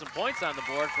they can put some points on the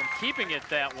board, from keeping it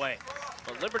that way.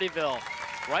 But Libertyville,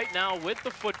 right now with the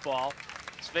football,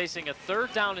 is facing a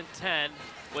 3rd down and 10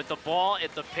 with the ball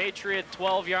at the Patriot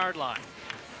 12-yard line.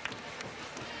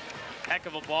 heck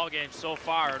of a ball game so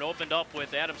far. It opened up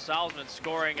with Adam Salzman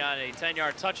scoring on a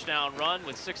 10-yard touchdown run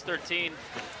with 6:13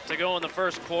 to go in the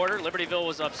first quarter. Libertyville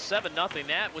was up 7-0.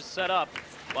 That was set up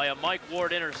by a Mike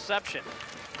Ward interception.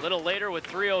 A little later, with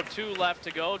 3:02 left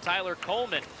to go, Tyler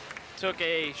Coleman took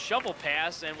a shovel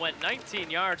pass and went 19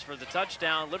 yards for the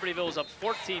touchdown. Libertyville was up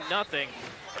 14-0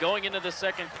 going into the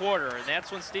second quarter, and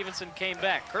that's when Stevenson came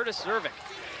back. Curtis Zervik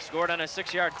scored on a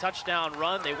 6-yard touchdown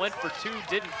run. They went for 2,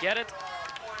 didn't get it,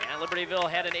 and Libertyville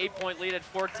had an 8-point lead at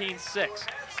 14-6.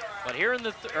 But here in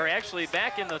the, actually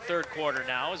back in the third quarter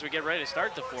now, as we get ready to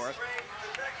start the fourth,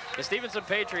 the Stevenson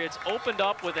Patriots opened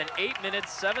up with an 8-minute,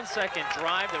 7-second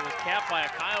drive that was capped by a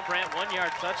Kyle Brandt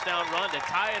 1-yard touchdown run to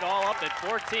tie it all up at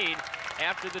 14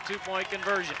 after the 2-point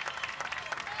conversion.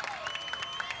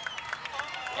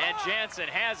 And Jansen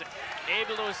has it,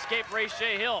 able to escape Ray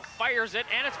Shea Hill, fires it,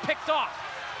 and it's picked off.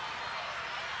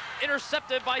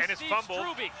 Intercepted by Steve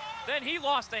Strube. Then he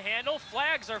lost the handle,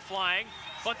 flags are flying,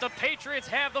 but the Patriots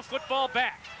have the football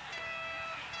back.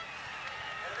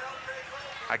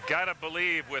 I gotta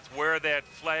believe with where that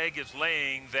flag is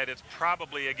laying that it's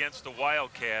probably against the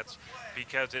Wildcats,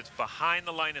 because it's behind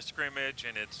the line of scrimmage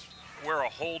and it's where a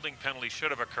holding penalty should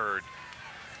have occurred.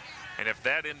 And if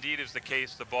that indeed is the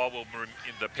case, the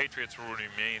Patriots will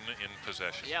remain in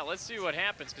possession. Yeah, let's see what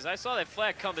happens, because I saw that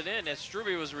flag coming in as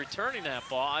Strube was returning that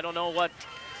ball. I don't know what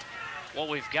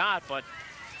we've got, but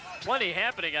plenty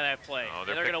happening on that play. Oh, and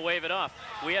they're going to wave it off.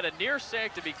 We had a near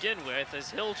sack to begin with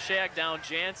as Hill shagged down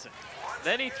Jansen.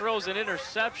 Then he throws an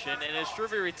interception, and as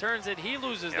Strube returns it, he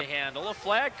loses the handle. A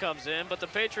flag comes in, but the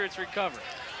Patriots recover.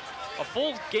 A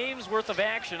full game's worth of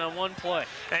action on one play.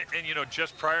 And you know,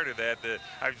 just prior to that,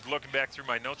 I was looking back through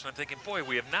my notes, and I'm thinking, boy,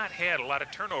 we have not had a lot of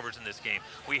turnovers in this game.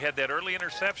 We had that early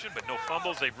interception, but no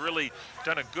fumbles. They've really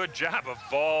done a good job of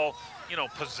ball,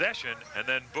 possession, and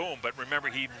then boom. But remember,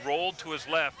 he rolled to his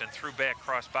left and threw back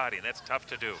cross-body, and that's tough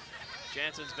to do.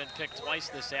 Jansen's been picked twice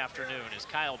this afternoon as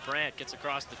Kyle Brandt gets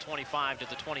across the 25 to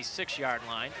the 26-yard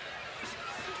line.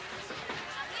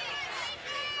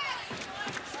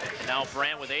 And now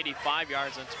Brandt with 85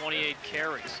 yards on 28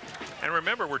 carries. And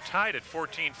remember, we're tied at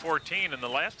 14-14, and the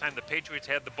last time the Patriots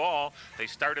had the ball, they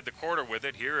started the quarter with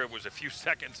it. Here it was a few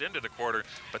seconds into the quarter,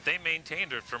 but they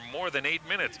maintained it for more than 8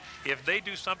 minutes. If they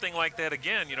do something like that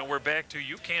again, we're back to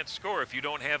you can't score if you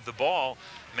don't have the ball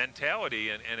mentality,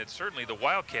 and it's certainly the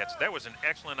Wildcats. That was an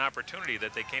excellent opportunity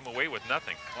that they came away with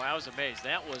nothing. Well, I was amazed.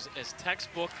 That was as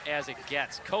textbook as it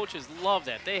gets. Coaches love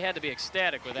that. They had to be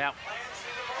ecstatic with that one.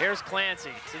 Here's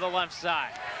Clancy to the left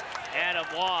side. Adam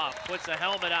Waugh puts a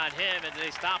helmet on him, and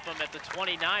they stop him at the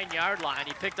 29-yard line.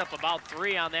 He picked up about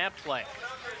 3 on that play.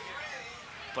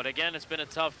 But again, it's been a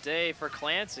tough day for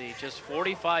Clancy. Just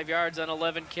 45 yards on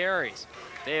 11 carries.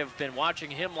 They have been watching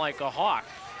him like a hawk.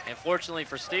 And fortunately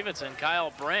for Stevenson,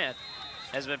 Kyle Brandt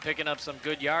has been picking up some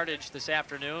good yardage this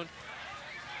afternoon.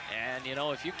 And,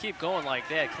 if you keep going like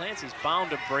that, Clancy's bound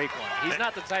to break one. He's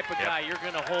not the type of guy you're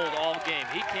going to hold all game.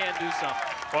 He can do something.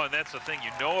 Well, and that's the thing.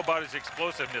 You know about his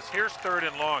explosiveness. Here's 3rd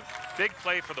and long. Big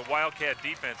play for the Wildcat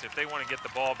defense if they want to get the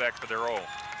ball back for their own.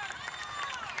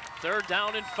 3rd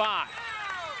down and 5.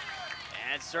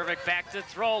 And Zervik back to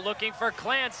throw, looking for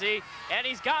Clancy, and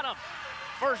he's got him.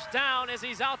 First down as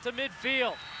he's out to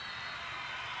midfield.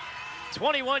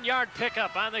 21-yard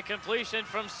pickup on the completion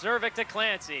from Zervik to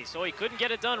Clancy. So he couldn't get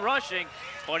it done rushing,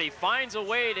 but he finds a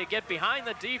way to get behind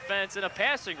the defense in a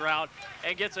passing route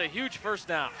and gets a huge first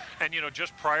down. And,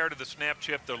 just prior to the snap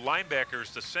chip, the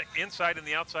linebackers, the inside and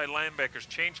the outside linebackers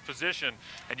changed position.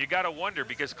 And you got to wonder,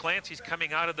 because Clancy's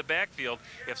coming out of the backfield,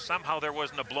 if somehow there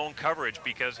wasn't a blown coverage,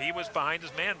 because he was behind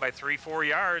his man by 3-4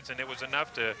 yards, and it was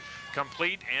enough to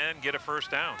complete and get a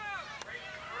first down.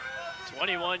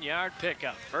 21-yard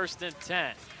pickup, 1st and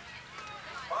 10.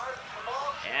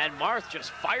 And Marth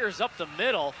just fires up the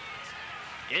middle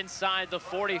inside the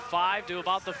 45 to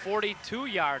about the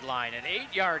 42-yard line, an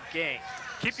 8-yard gain.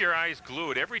 Keep your eyes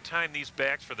glued every time these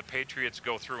backs for the Patriots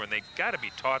go through, and they've got to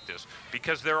be taught this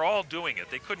because they're all doing it.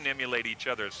 They couldn't emulate each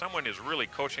other. Someone is really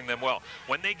coaching them well.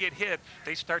 When they get hit,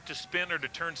 they start to spin or to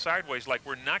turn sideways like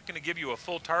we're not going to give you a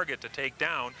full target to take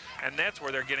down, and that's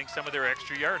where they're getting some of their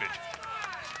extra yardage.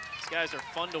 Guys are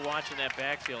fun to watch in that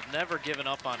backfield, never giving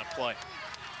up on a play.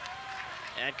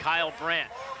 And Kyle Brandt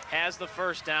has the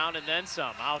first down and then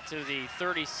some, out to the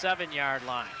 37-yard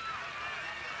line.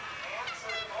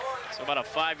 So about a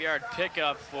 5-yard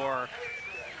pickup for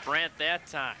Brandt that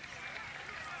time.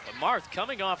 But Marth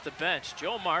coming off the bench.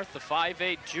 Joe Marth, the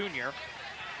 5'8 junior,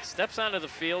 steps onto the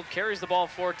field, carries the ball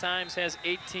 4 times, has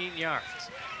 18 yards.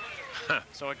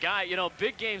 So a guy,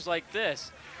 big games like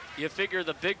this, You figure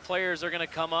the big players are going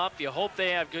to come up. You hope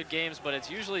they have good games, but it's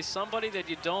usually somebody that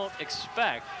you don't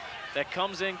expect that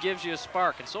comes in, gives you a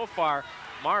spark. And so far,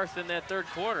 Marth in that third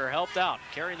quarter helped out,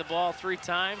 carrying the ball 3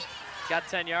 times, got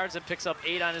 10 yards, and picks up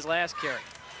 8 on his last carry.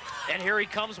 And here he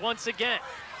comes once again,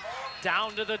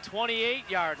 down to the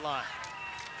 28-yard line.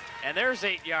 And there's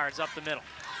 8 yards up the middle.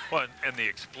 Well, and the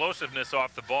explosiveness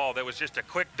off the ball, that was just a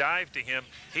quick dive to him.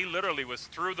 He literally was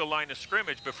through the line of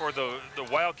scrimmage before the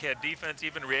Wildcat defense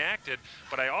even reacted.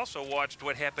 But I also watched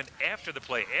what happened after the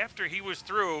play. After he was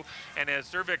through, and as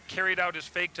Zervik carried out his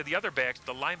fake to the other backs,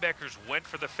 the linebackers went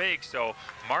for the fake. So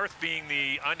Marth, being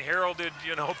the unheralded,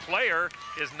 player,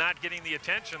 is not getting the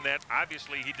attention that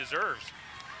obviously he deserves.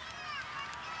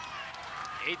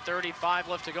 8:35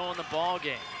 left to go in the ball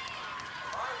game.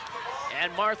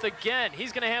 And Marth again,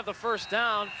 he's going to have the first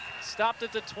down, stopped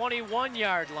at the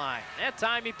 21-yard line. That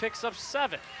time he picks up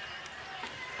 7.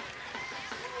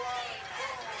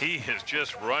 He is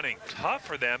just running tough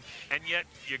for them, and yet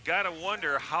you got to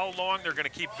wonder how long they're going to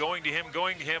keep going to him,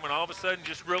 and all of a sudden,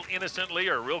 just real innocently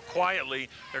or real quietly,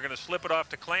 they're going to slip it off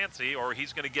to Clancy, or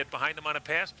he's going to get behind him on a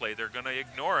pass play. They're going to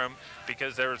ignore him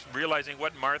because they're realizing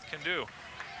what Marth can do.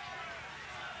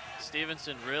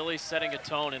 Stevenson really setting a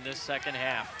tone in this second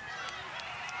half.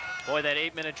 Boy, that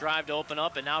 8-minute drive to open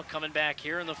up, and now coming back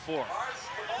here in the 4th.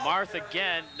 Marth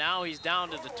again, now he's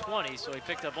down to the 20, so he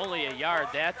picked up only a yard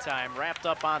that time, wrapped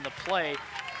up on the play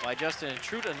by Justin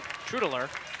Trudler.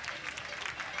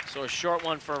 So a short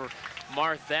one for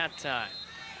Marth that time.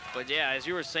 But yeah, as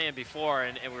you were saying before,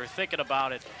 and we were thinking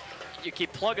about it, you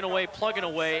keep plugging away,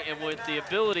 and with the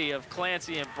ability of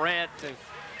Clancy and Brandt to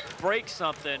break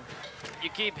something, you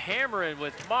keep hammering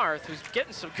with Marth, who's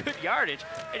getting some good yardage,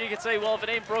 and you can say, well, if it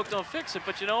ain't broke, don't fix it.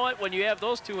 But you know what? When you have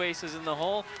those 2 aces in the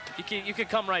hole, you can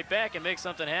come right back and make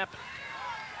something happen.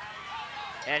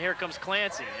 And here comes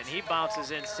Clancy, and he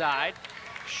bounces inside.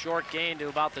 Short gain to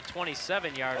about the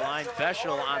 27-yard line.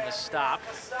 Beschel on the stop.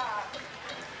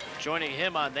 Joining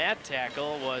him on that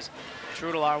tackle was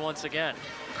Trudler once again.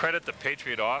 Credit the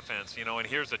Patriot offense, and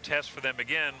here's a test for them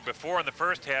again. Before in the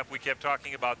first half, we kept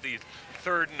talking about these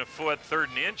 3rd and a foot, 3rd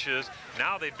and inches.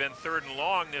 Now they've been 3rd and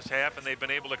long this half, and they've been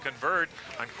able to convert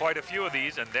on quite a few of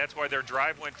these, and that's why their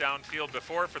drive went downfield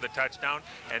before for the touchdown,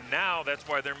 and now that's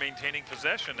why they're maintaining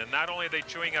possession. And not only are they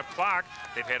chewing up clock,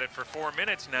 they've had it for 4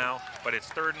 minutes now, but it's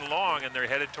 3rd and long, and they're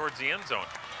headed towards the end zone.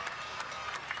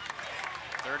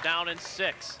 3rd down and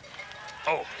 6.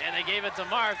 Oh. And they gave it to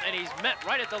Marth, and he's met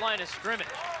right at the line of scrimmage.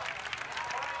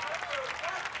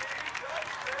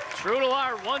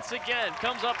 Trudler once again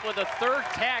comes up with a 3rd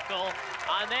tackle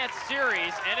on that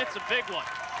series, and it's a big one.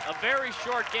 A very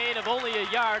short gain of only a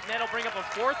yard, and that'll bring up a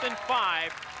 4th and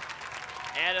 5.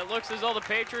 And it looks as though the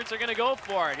Patriots are going to go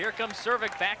for it. Here comes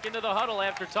Zervik back into the huddle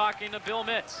after talking to Bill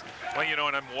Mitz. Well,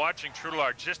 and I'm watching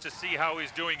Trudler just to see how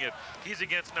he's doing it. He's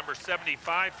against number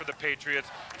 75 for the Patriots,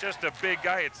 just a big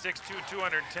guy at 6'2",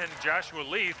 210, Joshua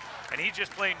Leaf, and he's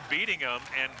just plain beating him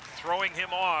and throwing him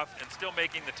off and still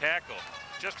making the tackle.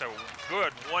 Just a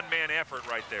good one-man effort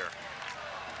right there.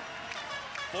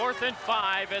 4th and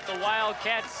 5 at the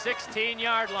Wildcats'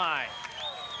 16-yard line.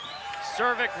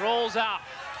 Zervik rolls out.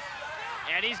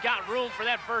 And he's got room for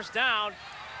that first down.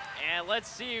 And let's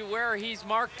see where he's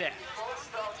marked at.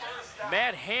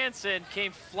 Matt Hansen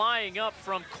came flying up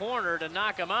from corner to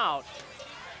knock him out.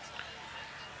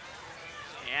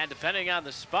 And depending on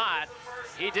the spot,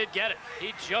 he did get it.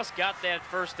 He just got that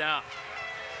first down.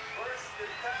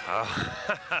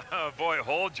 Oh, boy,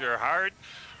 hold your heart.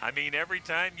 I mean, every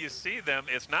time you see them,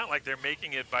 it's not like they're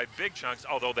making it by big chunks,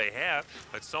 although they have,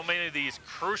 but so many of these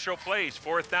crucial plays,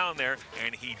 4th down there,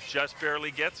 and he just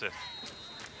barely gets it.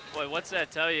 Boy, what's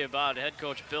that tell you about head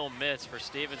coach Bill Mitz for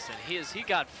Stevenson? He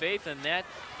got faith in that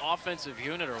offensive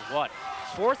unit or what?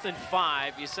 4th and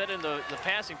 5, you said in the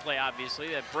passing play, obviously,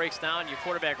 that breaks down, your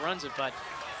quarterback runs it, but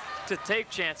to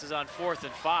take chances on 4th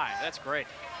and 5, that's great.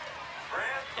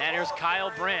 And here's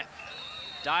Kyle Brandt.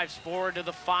 Dives forward to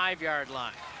the 5-yard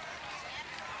line.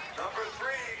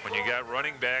 When you got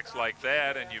running backs like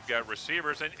that and you've got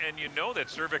receivers, and you know that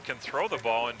Zervik can throw the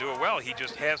ball and do it well. He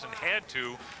just hasn't had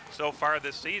to so far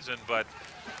this season, but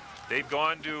they've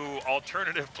gone to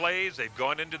alternative plays. They've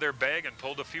gone into their bag and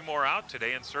pulled a few more out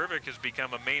today, and Zervik has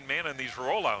become a main man in these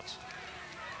rollouts.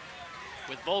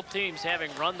 With both teams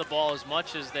having run the ball as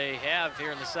much as they have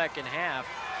here in the second half,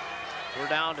 we're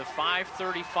down to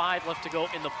 5:35 left to go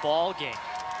in the ball game.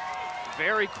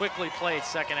 Very quickly played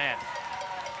second half.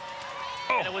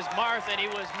 And it was Marth, and he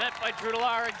was met by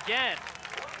Trudler again.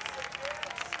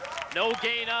 No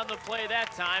gain on the play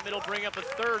that time. It'll bring up a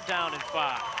 3rd down and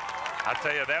 5. I'll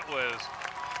tell you, that was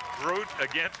brute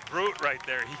against brute right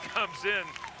there. He comes in,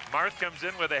 Marth comes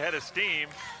in with a head of steam.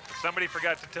 Somebody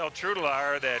forgot to tell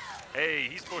Trudelar that, hey,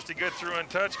 he's supposed to get through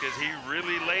untouched because he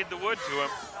really laid the wood to him.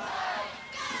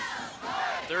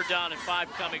 3rd down and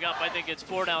 5 coming up. I think it's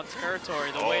 4-down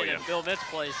territory the way that Bill Mitz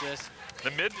plays this. The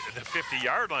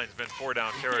 50-yard line's been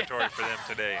 4-down territory for them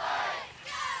today.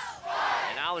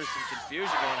 And now there's some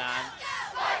confusion going on.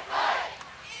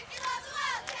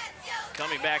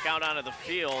 Coming back out onto the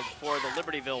field for the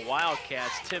Libertyville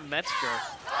Wildcats, Tim Metzger.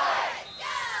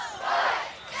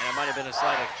 And it might have been a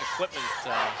slight equipment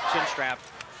chin strap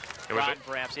problem,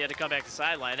 perhaps. He had to come back to the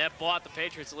sideline. That bought the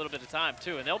Patriots a little bit of time,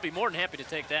 too, and they'll be more than happy to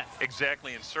take that.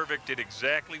 Exactly, and Cervic did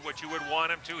exactly what you would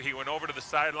want him to. He went over to the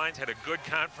sidelines, had a good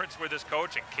conference with his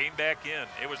coach, and came back in.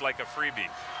 It was like a freebie.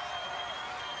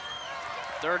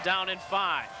 3rd down and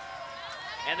 5.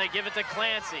 And they give it to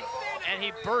Clancy. And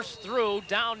he bursts through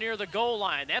down near the goal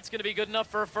line. That's going to be good enough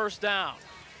for a 1st down.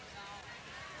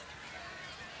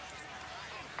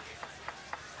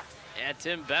 And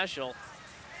Tim Beschel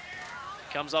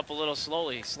comes up a little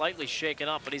slowly, slightly shaken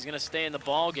up, but he's going to stay in the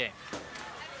ball game.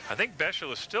 I think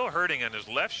Beschel is still hurting on his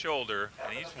left shoulder,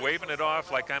 and he's waving it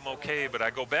off like I'm okay, but I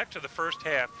go back to the first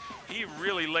half. He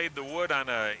really laid the wood on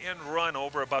an end run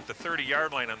over about the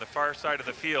 30-yard line on the far side of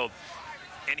the field.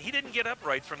 And he didn't get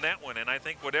upright from that one, and I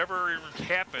think whatever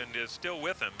happened is still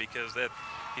with him because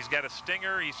he's got a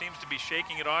stinger. He seems to be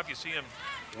shaking it off. You see him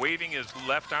waving his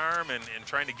left arm and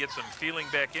trying to get some feeling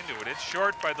back into it. It's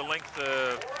short by the length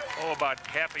of, about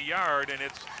half a yard, and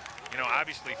it's,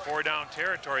 obviously 4-down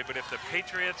territory. But if the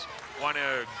Patriots want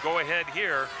to go ahead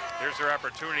here, there's their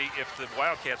opportunity. If the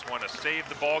Wildcats want to save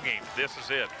the ball game, this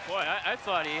is it. Boy, I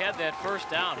thought he had that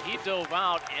 1st down. He dove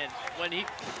out, and when he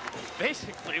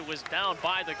basically was down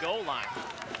by the goal line,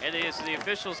 and as the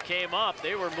officials came up,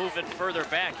 they were moving further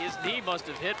back. His knee must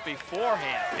have hit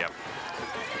beforehand. Yep.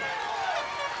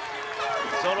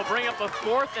 So it'll bring up a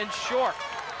 4th and short.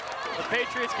 The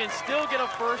Patriots can still get a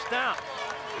 1st down.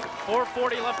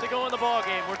 4:40 left to go in the ball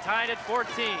game. We're tied at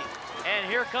 14. And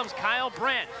here comes Kyle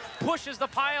Brandt. Pushes the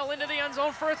pile into the end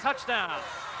zone for a touchdown.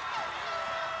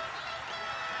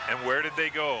 And where did they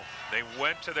go? They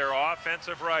went to their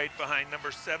offensive right behind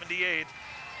number 78,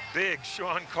 big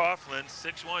Sean Coughlin,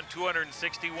 6'1",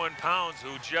 261 pounds,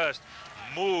 who just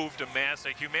moved a mass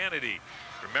of humanity.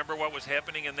 Remember what was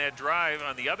happening in that drive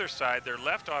on the other side. Their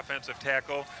left offensive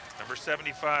tackle, number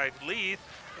 75, Leith,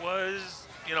 was,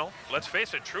 let's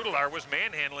face it, Trudelar was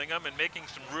manhandling them and making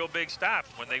some real big stops.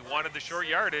 When they wanted the short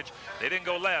yardage, they didn't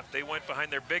go left. They went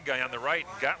behind their big guy on the right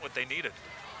and got what they needed.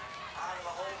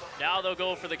 Now they'll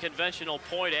go for the conventional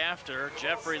point after.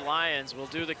 Jeffrey Lyons will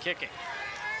do the kicking.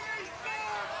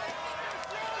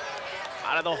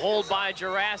 Out of the hold by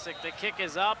Jurassic, the kick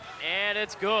is up, and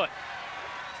it's good.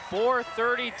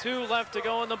 4:32 left to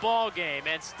go in the ball game,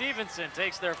 and Stevenson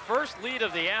takes their first lead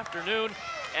of the afternoon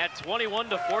at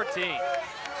 21-14.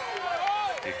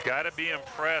 You've got to be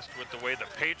impressed with the way the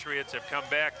Patriots have come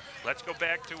back. Let's go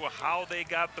back to how they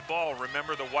got the ball.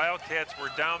 Remember, the Wildcats were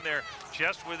down there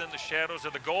just within the shadows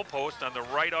of the goalpost on the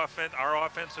right our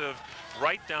offensive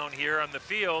right down here on the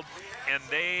field, and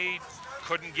they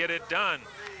couldn't get it done.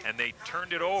 And they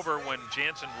turned it over when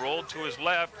Jansen rolled to his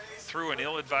left, threw an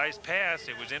ill-advised pass.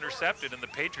 It was intercepted, and the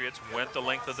Patriots went the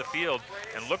length of the field.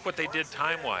 And look what they did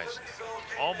time-wise.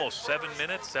 Almost 7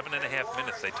 minutes, 7.5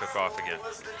 minutes they took off again.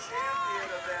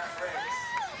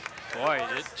 Boy,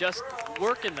 it's just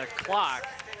working the clock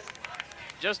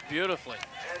just beautifully.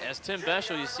 As Tim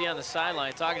Beschel, you see on the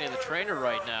sideline, talking to the trainer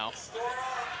right now,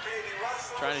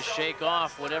 trying to shake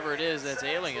off whatever it is that's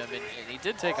ailing him. And he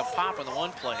did take a pop on the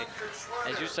one play,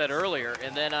 as you said earlier,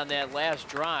 and then on that last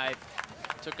drive,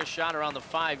 took a shot around the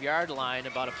 5-yard line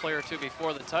about a play or two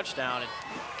before the touchdown and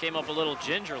came up a little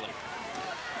gingerly.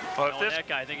 Well, that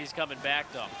guy, I think he's coming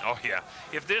back, though. Oh, yeah.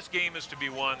 If this game is to be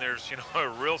won, there's,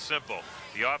 real simple.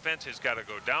 The offense has got to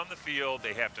go down the field.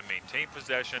 They have to maintain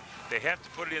possession. They have to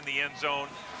put it in the end zone.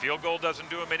 Field goal doesn't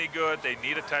do them any good. They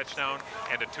need a touchdown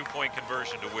and a 2-point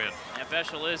conversion to win. And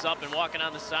Beschel is up and walking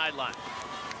on the sideline.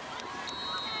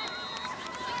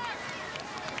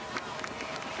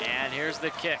 And here's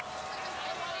the kick.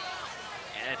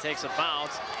 And it takes a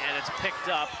bounce, and it's picked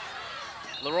up.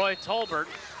 Leroy Tolbert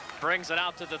brings it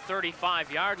out to the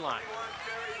 35-yard line.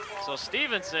 So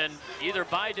Stevenson, either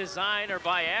by design or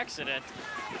by accident,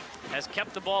 has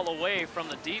kept the ball away from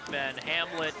the deep men,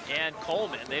 Hamlet and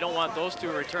Coleman. They don't want those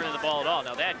two returning the ball at all.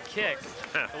 Now that kick,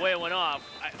 the way it went off,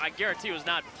 I guarantee it was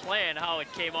not planned how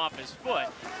it came off his foot,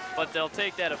 but they'll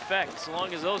take that effect. So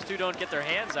long as those two don't get their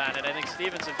hands on it, I think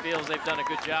Stevenson feels they've done a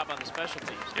good job on the special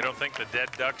teams. You don't think the dead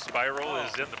duck spiral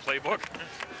is in the playbook?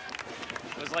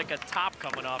 It was like a top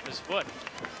coming off his foot.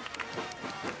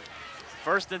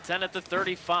 First and 10 at the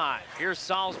 35. Here's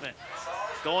Salzman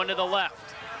going to the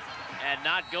left and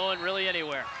not going really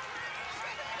anywhere.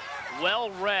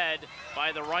 Well read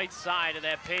by the right side of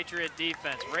that Patriot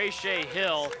defense. Ray-Shay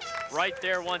Hill right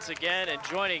there once again, and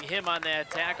joining him on that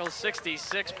tackle,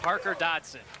 66, Parker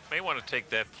Dodson. May want to take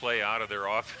that play out of their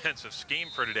offensive scheme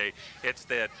for today. It's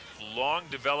that long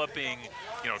developing,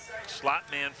 slot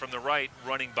man from the right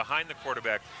running behind the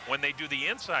quarterback. When they do the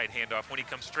inside handoff, when he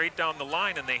comes straight down the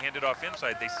line and they hand it off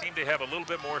inside, they seem to have a little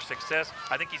bit more success.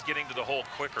 I think he's getting to the hole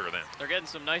quicker then. They're getting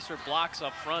some nicer blocks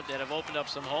up front that have opened up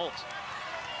some holes.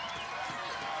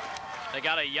 They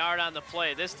got a yard on the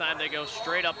play. This time they go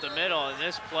straight up the middle, and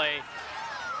this play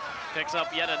picks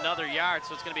up yet another yard.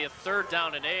 So it's going to be a 3rd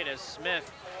down and 8 as Smith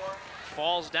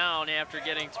falls down after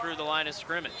getting through the line of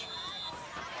scrimmage.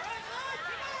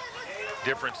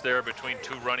 Difference there between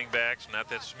two running backs. Not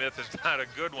that Smith is not a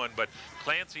good one, but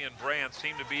Clancy and Brandt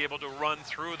seem to be able to run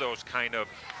through those kind of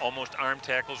almost arm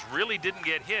tackles. Really didn't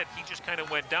get hit. He just kind of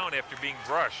went down after being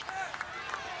brushed.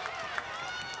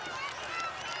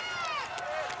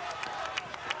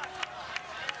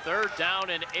 Third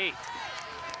down and 8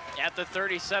 at the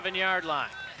 37-yard line.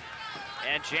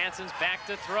 And Jansen's back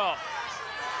to throw.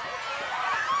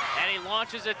 And he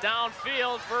launches it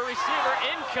downfield for a receiver,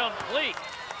 incomplete.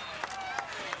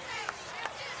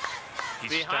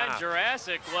 Behind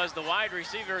Jurassic was the wide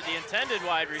receiver, the intended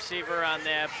wide receiver on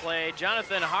that play,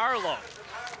 Jonathan Harlow.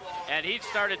 And he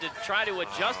started to try to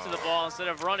adjust to the ball instead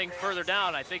of running further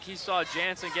down. I think he saw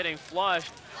Jansen getting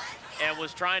flushed and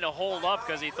was trying to hold up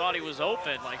because he thought he was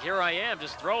open. Like, here I am,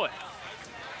 just throw it.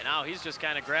 And now he's just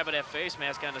kind of grabbing that face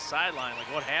mask on the sideline.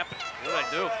 Like, what happened? What did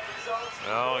I do?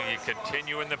 Well, you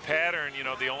continue in the pattern.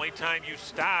 The only time you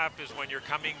stop is when you're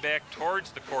coming back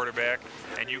towards the quarterback,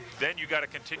 and then you got to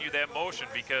continue that motion,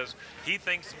 because he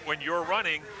thinks when you're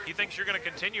running, he thinks you're going to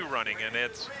continue running, and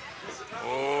it's,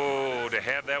 to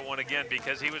have that one again,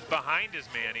 because he was behind his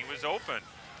man. He was open.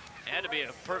 Had to be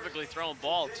a perfectly thrown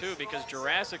ball, too, because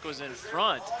Jurassic was in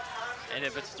front. And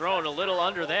if it's thrown a little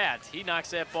under that, he knocks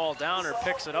that ball down or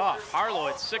picks it off. Harlow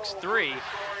at 6'3",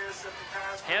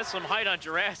 has some height on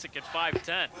Jurassic at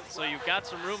 5'10", so you've got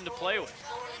some room to play with.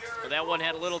 But that one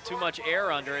had a little too much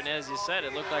air under it, and as you said,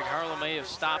 it looked like Harlow may have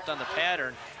stopped on the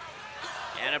pattern.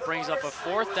 And it brings up a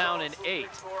 4th down and 8.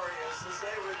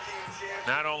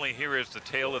 Not only here is the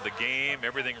tail of the game,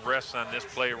 everything rests on this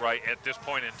play right at this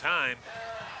point in time,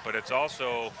 but it's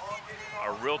also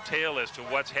a real tale as to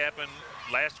what's happened.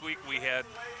 Last week we had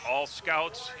all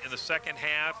scouts in the second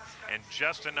half and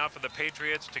just enough of the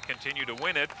Patriots to continue to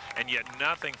win it, and yet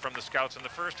nothing from the scouts in the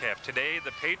first half. Today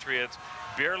the Patriots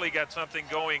barely got something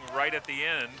going right at the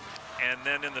end, and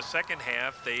then in the second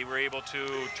half they were able to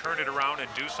turn it around and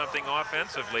do something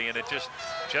offensively, and it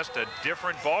just a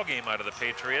different ball game out of the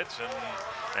Patriots,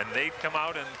 and they've come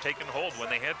out and taken hold when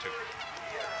they had to.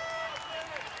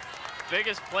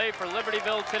 Biggest play for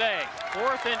Libertyville today.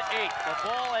 4th and 8. The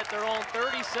ball at their own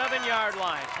 37-yard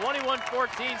line.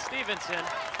 21-14 Stevenson.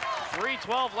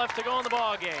 3:12 left to go in the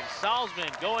ball game.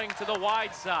 Salzman going to the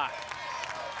wide side.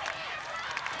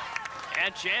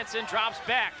 And Jansen drops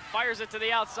back, fires it to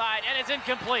the outside, and it's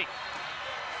incomplete.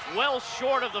 Well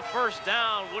short of the first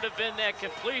down would have been that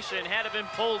completion had it been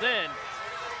pulled in.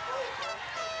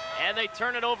 And they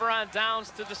turn it over on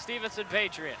downs to the Stevenson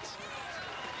Patriots.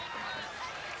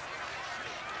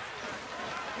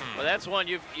 Well, that's one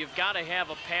you've got to have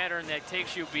a pattern that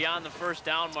takes you beyond the first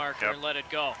down marker and let it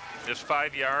go. Just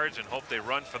 5 yards and hope they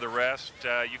run for the rest.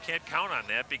 You can't count on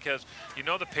that, because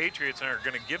the Patriots are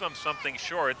going to give them something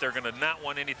short. They're going to not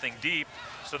want anything deep,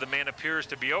 so the man appears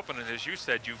to be open. And as you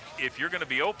said, if you're going to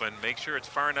be open, make sure it's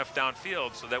far enough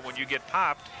downfield so that when you get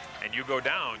popped and you go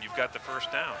down, you've got the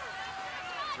first down.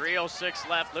 3:06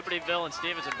 left. Libertyville and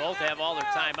Stevenson both have all their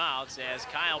timeouts as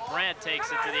Kyle Brandt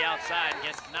takes it to the outside and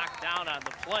gets knocked down on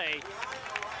the play.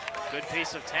 Good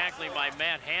piece of tackling by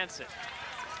Matt Hansen.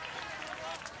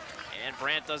 And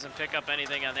Brandt doesn't pick up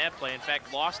anything on that play. In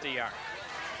fact, lost a yard.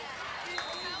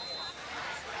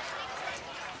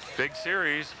 Big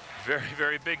series, very,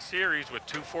 very big series with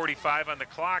 2:45 on the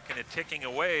clock and it ticking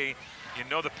away.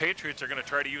 The Patriots are going to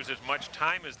try to use as much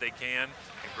time as they can.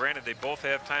 And granted, they both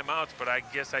have timeouts, but I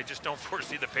guess I just don't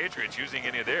foresee the Patriots using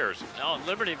any of theirs. No,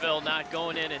 Libertyville not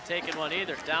going in and taking one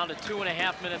either. Down to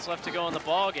 2.5 minutes left to go in the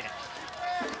ball game.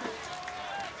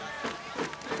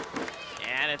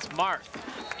 And it's Marth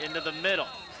into the middle.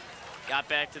 Got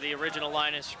back to the original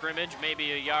line of scrimmage,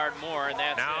 maybe a yard more, and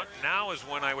that's it. Now is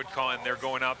when I would call, and they're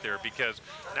going out there, because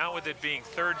now with it being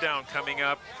third down coming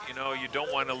up, you know, you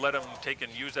don't want to let them take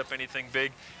and use up anything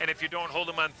big. And if you don't hold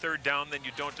them on third down, then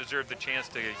you don't deserve the chance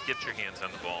to get your hands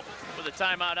on the ball. With a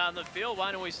timeout on the field,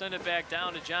 why don't we send it back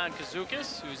down to John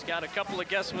Kazukis, who's got a couple of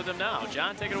guests with him now.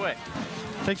 John, take it away.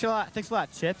 Thanks a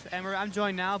lot, Chip. And I'm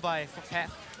joined now by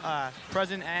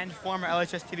President and former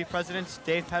LHS TV presidents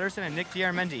Dave Pedersen and Nick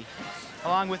Diarmendi.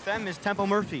 Along with them is Temple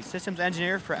Murphy, systems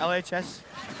engineer for LHS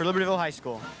for Libertyville High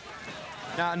School.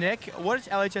 Now, Nick, what is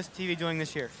LHS TV doing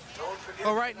this year?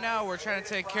 Well, right now we're trying to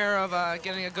take care of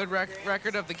getting a good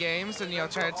record of the games, and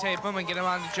trying to tape them and get them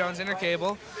on the Jones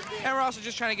Intercable. And we're also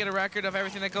just trying to get a record of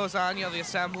everything that goes on, the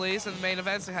assemblies and the main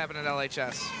events that happen at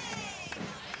LHS.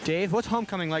 Dave, what's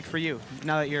homecoming like for you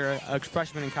now that you're a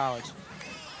freshman in college?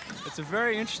 It's a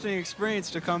very interesting experience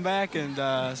to come back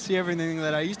and see everything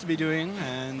that I used to be doing,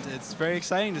 and it's very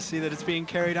exciting to see that it's being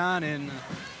carried on in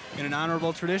an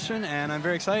honorable tradition, and I'm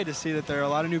very excited to see that there are a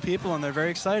lot of new people and they're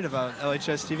very excited about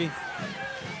LHS TV.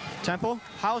 Temple,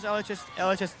 how has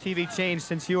LHS TV changed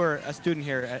since you were a student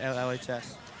here at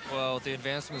LHS? Well, with the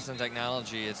advancements in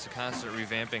technology, it's a constant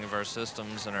revamping of our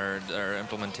systems and our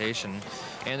implementation,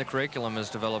 and the curriculum is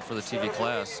developed for the TV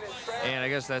class. And I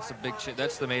guess that's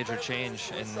that's the major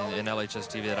change in LHS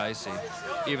TV that I see.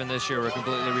 Even this year, we're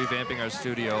completely revamping our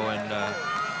studio, and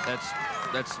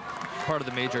that's part of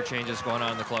the major changes going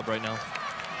on in the club right now.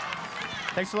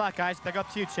 Thanks a lot, guys. Back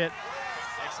up to you, Chip.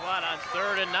 Thanks a lot on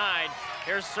 3rd and 9.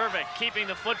 Here's Cervic keeping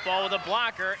the football with a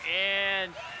blocker,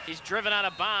 and he's driven out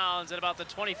of bounds at about the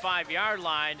 25-yard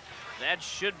line. That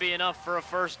should be enough for a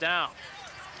first down.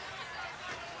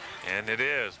 And it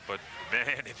is, but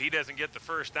man, if he doesn't get the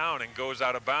first down and goes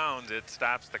out of bounds, it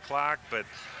stops the clock. But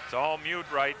it's all mute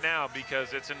right now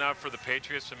because it's enough for the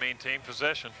Patriots to maintain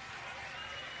possession.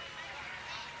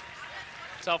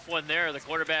 Tough one there. The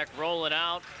quarterback rolling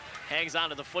out, hangs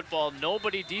onto the football.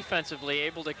 Nobody defensively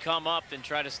able to come up and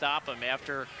try to stop him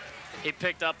after he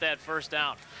picked up that first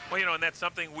down. Well, and that's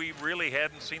something we really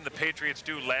hadn't seen the Patriots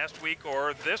do last week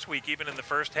or this week, even in the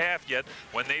first half yet.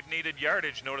 When they've needed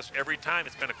yardage, notice every time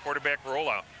it's been a quarterback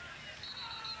rollout.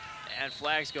 And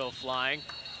flags go flying.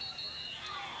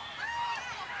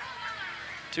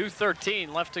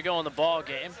 2:13 left to go in the ball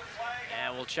game,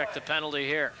 and we'll check the penalty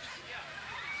here.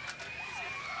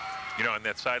 In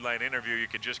that sideline interview, you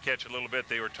could just catch a little bit.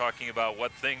 They were talking about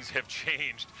what things have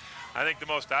changed. I think the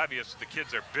most obvious, the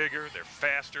kids are bigger, they're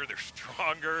faster, they're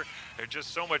stronger. They're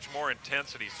just so much more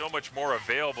intensity, so much more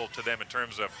available to them in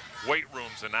terms of weight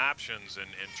rooms and options and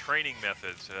training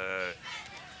methods.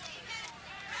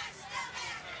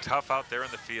 Tough out there in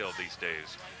the field these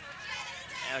days.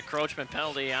 And encroachment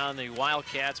penalty on the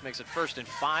Wildcats makes it 1st and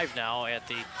 5 now at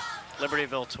the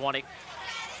Libertyville 20.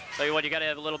 Tell you what, you got to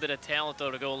have a little bit of talent,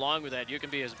 though, to go along with that. You can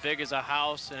be as big as a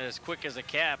house and as quick as a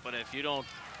cat, but if you don't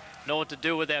know what to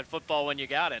do with that football when you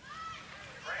got it,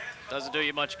 doesn't do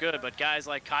you much good. But guys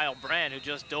like Kyle Brandt, who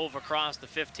just dove across the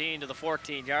 15 to the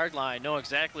 14-yard line, know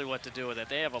exactly what to do with it.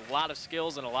 They have a lot of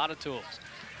skills and a lot of tools.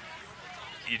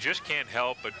 You just can't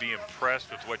help but be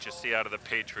impressed with what you see out of the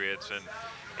Patriots,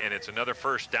 and it's another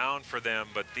first down for them.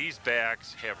 But these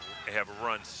backs have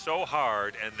run so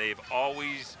hard, and they've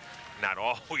always, not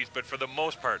always, but for the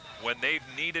most part, when they've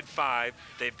needed 5,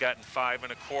 they've gotten 5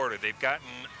 1/4. They've gotten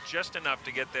just enough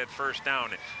to get that first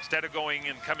down. Instead of going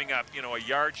and coming up, a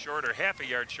yard short or half a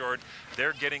yard short,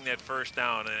 they're getting that first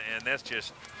down, and that's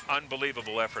just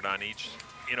unbelievable effort on each.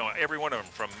 Every one of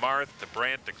them, from Marth to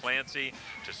Brandt to Clancy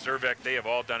to Cervec, they have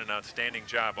all done an outstanding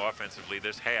job offensively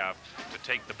this half to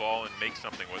take the ball and make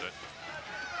something with it.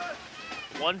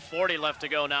 1:40 left to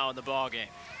go now in the ball game.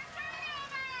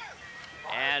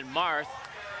 And Marth,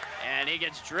 and he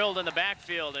gets drilled in the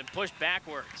backfield and pushed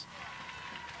backwards.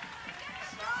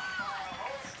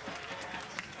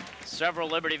 Several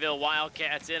Libertyville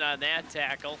Wildcats in on that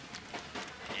tackle.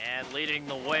 And leading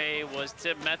the way was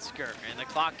Tim Metzger, and the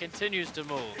clock continues to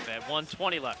move at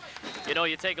 1:20 left.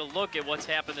 You take a look at what's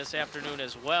happened this afternoon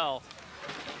as well.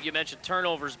 You mentioned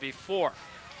turnovers before.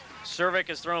 Cervic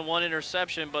has thrown 1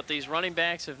 interception, but these running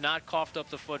backs have not coughed up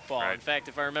the football. Right. In fact,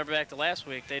 if I remember back to last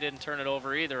week, they didn't turn it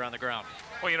over either on the ground.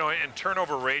 Well, and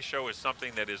turnover ratio is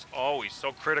something that is always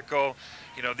so critical.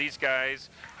 These guys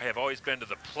have always been to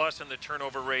the plus in the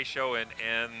turnover ratio,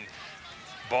 and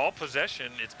ball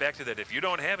possession, it's back to that. If you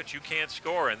don't have it, you can't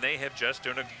score, and they have just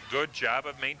done a good job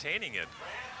of maintaining it.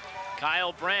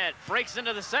 Kyle Brandt breaks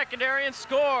into the secondary and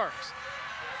scores.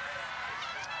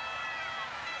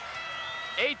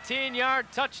 18-yard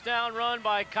touchdown run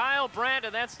by Kyle Brandt,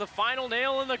 and that's the final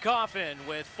nail in the coffin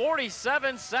with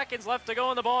 47 seconds left to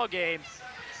go in the ball game.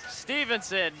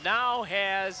 Stevenson now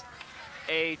has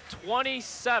a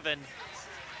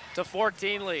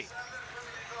 27-14 lead.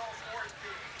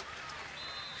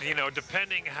 You know,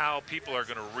 depending how people are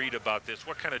going to read about this,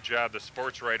 what kind of job the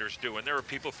sports writers do, and there are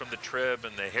people from the Trib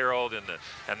and the Herald and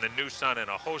the New Sun and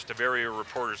a host of area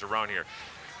reporters around here.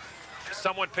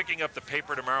 Someone picking up the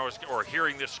paper tomorrow or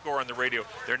hearing this score on the radio,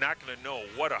 they're not going to know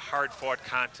what a hard-fought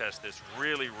contest this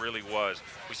really, really was.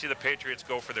 We see the Patriots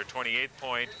go for their 28th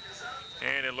point,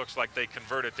 and it looks like they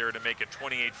convert it there to make it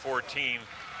 28-14.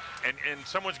 And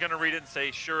someone's going to read it and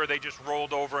say, sure, they just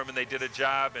rolled over them and they did a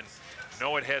job. And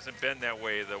no, it hasn't been that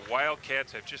way. The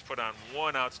Wildcats have just put on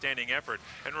one outstanding effort.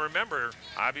 And remember,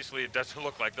 obviously, it doesn't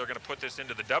look like they're going to put this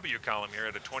into the W column here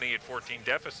at a 28-14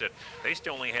 deficit. They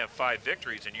still only have 5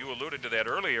 victories, and you alluded to that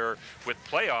earlier with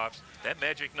playoffs. That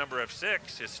magic number of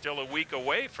 6 is still a week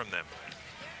away from them.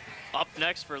 Up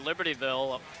next for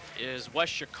Libertyville is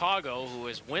West Chicago, who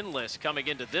is winless coming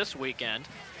into this weekend.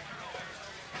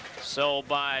 So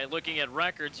by looking at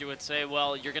records, you would say,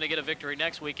 well, you're going to get a victory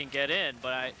next week and get in.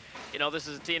 But, you know, this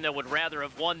is a team that would rather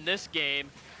have won this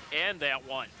game and that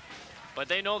one. But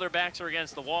they know their backs are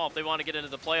against the wall if they want to get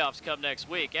into the playoffs come next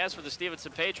week. As for the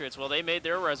Stevenson Patriots, well, they made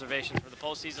their reservations for the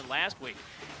postseason last week.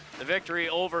 The victory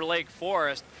over Lake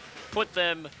Forest put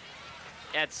them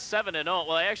at 7-0.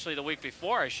 Well, actually, the week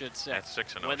before, I should say. At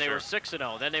 6-0, when they were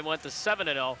 6-0. Then they went to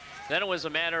 7-0. Then it was a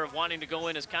matter of wanting to go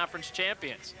in as conference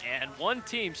champions. And one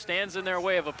team stands in their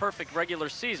way of a perfect regular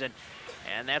season,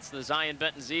 and that's the Zion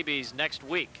Benton Zeebies next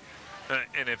week.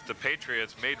 And if the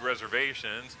Patriots made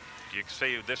reservations, you could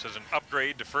say this is an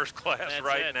upgrade to first class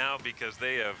now, because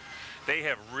they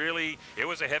have really, it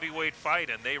was a heavyweight fight,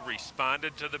 and they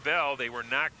responded to the bell. They were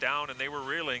knocked down and they were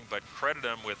reeling, but credit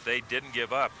them with they didn't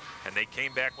give up, and they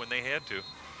came back when they had to.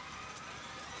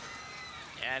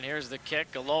 And here's the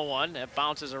kick, a low one that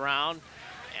bounces around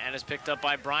and is picked up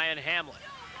by Brian Hamlin.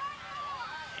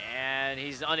 And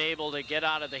he's unable to get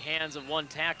out of the hands of one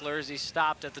tackler as he's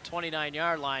stopped at the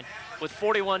 29-yard line with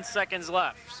 41 seconds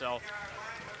left. So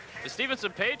the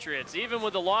Stevenson Patriots, even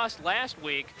with the loss last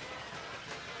week,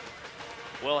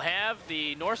 will have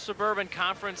the North Suburban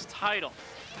Conference title.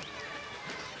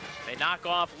 They knock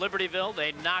off Libertyville.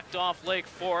 They knocked off Lake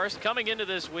Forest. Coming into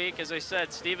this week, as I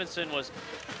said, Stevenson was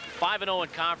 5-0 in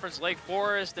conference. Lake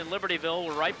Forest and Libertyville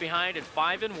were right behind at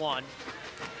 5-1.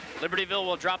 Libertyville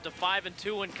will drop to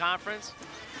 5-2 in conference.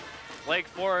 Lake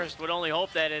Forest would only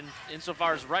hope that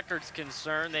insofar as record's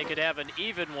concerned, they could have an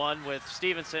even one with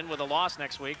Stevenson with a loss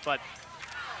next week, but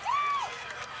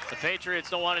the Patriots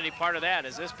don't want any part of that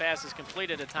as this pass is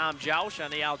completed to Tom Joush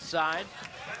on the outside.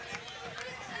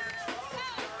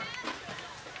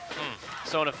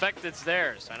 So in effect, it's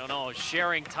theirs. I don't know,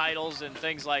 sharing titles and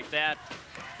things like that.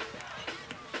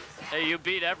 Hey, you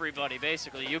beat everybody,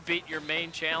 basically. You beat your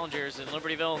main challengers in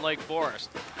Libertyville and Lake Forest.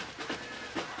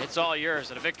 It's all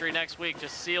yours, and a victory next week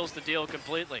just seals the deal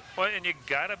completely. Well, and you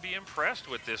got to be impressed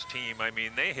with this team. I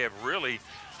mean, they have really,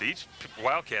 these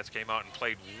Wildcats came out and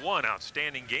played one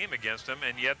outstanding game against them,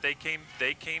 and yet they came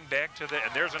back to the,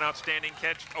 and there's an outstanding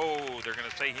catch. Oh, they're going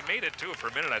to say he made it too. For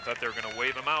a minute, I thought they were going to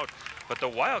wave him out. But the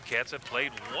Wildcats have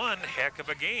played one heck of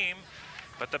a game,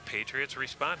 but the Patriots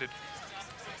responded.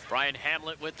 Brian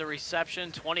Hamlet with the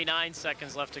reception, 29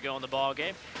 seconds left to go in the ball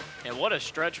game. And what a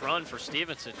stretch run for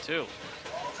Stevenson, too.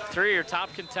 3 of your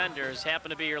top contenders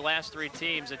happen to be your last 3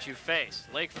 teams that you face.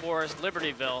 Lake Forest,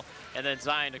 Libertyville, and then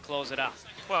Zion to close it out.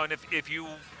 Well, and if you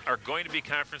are going to be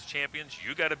conference champions,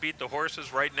 you got to beat the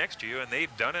horses right next to you, and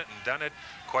they've done it and done it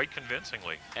quite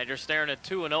convincingly. And you're staring at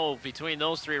 2-0 between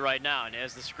those 3 right now. And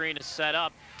as the screen is set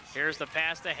up, here's the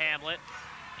pass to Hamlet,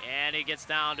 and he gets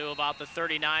down to about the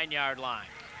 39-yard line.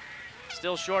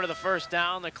 Still short of the first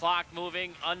down, the clock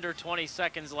moving, under 20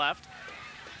 seconds left.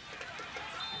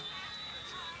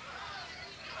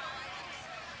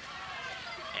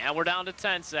 And we're down to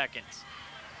 10 seconds.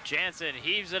 Jansen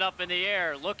heaves it up in the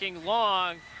air, looking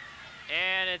long,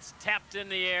 and it's tapped in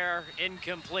the air,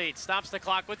 incomplete. Stops the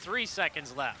clock with 3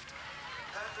 seconds left.